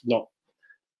sales. Not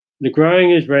the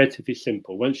growing is relatively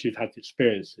simple. Once you've had the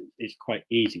experience, it's quite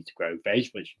easy to grow veg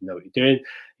once you know what you're doing.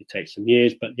 It takes some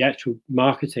years, but the actual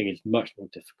marketing is much more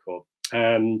difficult.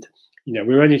 And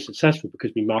we're only successful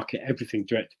because we market everything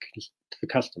direct to the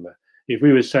customer. If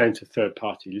we were selling to third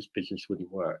party, this business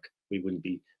wouldn't work. We wouldn't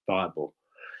be viable.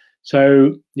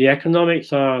 So the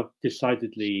economics are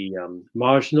decidedly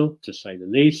marginal, to say the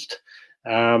least.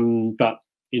 But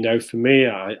for me,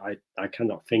 I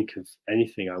cannot think of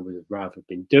anything I would have rather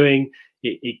been doing.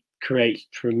 It creates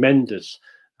tremendous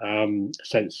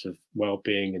sense of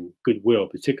well-being and goodwill,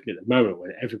 particularly at the moment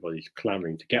when everybody's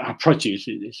clamoring to get our produce.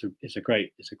 It's a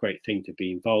great thing to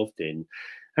be involved in.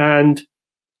 And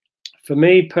for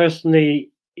me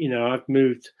personally, I've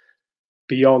moved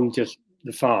beyond just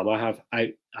the farm. I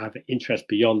have an interest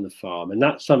beyond the farm, and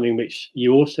that's something which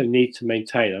you also need to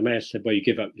maintain. I may have said, well, you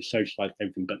give up your social life and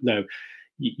everything, but no,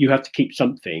 you have to keep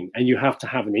something, and you have to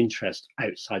have an interest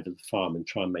outside of the farm and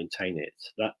try and maintain it.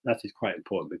 That is quite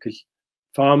important, because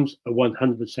farms are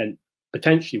 100%,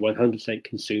 potentially 100%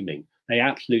 consuming. They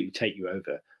absolutely take you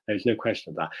over. There's no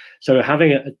question of that. So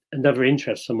having another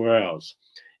interest somewhere else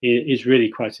is really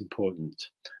quite important,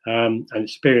 and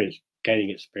gaining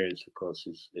experience, of course,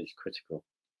 is critical.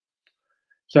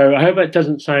 So I hope that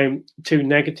doesn't sound too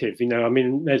negative. I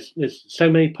mean, there's so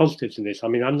many positives in this. I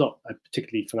mean, I'm not a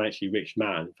particularly financially rich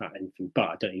man, in fact, anything but.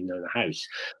 I don't even own a house.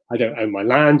 I don't own my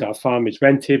land. Our farm is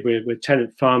rented. We're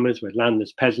tenant farmers. We're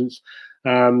landless peasants.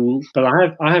 But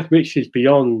I have riches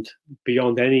beyond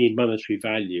any monetary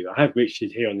value. I have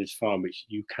riches here on this farm which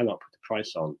you cannot put a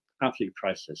price on. Absolutely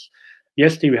priceless.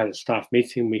 Yesterday we had a staff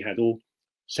meeting. We had all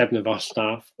 7 of our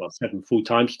staff, well, 7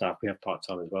 full-time staff. We have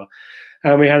part-time as well.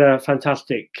 And we had a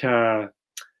fantastic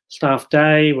staff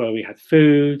day where we had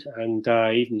food and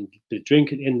even the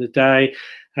drink at the end of the day.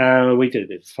 We did a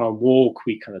bit of a farm walk.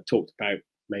 We kind of talked about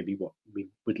maybe what we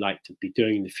would like to be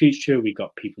doing in the future. We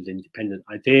got people's independent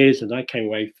ideas, and I came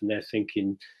away from there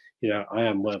thinking, I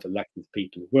am one of the luckiest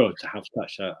people in the world to have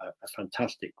such a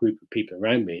fantastic group of people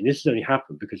around me. And this has only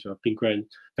happened because I've been growing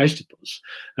vegetables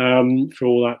for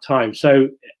all that time. So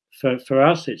for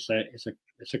us, it's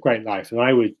a great life, and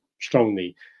I would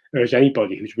strongly urge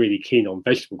anybody who's really keen on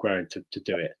vegetable growing to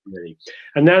do it, really.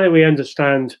 And now that we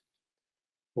understand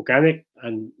organic,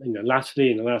 and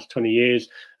lastly, in the last 20 years,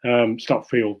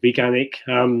 stock-free or veganic,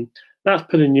 that's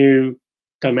put a new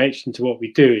dimension to what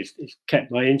we do. It's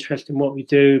kept my interest in what we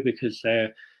do, because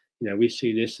we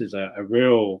see this as a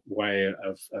real way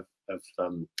of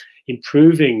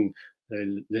improving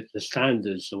the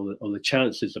standards or the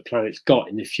chances the planet's got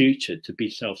in the future to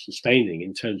be self-sustaining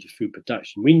in terms of food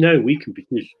production. We know we can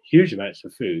produce huge amounts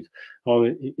of food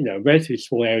on relatively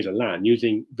small areas of land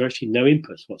using virtually no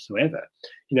inputs whatsoever.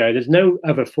 There's no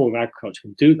other form of agriculture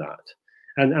can do that.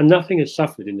 and nothing has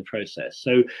suffered in the process.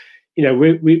 So, you know,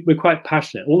 we're quite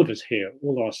passionate. All of us here,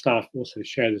 all our staff also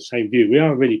share the same view. We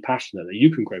are really passionate that you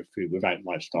can grow food without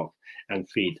livestock and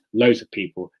feed loads of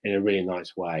people in a really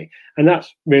nice way. And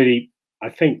that's really, I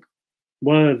think,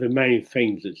 one of the main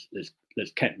things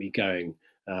that's kept me going.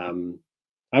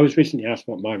 I was recently asked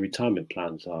what my retirement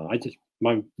plans are.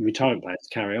 My retirement plans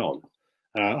carry on.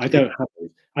 I don't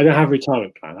have a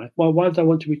retirement plan. Well, why do I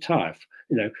want to retire?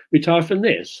 You know, retire from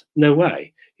this? No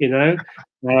way. You know,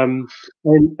 and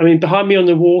I mean, behind me on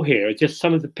the wall here are just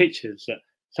some of the pictures that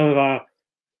some of our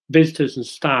visitors and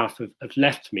staff have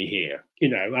left me here. You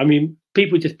know, I mean,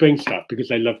 people just bring stuff because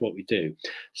they love what we do.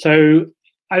 So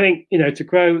I think, you know, to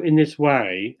grow in this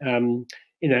way,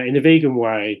 you know, in a vegan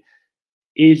way,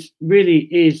 really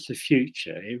is the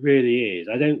future. It really is.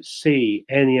 I don't see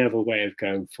any other way of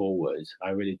going forward. I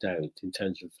really don't, in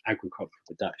terms of agricultural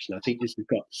production. I think this has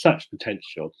got such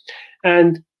potential,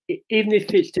 and even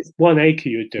if it's just 1 acre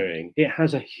you're doing, it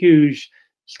has a huge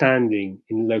standing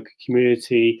in the local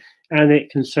community, and it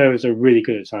can serve as a really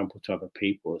good example to other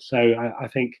people. So I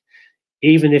think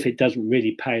even if it doesn't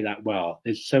really pay that well,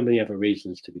 there's so many other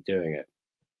reasons to be doing it.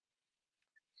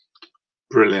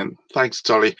 Brilliant. Thanks,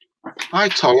 Tolly. Hi,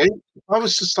 Tolly. If I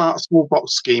was to start a small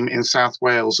box scheme in South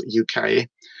Wales, UK,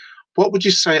 what would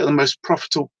you say are the most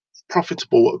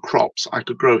profitable crops I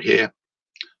could grow here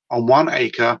on 1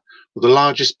 acre with the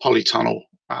largest polytunnel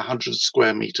at 100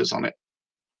 square meters on it?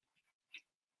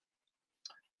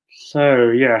 So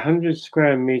yeah, 100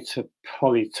 square meter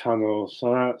polytunnel.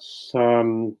 So that's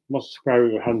what's the square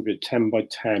root of 100? 10 by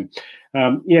 10.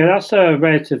 Yeah, that's a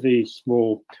relatively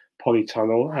small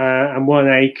polytunnel, and 1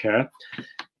 acre.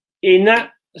 In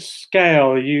that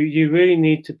scale, you really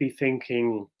need to be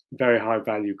thinking very high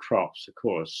value crops, of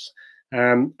course,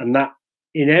 and that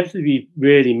inevitably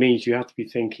really means you have to be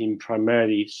thinking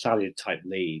primarily salad type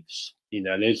leaves. You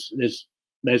know,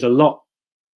 there's a lot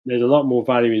more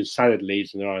value in salad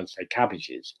leaves than there are in, say,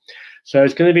 cabbages. So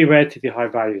it's going to be relatively high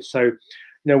value. So, you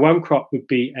know, one crop would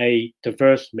be a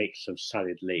diverse mix of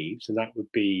salad leaves, and that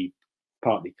would be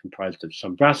partly comprised of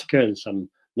some brassica and some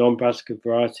non-brassica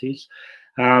varieties.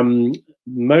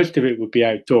 Most of it would be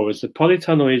outdoors. The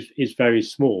polytunnel is very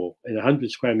small. In 100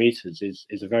 square meters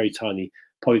is a very tiny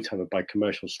polytunnel by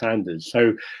commercial standards.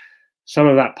 So some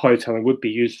of that polytunnel would be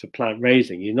used for plant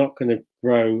raising. You're not going to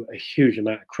grow a huge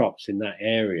amount of crops in that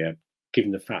area,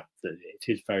 given the fact that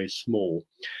it is very small.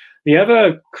 The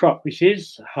other crop, which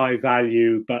is high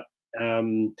value, but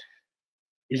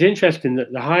is interesting,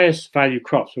 that the highest value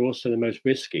crops are also the most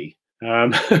risky.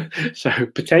 So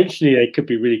potentially they could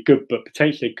be really good, but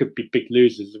potentially they could be big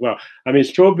losers as well. I mean,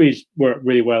 strawberries work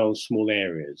really well on small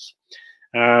areas,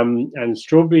 and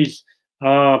strawberries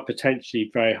are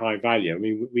potentially very high value. I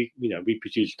mean, we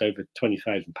produced over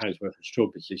 £20,000 worth of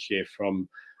strawberries this year from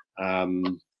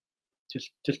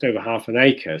just over half an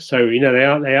acre. So, you know,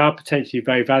 they are potentially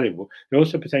very valuable. They're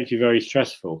also potentially very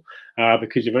stressful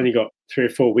because you've only got 3 or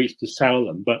 4 weeks to sell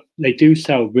them, but they do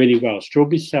sell really well.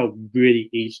 Strawberries sell really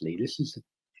easily. This is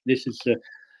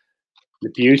the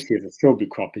beauty of a strawberry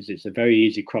crop, is it's a very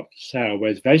easy crop to sell,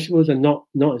 whereas vegetables are not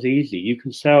as easy. You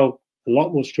can sell a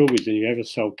lot more strawberries than you ever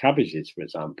sell cabbages, for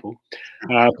example,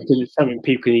 because it's something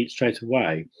people can eat straight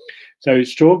away. So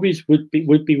strawberries would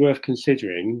be worth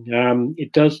considering.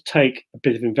 It does take a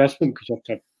bit of investment because you have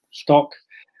to have stock,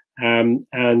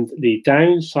 and the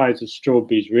downside of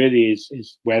strawberries really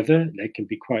is weather. They can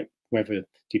be quite weather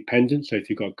dependent. So if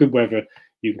you've got good weather,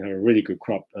 you can have a really good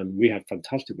crop. And we had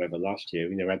fantastic weather last year.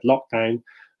 You know, we had lockdown.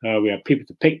 We had people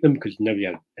to pick them because nobody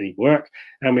had any work,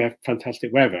 and we have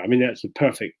fantastic weather. I mean, that's the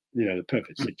perfect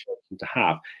situation to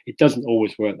have. It doesn't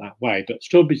always work that way, but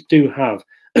strawberries do have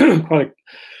quite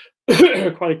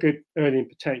a good earning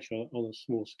potential on a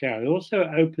small scale. It also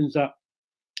opens up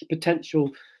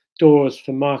potential doors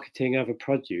for marketing other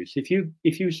produce. If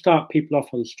you start people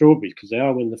off on strawberries, because they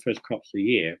are one of the first crops of the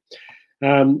year,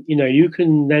 you know, you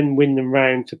can then win them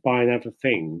round to buying other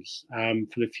things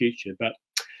for the future. But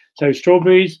so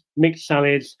strawberries, mixed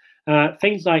salads,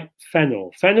 things like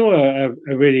fennel. Fennel are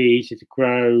really easy to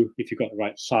grow if you've got the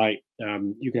right site.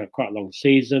 You can have quite a long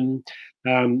season.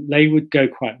 They would go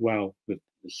quite well with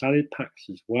the salad packs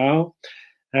as well.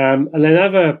 And then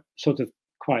other sort of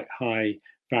quite high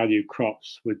value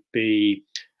crops would be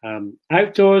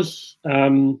outdoors.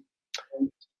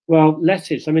 Well,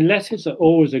 lettuce. I mean, lettuce are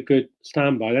always a good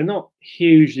standby. They're not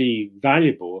hugely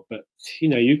valuable, but you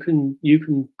know, you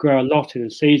can grow a lot in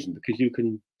a season because you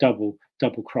can double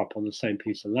crop on the same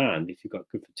piece of land if you've got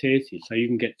good fertility. So you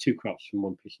can get 2 crops from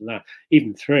 1 piece of land,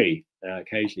 even 3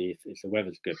 occasionally if the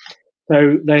weather's good.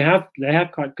 So they have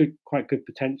quite good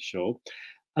potential.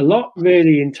 A lot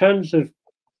really in terms of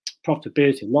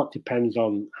profitability, a lot depends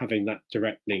on having that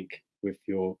direct link with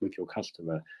your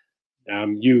customer.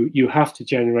 You have to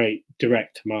generate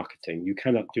direct marketing. You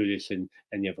cannot do this in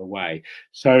any other way.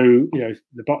 So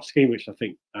the bot scheme, which I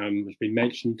think has been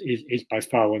mentioned, is by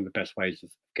far one of the best ways of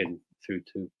getting through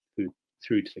to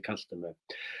the customer.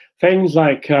 Things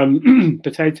like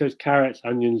potatoes, carrots,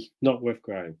 onions, not worth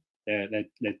growing.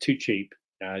 They're too cheap.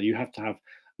 You have to have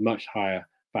much higher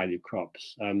value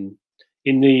crops.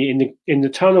 In the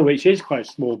tunnel, which is quite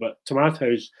small, but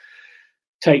tomatoes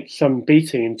take some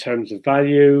beating in terms of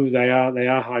value. They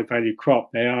are high value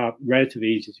crop. They are relatively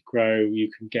easy to grow.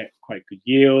 You can get quite good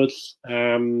yields,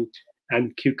 and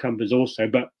cucumbers also.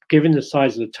 But given the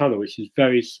size of the tunnel, which is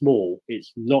very small,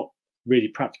 it's not really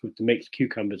practical to mix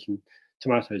cucumbers and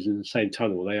tomatoes in the same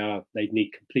tunnel. They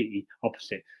need completely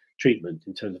opposite treatment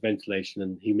in terms of ventilation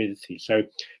and humidity. So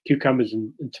cucumbers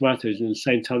and tomatoes in the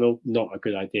same tunnel, not a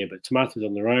good idea. But tomatoes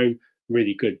on their own,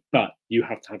 really good. But you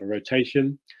have to have a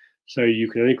rotation. So you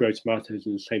can only grow tomatoes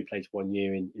in the same place 1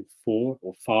 year in 4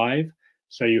 or 5.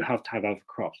 So you have to have other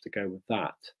crops to go with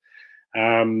that.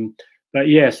 But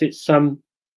yes, it's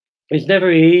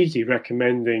never easy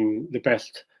recommending the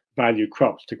best value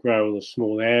crops to grow in a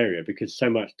small area, because so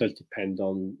much does depend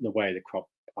on the way the crop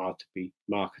are to be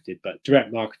marketed. But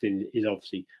direct marketing is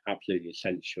obviously absolutely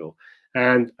essential.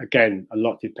 And again, a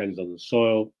lot depends on the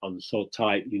soil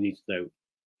type. You need to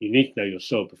know your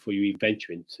soil before you even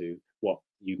venture into what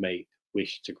you may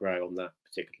wish to grow on that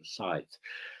particular site.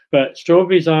 But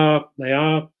strawberries are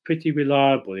pretty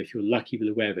reliable if you're lucky with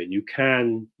the weather. You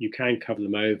can cover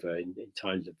them over in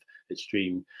times of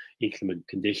extreme inclement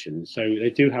conditions. So they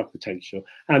do have potential,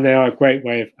 and they are a great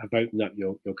way of opening up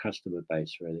your customer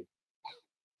base, really.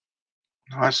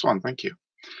 Nice one, thank you.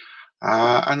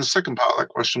 And the second part of that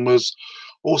question was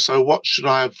also, what should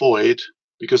I avoid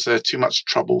because they're too much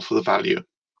trouble for the value?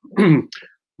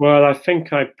 Well, I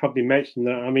think I probably mentioned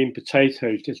that. I mean,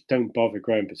 potatoes, just don't bother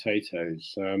growing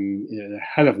potatoes. They're a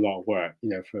hell of a lot of work.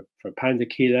 For £1 a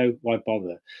kilo, why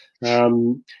bother?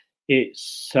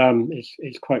 It's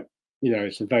quite,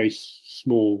 it's a very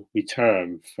small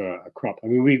return for a crop. I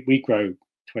mean, we grow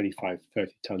 25,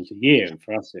 30 tons a year, and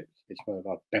for us, it's one of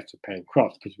our better paying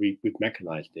crops because we've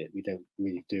mechanized it. We don't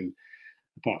really do,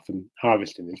 apart from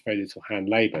harvesting, there's very little hand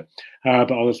labor.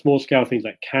 But on a small scale, things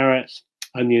like carrots,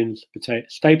 onions,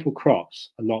 potatoes, staple crops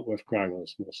are not worth growing on a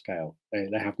small scale. They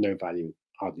have no value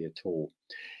hardly at all.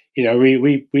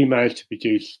 We managed to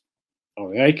produce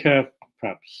on an acre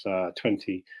perhaps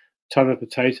 20 ton of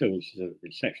potato, which is an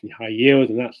exceptionally high yield,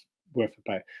 and that's worth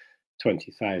about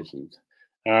 20,000.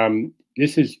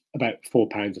 This is about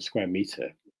 £4 a square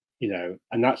metre,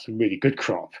 and that's a really good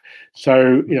crop.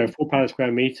 So £4 a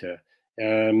square metre.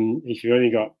 If you've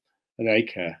only got an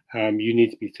acre, you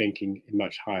need to be thinking in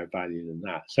much higher value than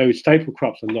that. So staple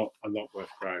crops are not worth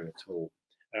growing at all.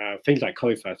 Things like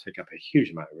cauliflower take up a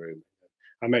huge amount of room.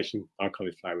 I mentioned our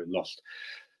cauliflower we lost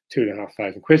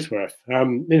 £2,500 worth.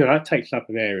 That takes up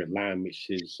an area of land which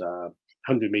is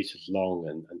 100 meters long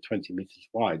and 20 meters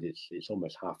wide. It's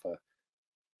almost over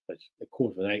a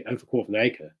quarter of an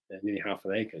acre, nearly half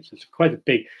an acre. So it's quite a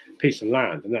big piece of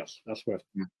land, and that's worth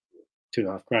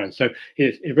 £2,500. So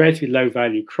it's a relatively low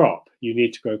value crop. You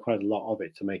need to grow quite a lot of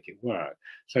it to make it work.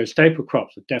 So staple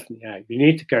crops are definitely out. You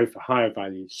need to go for higher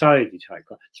value salady type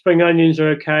crops. Spring onions are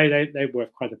okay. They're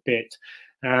worth quite a bit.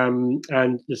 And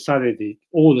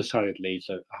all the salad leaves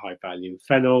are high value.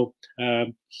 Fennel,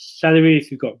 celery,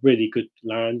 if you've got really good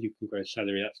land, you can grow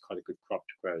celery. That's quite a good crop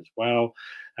to grow as well.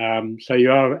 So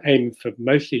you are aiming for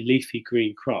mostly leafy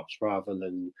green crops rather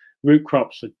than root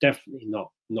crops. Are definitely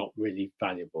not really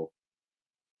valuable.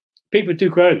 People do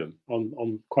grow them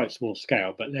on quite small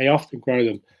scale, but they often grow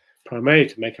them primarily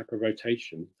to make up a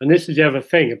rotation. And this is the other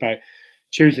thing about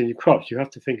choosing your crops. You have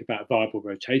to think about a viable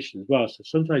rotation as well. So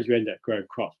sometimes you end up growing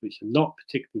crops which are not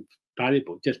particularly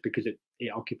valuable just because it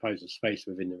occupies a space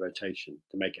within the rotation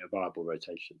to make it a viable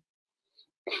rotation.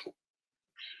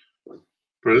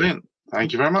 Brilliant.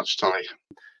 Thank you very much, Tolly.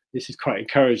 This is quite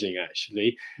encouraging,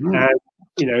 actually. And,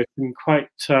 some quite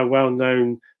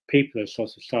well-known people are sort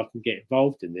of starting to get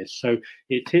involved in this. So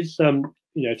it is,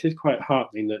 it is quite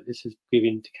heartening that this is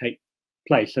beginning to take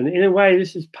place. And in a way,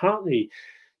 this is partly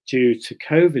due to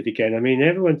COVID again. I mean,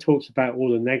 everyone talks about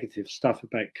all the negative stuff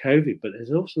about COVID, but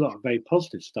there's also a lot of very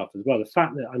positive stuff as well. The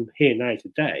fact that I'm here now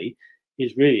today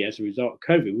is really as a result of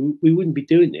COVID. We wouldn't be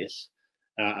doing this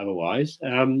otherwise.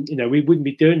 We wouldn't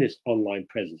be doing this online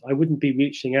presence. I wouldn't be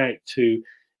reaching out to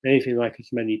anything like as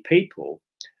many people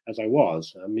as I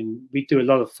was. I mean, we do a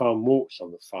lot of farm walks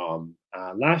on the farm.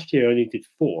 Last year I only did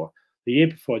 4. The year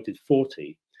before I did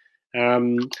 40.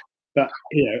 but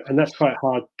and that's quite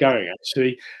hard going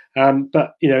actually.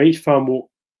 But each farm walk,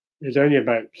 there's only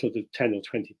about sort of 10 or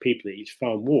 20 people at each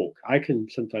farm walk. I can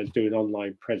sometimes do an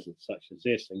online presence such as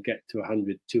this and get to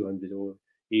 100, 200 or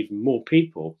even more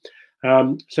people.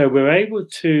 So we're able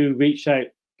to reach out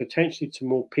potentially to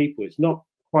more people. It's not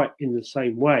quite in the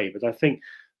same way, but I think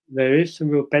there is some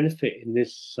real benefit in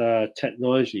this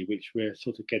technology, which we're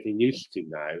sort of getting used to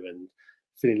now and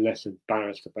feeling less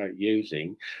embarrassed about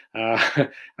using, and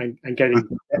getting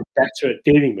better at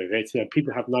dealing with it.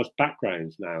 People have nice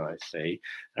backgrounds now, I see,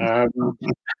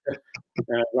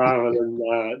 rather than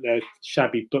their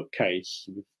shabby bookcase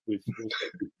with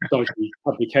dodgy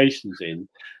publications in.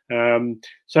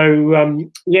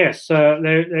 Yes,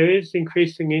 there is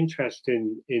increasing interest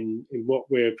in what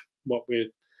we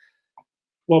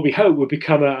hope will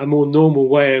become a more normal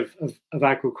way of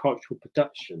agricultural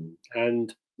production.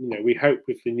 And we hope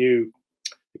with the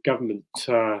government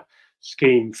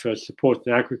scheme for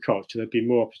supporting agriculture, there'll be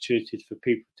more opportunities for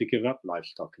people to give up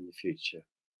livestock in the future.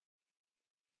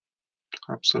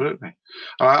 Absolutely.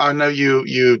 I know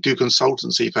you do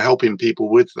consultancy for helping people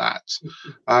with that.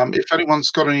 If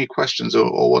anyone's got any questions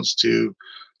or wants to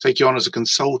take you on as a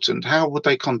consultant, how would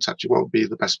they contact you? What would be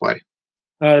the best way?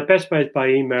 The best way is by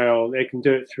email. They can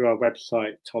do it through our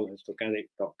website,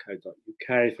 tolhurstorganic.co.uk.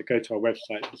 If they go to our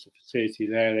website, there's a facility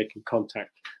there. They can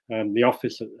contact the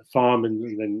office at the farm, and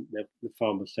then the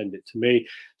farm will send it to me.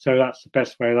 So that's the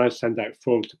best way. And I send out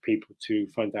forms to people to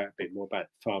find out a bit more about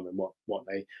the farm and what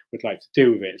they would like to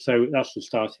do with it. So that's the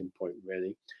starting point,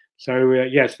 really. So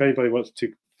yes, if anybody wants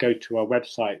to go to our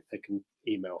website, they can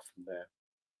email from there.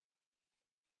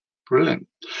 Brilliant.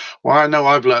 Well, I know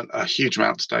I've learned a huge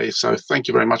amount today, so thank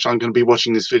you very much. I'm going to be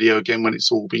watching this video again when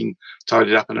it's all been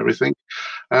tidied up and everything.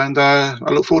 And I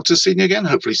look forward to seeing you again,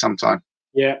 hopefully sometime.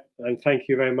 Yeah, and thank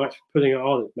you very much for putting it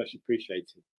on. It's much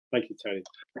appreciated. Thank you, Tony.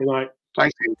 Good night.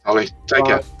 Thank you, Ollie. Take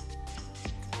care.